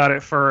talking about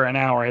it for an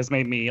hour has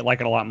made me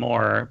like it a lot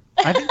more.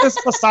 I think this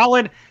is a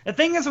solid. The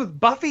thing is with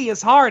Buffy is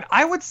hard.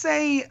 I would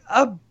say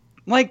a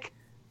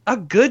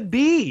good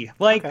B.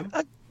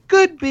 A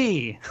good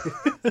B.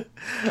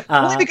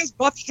 Only because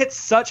Buffy hits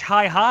such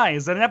high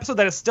highs that an episode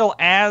that is still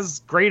as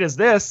great as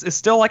this is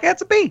still like,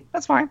 it's a B.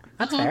 That's fine.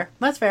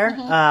 That's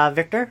fair.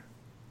 Victor?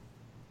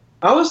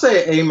 I would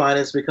say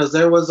A- because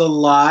there was a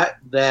lot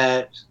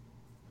that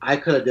I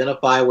could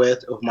identify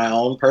with my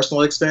own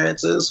personal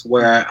experiences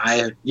where I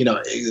have,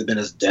 either been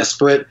as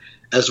desperate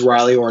as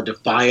Riley or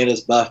defiant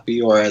as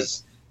Buffy or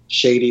as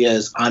shady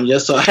as Anya.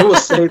 So I would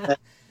say that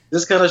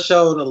this kind of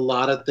showed a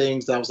lot of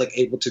things that I was like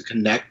able to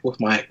connect with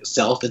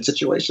myself in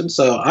situations.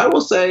 So I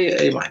will say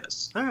A-. All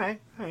right.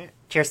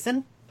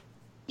 Kirsten?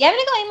 Yeah, I'm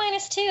going to go A-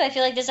 too. I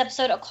feel like this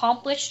episode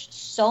accomplished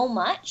so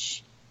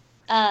much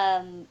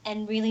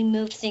and really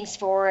moved things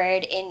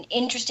forward in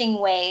interesting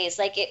ways.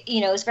 Like, it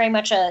was very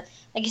much like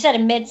you said, a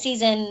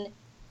mid-season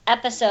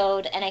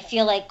episode, and I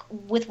feel like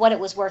with what it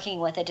was working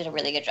with, it did a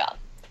really good job.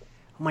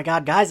 Oh my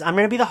god, guys, I'm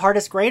going to be the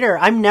hardest grader.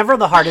 I'm never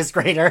the hardest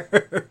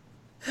grader.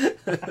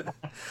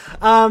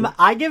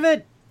 I give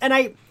it,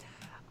 and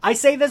I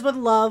say this with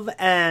love,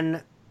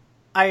 and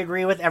I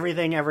agree with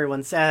everything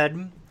everyone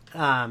said.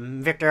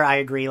 Victor, I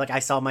agree. Like, I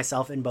saw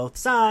myself in both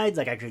sides.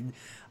 Like,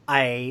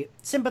 I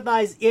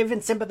sympathize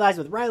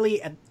with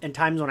Riley at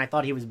times when I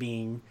thought he was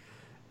being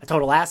a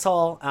total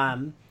asshole.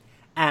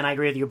 And I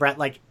agree with you, Brett.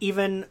 Like,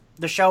 even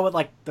the show with,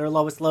 like, their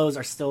lowest lows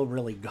are still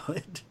really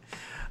good.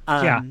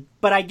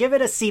 But I give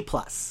it a C+.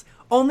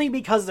 Only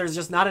because there's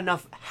just not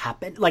enough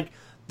like,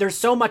 there's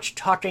so much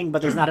talking,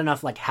 but there's not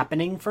enough, like,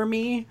 happening for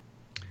me.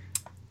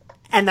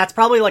 And that's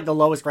probably, like, the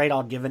lowest grade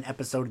I'll give an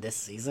episode this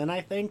season,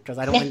 I think, because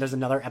I don't think there's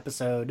another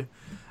episode.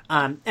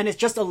 And it's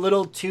just a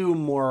little too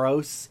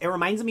morose. It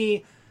reminds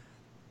me,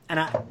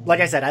 and like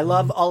I said, I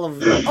love all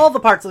the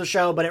parts of the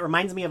show, but it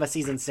reminds me of a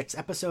season 6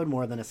 episode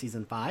more than a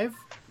season 5.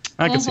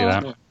 I can see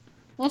that.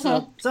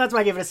 So that's why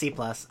I give it a C+.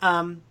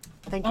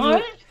 Thank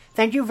you.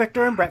 Thank you,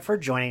 Victor and Brett, for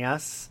joining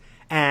us.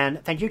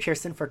 And thank you,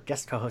 Kirsten, for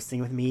guest co-hosting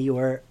with me. You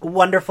were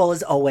wonderful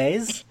as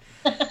always.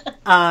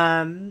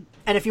 And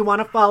if you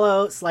want to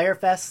follow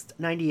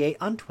SlayerFest98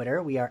 on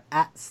Twitter, we are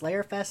at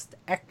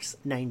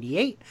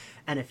SlayerFestX98.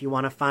 And if you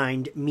want to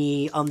find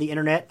me on the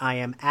internet, I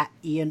am at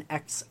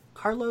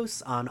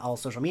IanXCarlos on all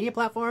social media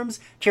platforms.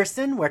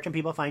 Kirsten, where can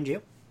people find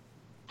you?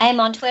 I am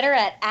on Twitter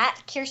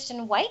at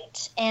Kirsten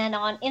White and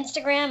on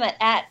Instagram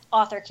at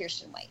author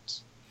Kirsten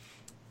White.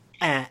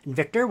 And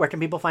Victor, where can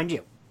people find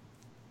you?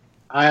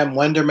 I am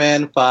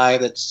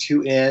Wenderman5, that's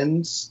 2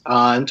 N's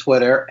on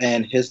Twitter,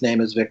 and his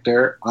name is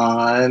Victor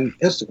on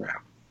Instagram.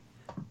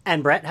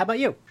 And Brett, how about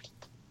you?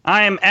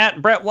 I am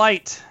at Brett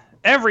White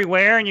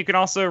everywhere, and you can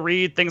also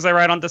read things I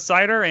write on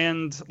Decider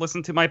and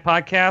listen to my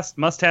podcast,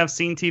 Must Have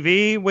Seen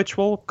TV, which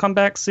will come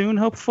back soon,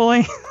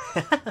 hopefully.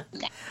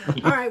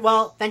 All right,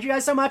 well, thank you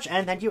guys so much,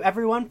 and thank you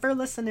everyone for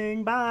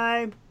listening.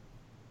 Bye.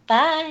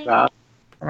 Bye. Bye.